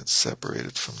immediate mind and separate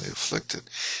it from the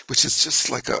afflicted, which is just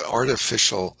like an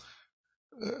artificial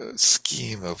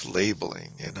scheme of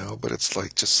labeling, but it's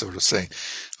like just sort of saying,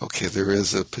 okay, there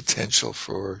is a potential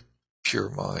for pure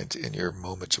mind in your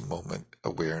moment-to-moment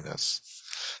awareness,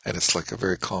 and it's like a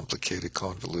very complicated,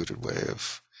 convoluted way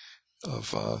of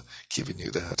giving you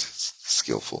that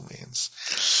skillful means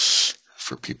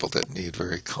for people that need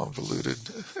very convoluted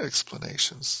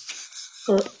explanations.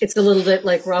 Well, it's a little bit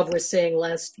like Rob was saying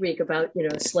last week about,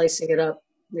 slicing it up,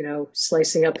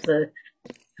 slicing up the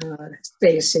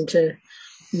space into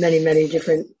many, many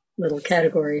different little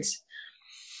categories.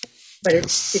 But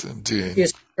Yes, it's indeed.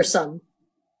 useful for some.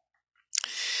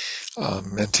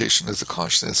 Mentation is a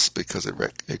consciousness because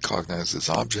it cognizes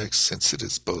objects, since it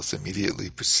is both immediately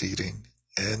preceding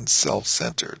and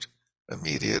self-centered.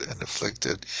 Immediate and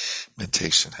afflicted.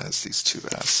 Mentation has these two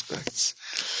aspects.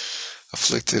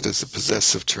 Afflicted is a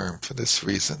possessive term. For this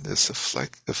reason, this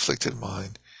afflicted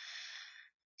mind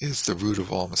is the root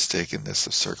of all mistakenness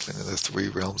of circling in the three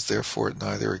realms. Therefore, it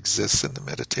neither exists in the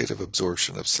meditative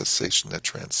absorption of cessation that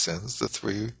transcends the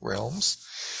three realms,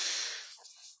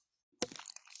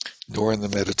 nor in the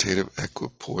meditative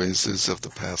equipoises of the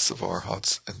passive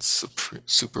arhats and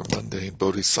supermundane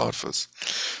bodhisattvas.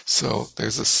 So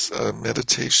there's a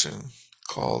meditation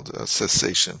called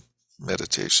cessation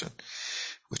meditation,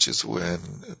 which is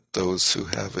when those who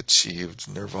have achieved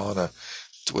nirvana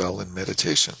dwell in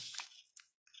meditation.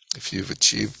 If you've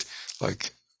achieved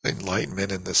like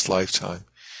enlightenment in this lifetime,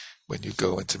 when you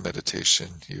go into meditation,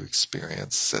 you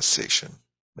experience cessation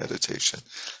meditation.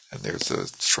 And there's a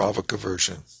Shravaka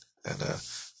version and a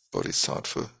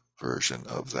Bodhisattva version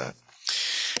of that.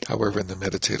 However, in the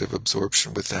meditative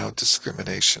absorption without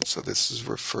discrimination, so this is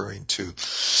referring to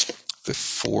the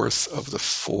fourth of the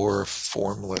four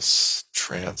formless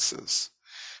trances,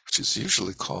 which is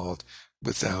usually called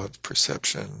without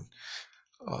perception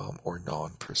or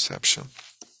non-perception.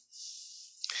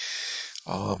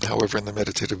 However, in the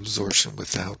meditative absorption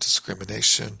without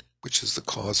discrimination, which is the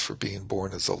cause for being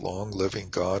born as a long-living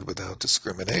God without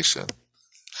discrimination,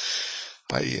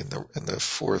 i.e. in the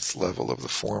fourth level of the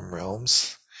form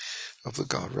realms, of the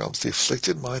God realms, the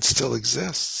afflicted mind still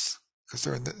exists because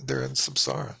they're in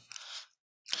samsara.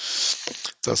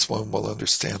 Thus, one will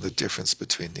understand the difference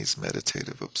between these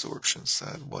meditative absorptions,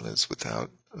 that one is without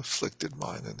afflicted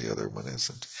mind and the other one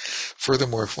isn't.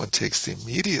 Furthermore, if one takes the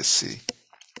immediacy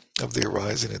of the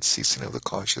arising and ceasing of the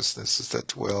consciousnesses that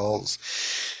dwells,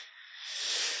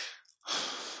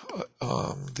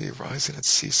 the arising and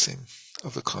ceasing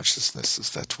of the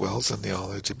consciousnesses that dwells in the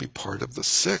Allah to be part of the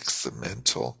sixth, the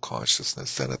mental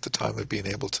consciousness, then at the time of being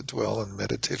able to dwell in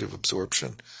meditative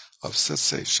absorption of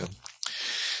cessation,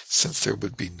 since there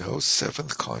would be no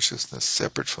seventh consciousness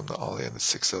separate from the Alaya and the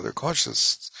six other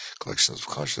collections of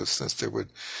consciousness, there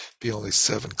would be only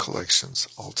 7 collections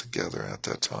altogether at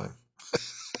that time.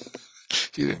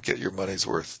 You didn't get your money's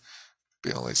worth.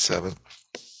 Be only 7.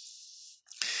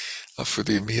 For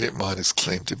the immediate mind is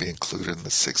claimed to be included in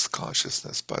the sixth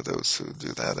consciousness by those who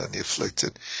do that, and the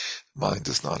afflicted mind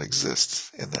does not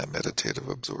exist in that meditative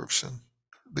absorption.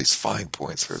 These fine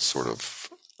points are sort of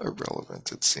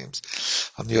irrelevant, it seems.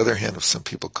 On the other hand, if some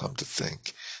people come to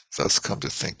think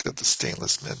that the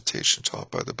stainless meditation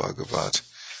taught by the Bhagavat,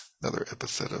 another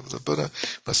epithet of the Buddha,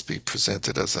 must be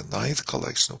presented as a 9th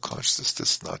collection of consciousness,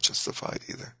 this is not justified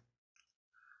either.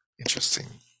 Interesting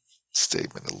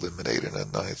statement, eliminating a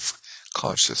 9th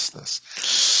consciousness.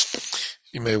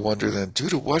 You may wonder then, due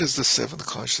to what is the 7th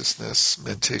consciousness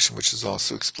mentation, which is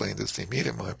also explained as the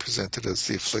immediate mind, presented as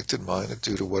the afflicted mind, and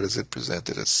due to what is it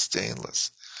presented as stainless?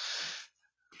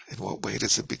 In what way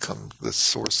does it become the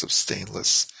source of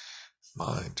stainless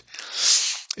mind?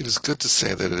 It is good to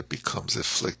say that it becomes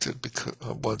afflicted because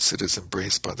once it is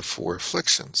embraced by the 4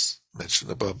 afflictions mentioned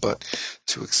above, but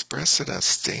to express it as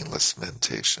stainless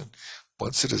mentation,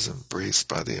 once it is embraced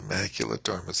by the immaculate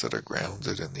dharmas that are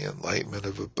grounded in the enlightenment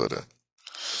of a Buddha.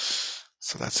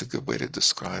 So that's a good way to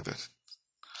describe it.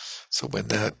 So when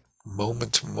that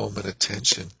moment-to-moment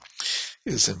attention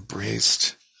is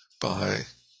embraced by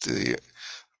the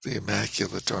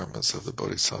immaculate dharmas of the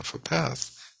Bodhisattva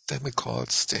path, then we call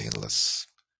it stainless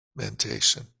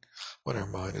mentation, when our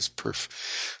mind is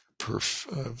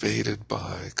pervaded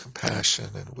by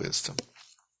compassion and wisdom.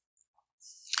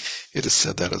 It is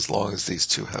said that as long as these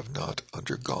two have not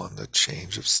undergone the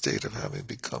change of state of having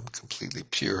become completely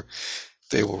pure,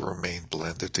 they will remain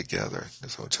blended together.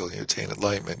 So until you attain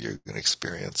enlightenment, you're going to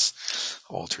experience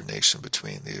alternation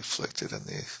between the afflicted and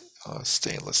the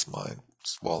stainless mind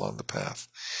while on the path.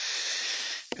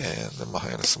 And the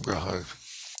Mahayana Samgraha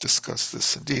discussed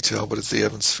this in detail, but it's the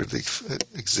evidence for the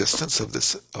existence of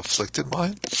this afflicted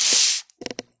mind.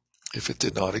 If it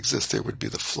did not exist, there would be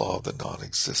the flaw of the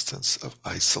non-existence of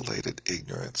isolated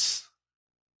ignorance.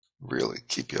 Really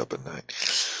keep you up at night.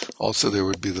 Also, there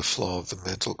would be the flaw of the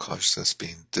mental consciousness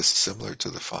being dissimilar to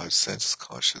the 5 sense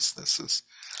consciousnesses.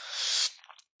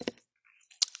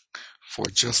 For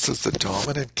just as the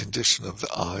dominant condition of the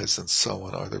eyes and so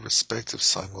on are the respective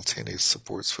simultaneous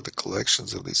supports for the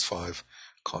collections of these 5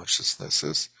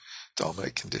 consciousnesses,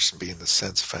 dominant condition being the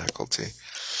sense faculty.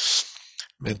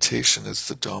 Mentation is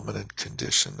the dominant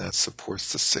condition that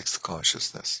supports the sixth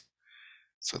consciousness.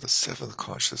 So the seventh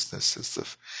consciousness is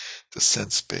the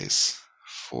sense base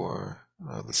for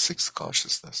the sixth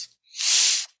consciousness.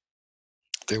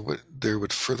 There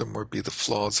would furthermore be the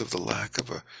flaws of the lack of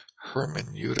a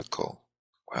hermeneutical,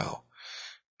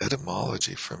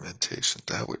 etymology for mentation.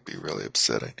 That would be really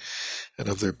upsetting. And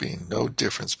of there being no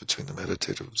difference between the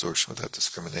meditative absorption without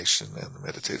discrimination and the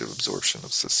meditative absorption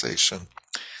of cessation.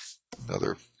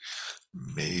 Another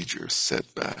major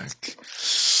setback.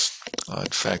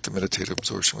 In fact, the meditative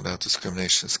absorption without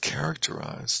discrimination is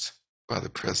characterized by the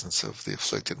presence of the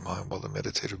afflicted mind, while the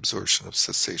meditative absorption of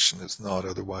cessation is not.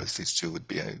 Otherwise, these two would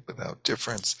be without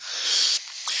difference.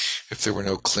 If there were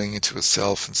no clinging to a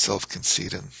self and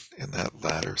self-conceit in that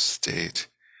latter state,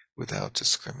 without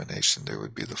discrimination, there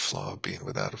would be the flaw of being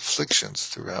without afflictions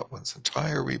throughout one's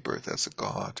entire rebirth as a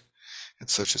God, in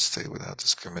such a state without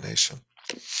discrimination.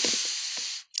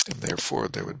 And therefore,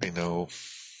 there would be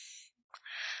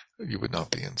you would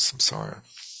not be in samsara.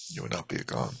 You would not be a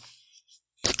God.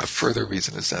 A further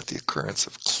reason is that the occurrence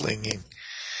of clinging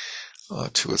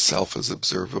to a self is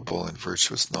observable in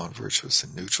virtuous, non-virtuous,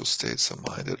 and neutral states of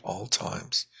mind at all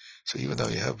times. So even though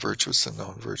you have virtuous and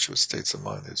non-virtuous states of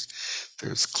mind,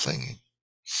 there's clinging.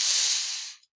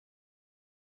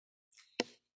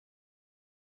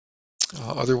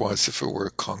 Otherwise, if it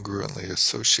were congruently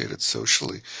associated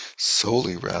solely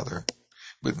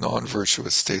with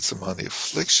non-virtuous states of mind, the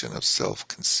affliction of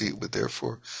self-conceit would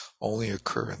therefore only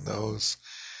occur in those,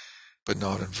 but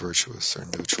not in virtuous or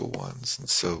neutral ones. And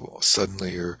so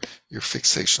suddenly your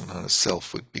fixation on a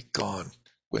self would be gone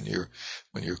when you're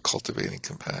cultivating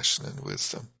compassion and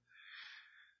wisdom.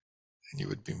 And you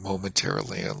would be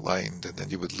momentarily enlightened, and then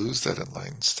you would lose that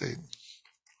enlightened state.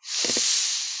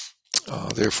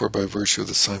 Therefore, by virtue of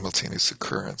the simultaneous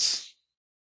occurrence,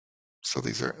 so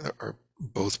these are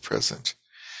both present,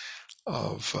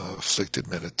 of afflicted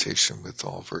meditation with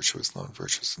all virtuous,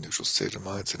 non-virtuous, and neutral state of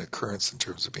minds, and occurrence in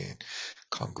terms of being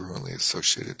congruently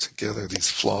associated together, these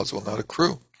flaws will not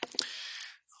accrue.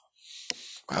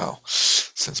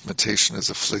 Since meditation is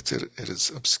afflicted, it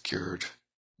is obscured,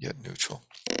 yet neutral.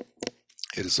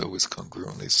 It is always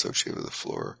congruently associated with the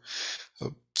flaw,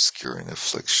 obscuring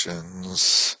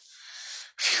afflictions.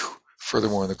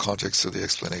 Furthermore, in the context of the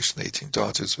explanation of the 18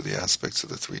 dhatus with the aspects of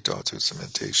the 3 dhatus of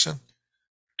mentation,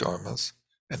 dharmas,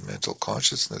 and mental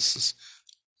consciousnesses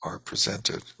are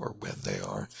presented, or when they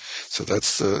are. So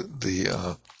that's the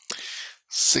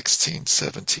 16th,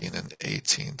 17th, and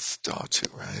 18th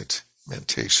dhatu, right?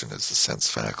 Mentation is the sense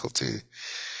faculty.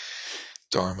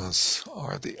 Dharmas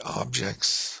are the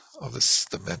objects of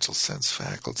the mental sense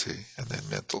faculty, and then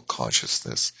mental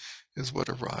consciousness is what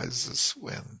arises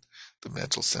when the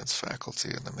mental sense faculty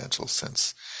and the mental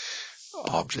sense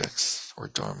objects or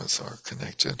dharmas are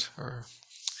connected or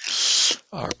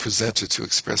are presented to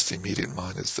express the immediate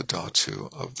mind as the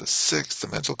dhatu of the 6th. The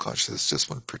mental consciousness is just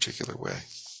one particular way.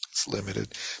 It's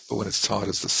limited, but when it's taught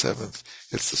as the 7th,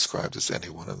 it's described as any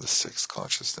one of the 6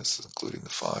 consciousnesses, including the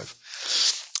 5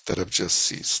 that have just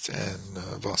ceased. And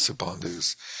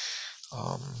Vasubandhu's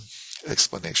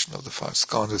explanation of the 5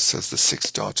 skandhas says the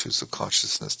 6 dhatus of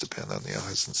consciousness depend on the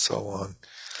eyes and so on,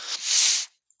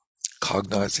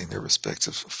 cognizing their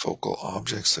respective focal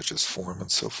objects such as form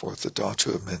and so forth. The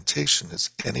dhatu of mentation is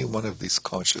any one of these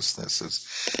consciousnesses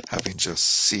having just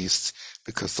ceased,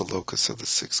 because the locus of the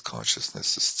 6th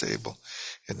consciousness is stable.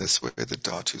 In this way, the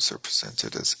dhatus are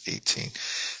presented as 18.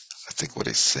 I think what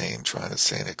he's trying to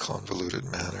say in a convoluted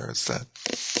manner, is that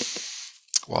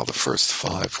while the first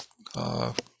 5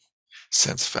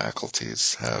 sense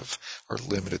faculties are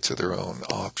limited to their own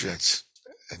objects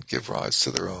and give rise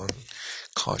to their own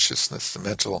consciousness, the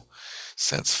mental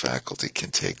sense faculty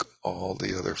can take all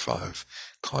the other 5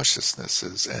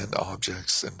 consciousnesses and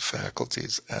objects and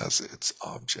faculties as its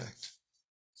object.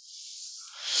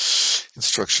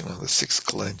 Instruction on the 6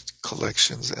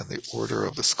 collections and the order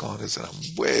of the skandhas, and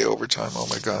I'm way over time. Oh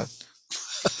my God.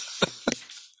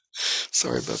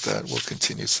 Sorry about that. We'll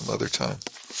continue some other time.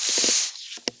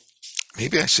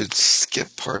 Maybe I should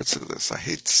skip parts of this. I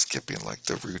hate skipping like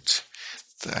the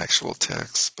actual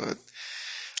text, but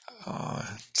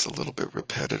it's a little bit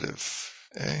repetitive,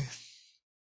 eh?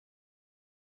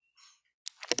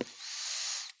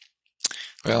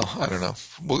 Well, I don't know.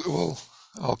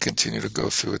 I'll continue to go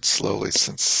through it slowly,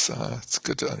 since it's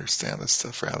good to understand this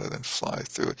stuff rather than fly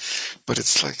through it. But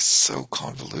it's like so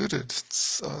convoluted.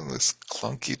 It's this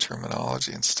clunky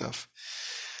terminology and stuff.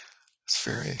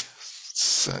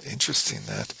 It's interesting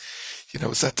that,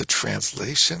 is that the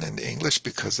translation in English,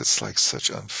 because it's like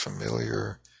such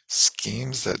unfamiliar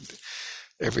schemes that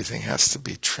everything has to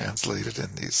be translated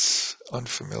in these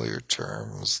unfamiliar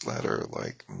terms that are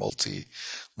like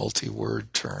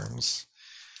multi-word terms.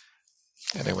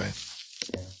 Anyway,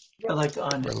 Yeah, like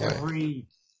on we're like, every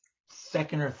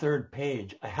second or third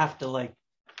page, I have to like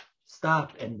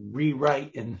stop and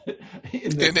rewrite in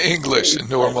in the English, in like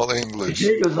normal it English.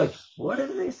 goes like, what are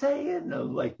they saying?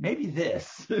 Like maybe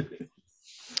this.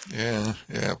 Yeah,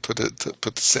 put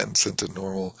the sentence into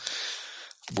normal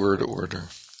word order.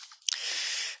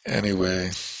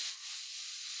 Anyway,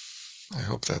 I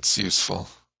hope that's useful.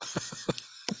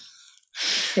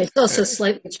 It's also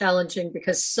slightly challenging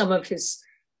because some of his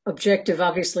objective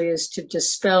obviously is to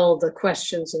dispel the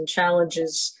questions and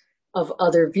challenges of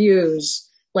other views.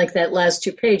 Like that last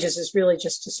 2 pages is really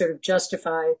just to sort of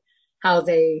justify how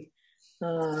they,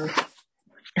 uh,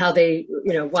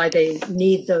 why they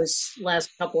need those last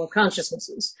couple of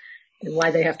consciousnesses and why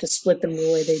they have to split them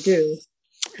the way they do.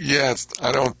 Yeah,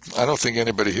 I don't think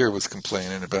anybody here was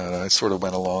complaining about it. I sort of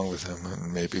went along with him,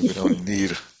 and maybe we don't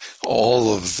need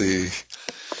all of the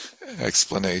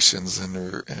explanations and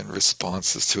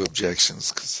responses to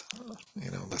objections, because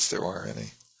unless there are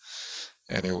any.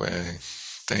 Anyway,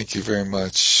 thank you very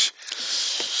much.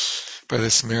 By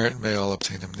this merit may all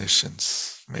obtain omniscience.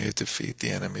 May it defeat the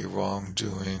enemy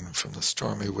wrongdoing from the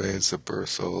stormy waves of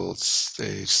birth, old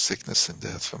age, sickness, and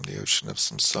death from the ocean of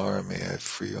samsara. May I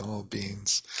free all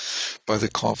beings by the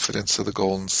confidence of the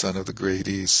golden sun of the great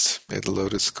east. May the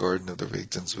lotus garden of the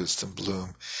Rigdon's wisdom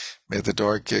bloom. May the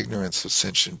dark ignorance of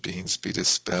sentient beings be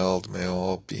dispelled. May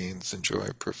all beings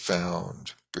enjoy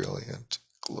profound, brilliant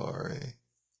glory.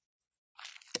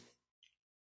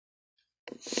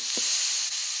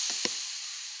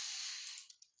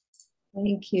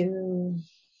 Thank you.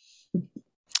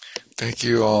 Thank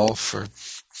you all for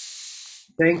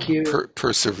Thank you.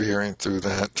 persevering through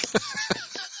that.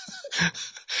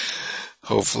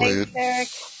 Hopefully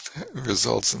Thanks, it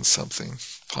results in something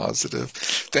positive.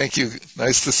 Thank you.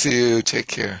 Nice to see you. Take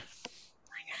care.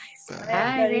 Eric. Bye. Bye,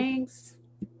 Everybody. thanks.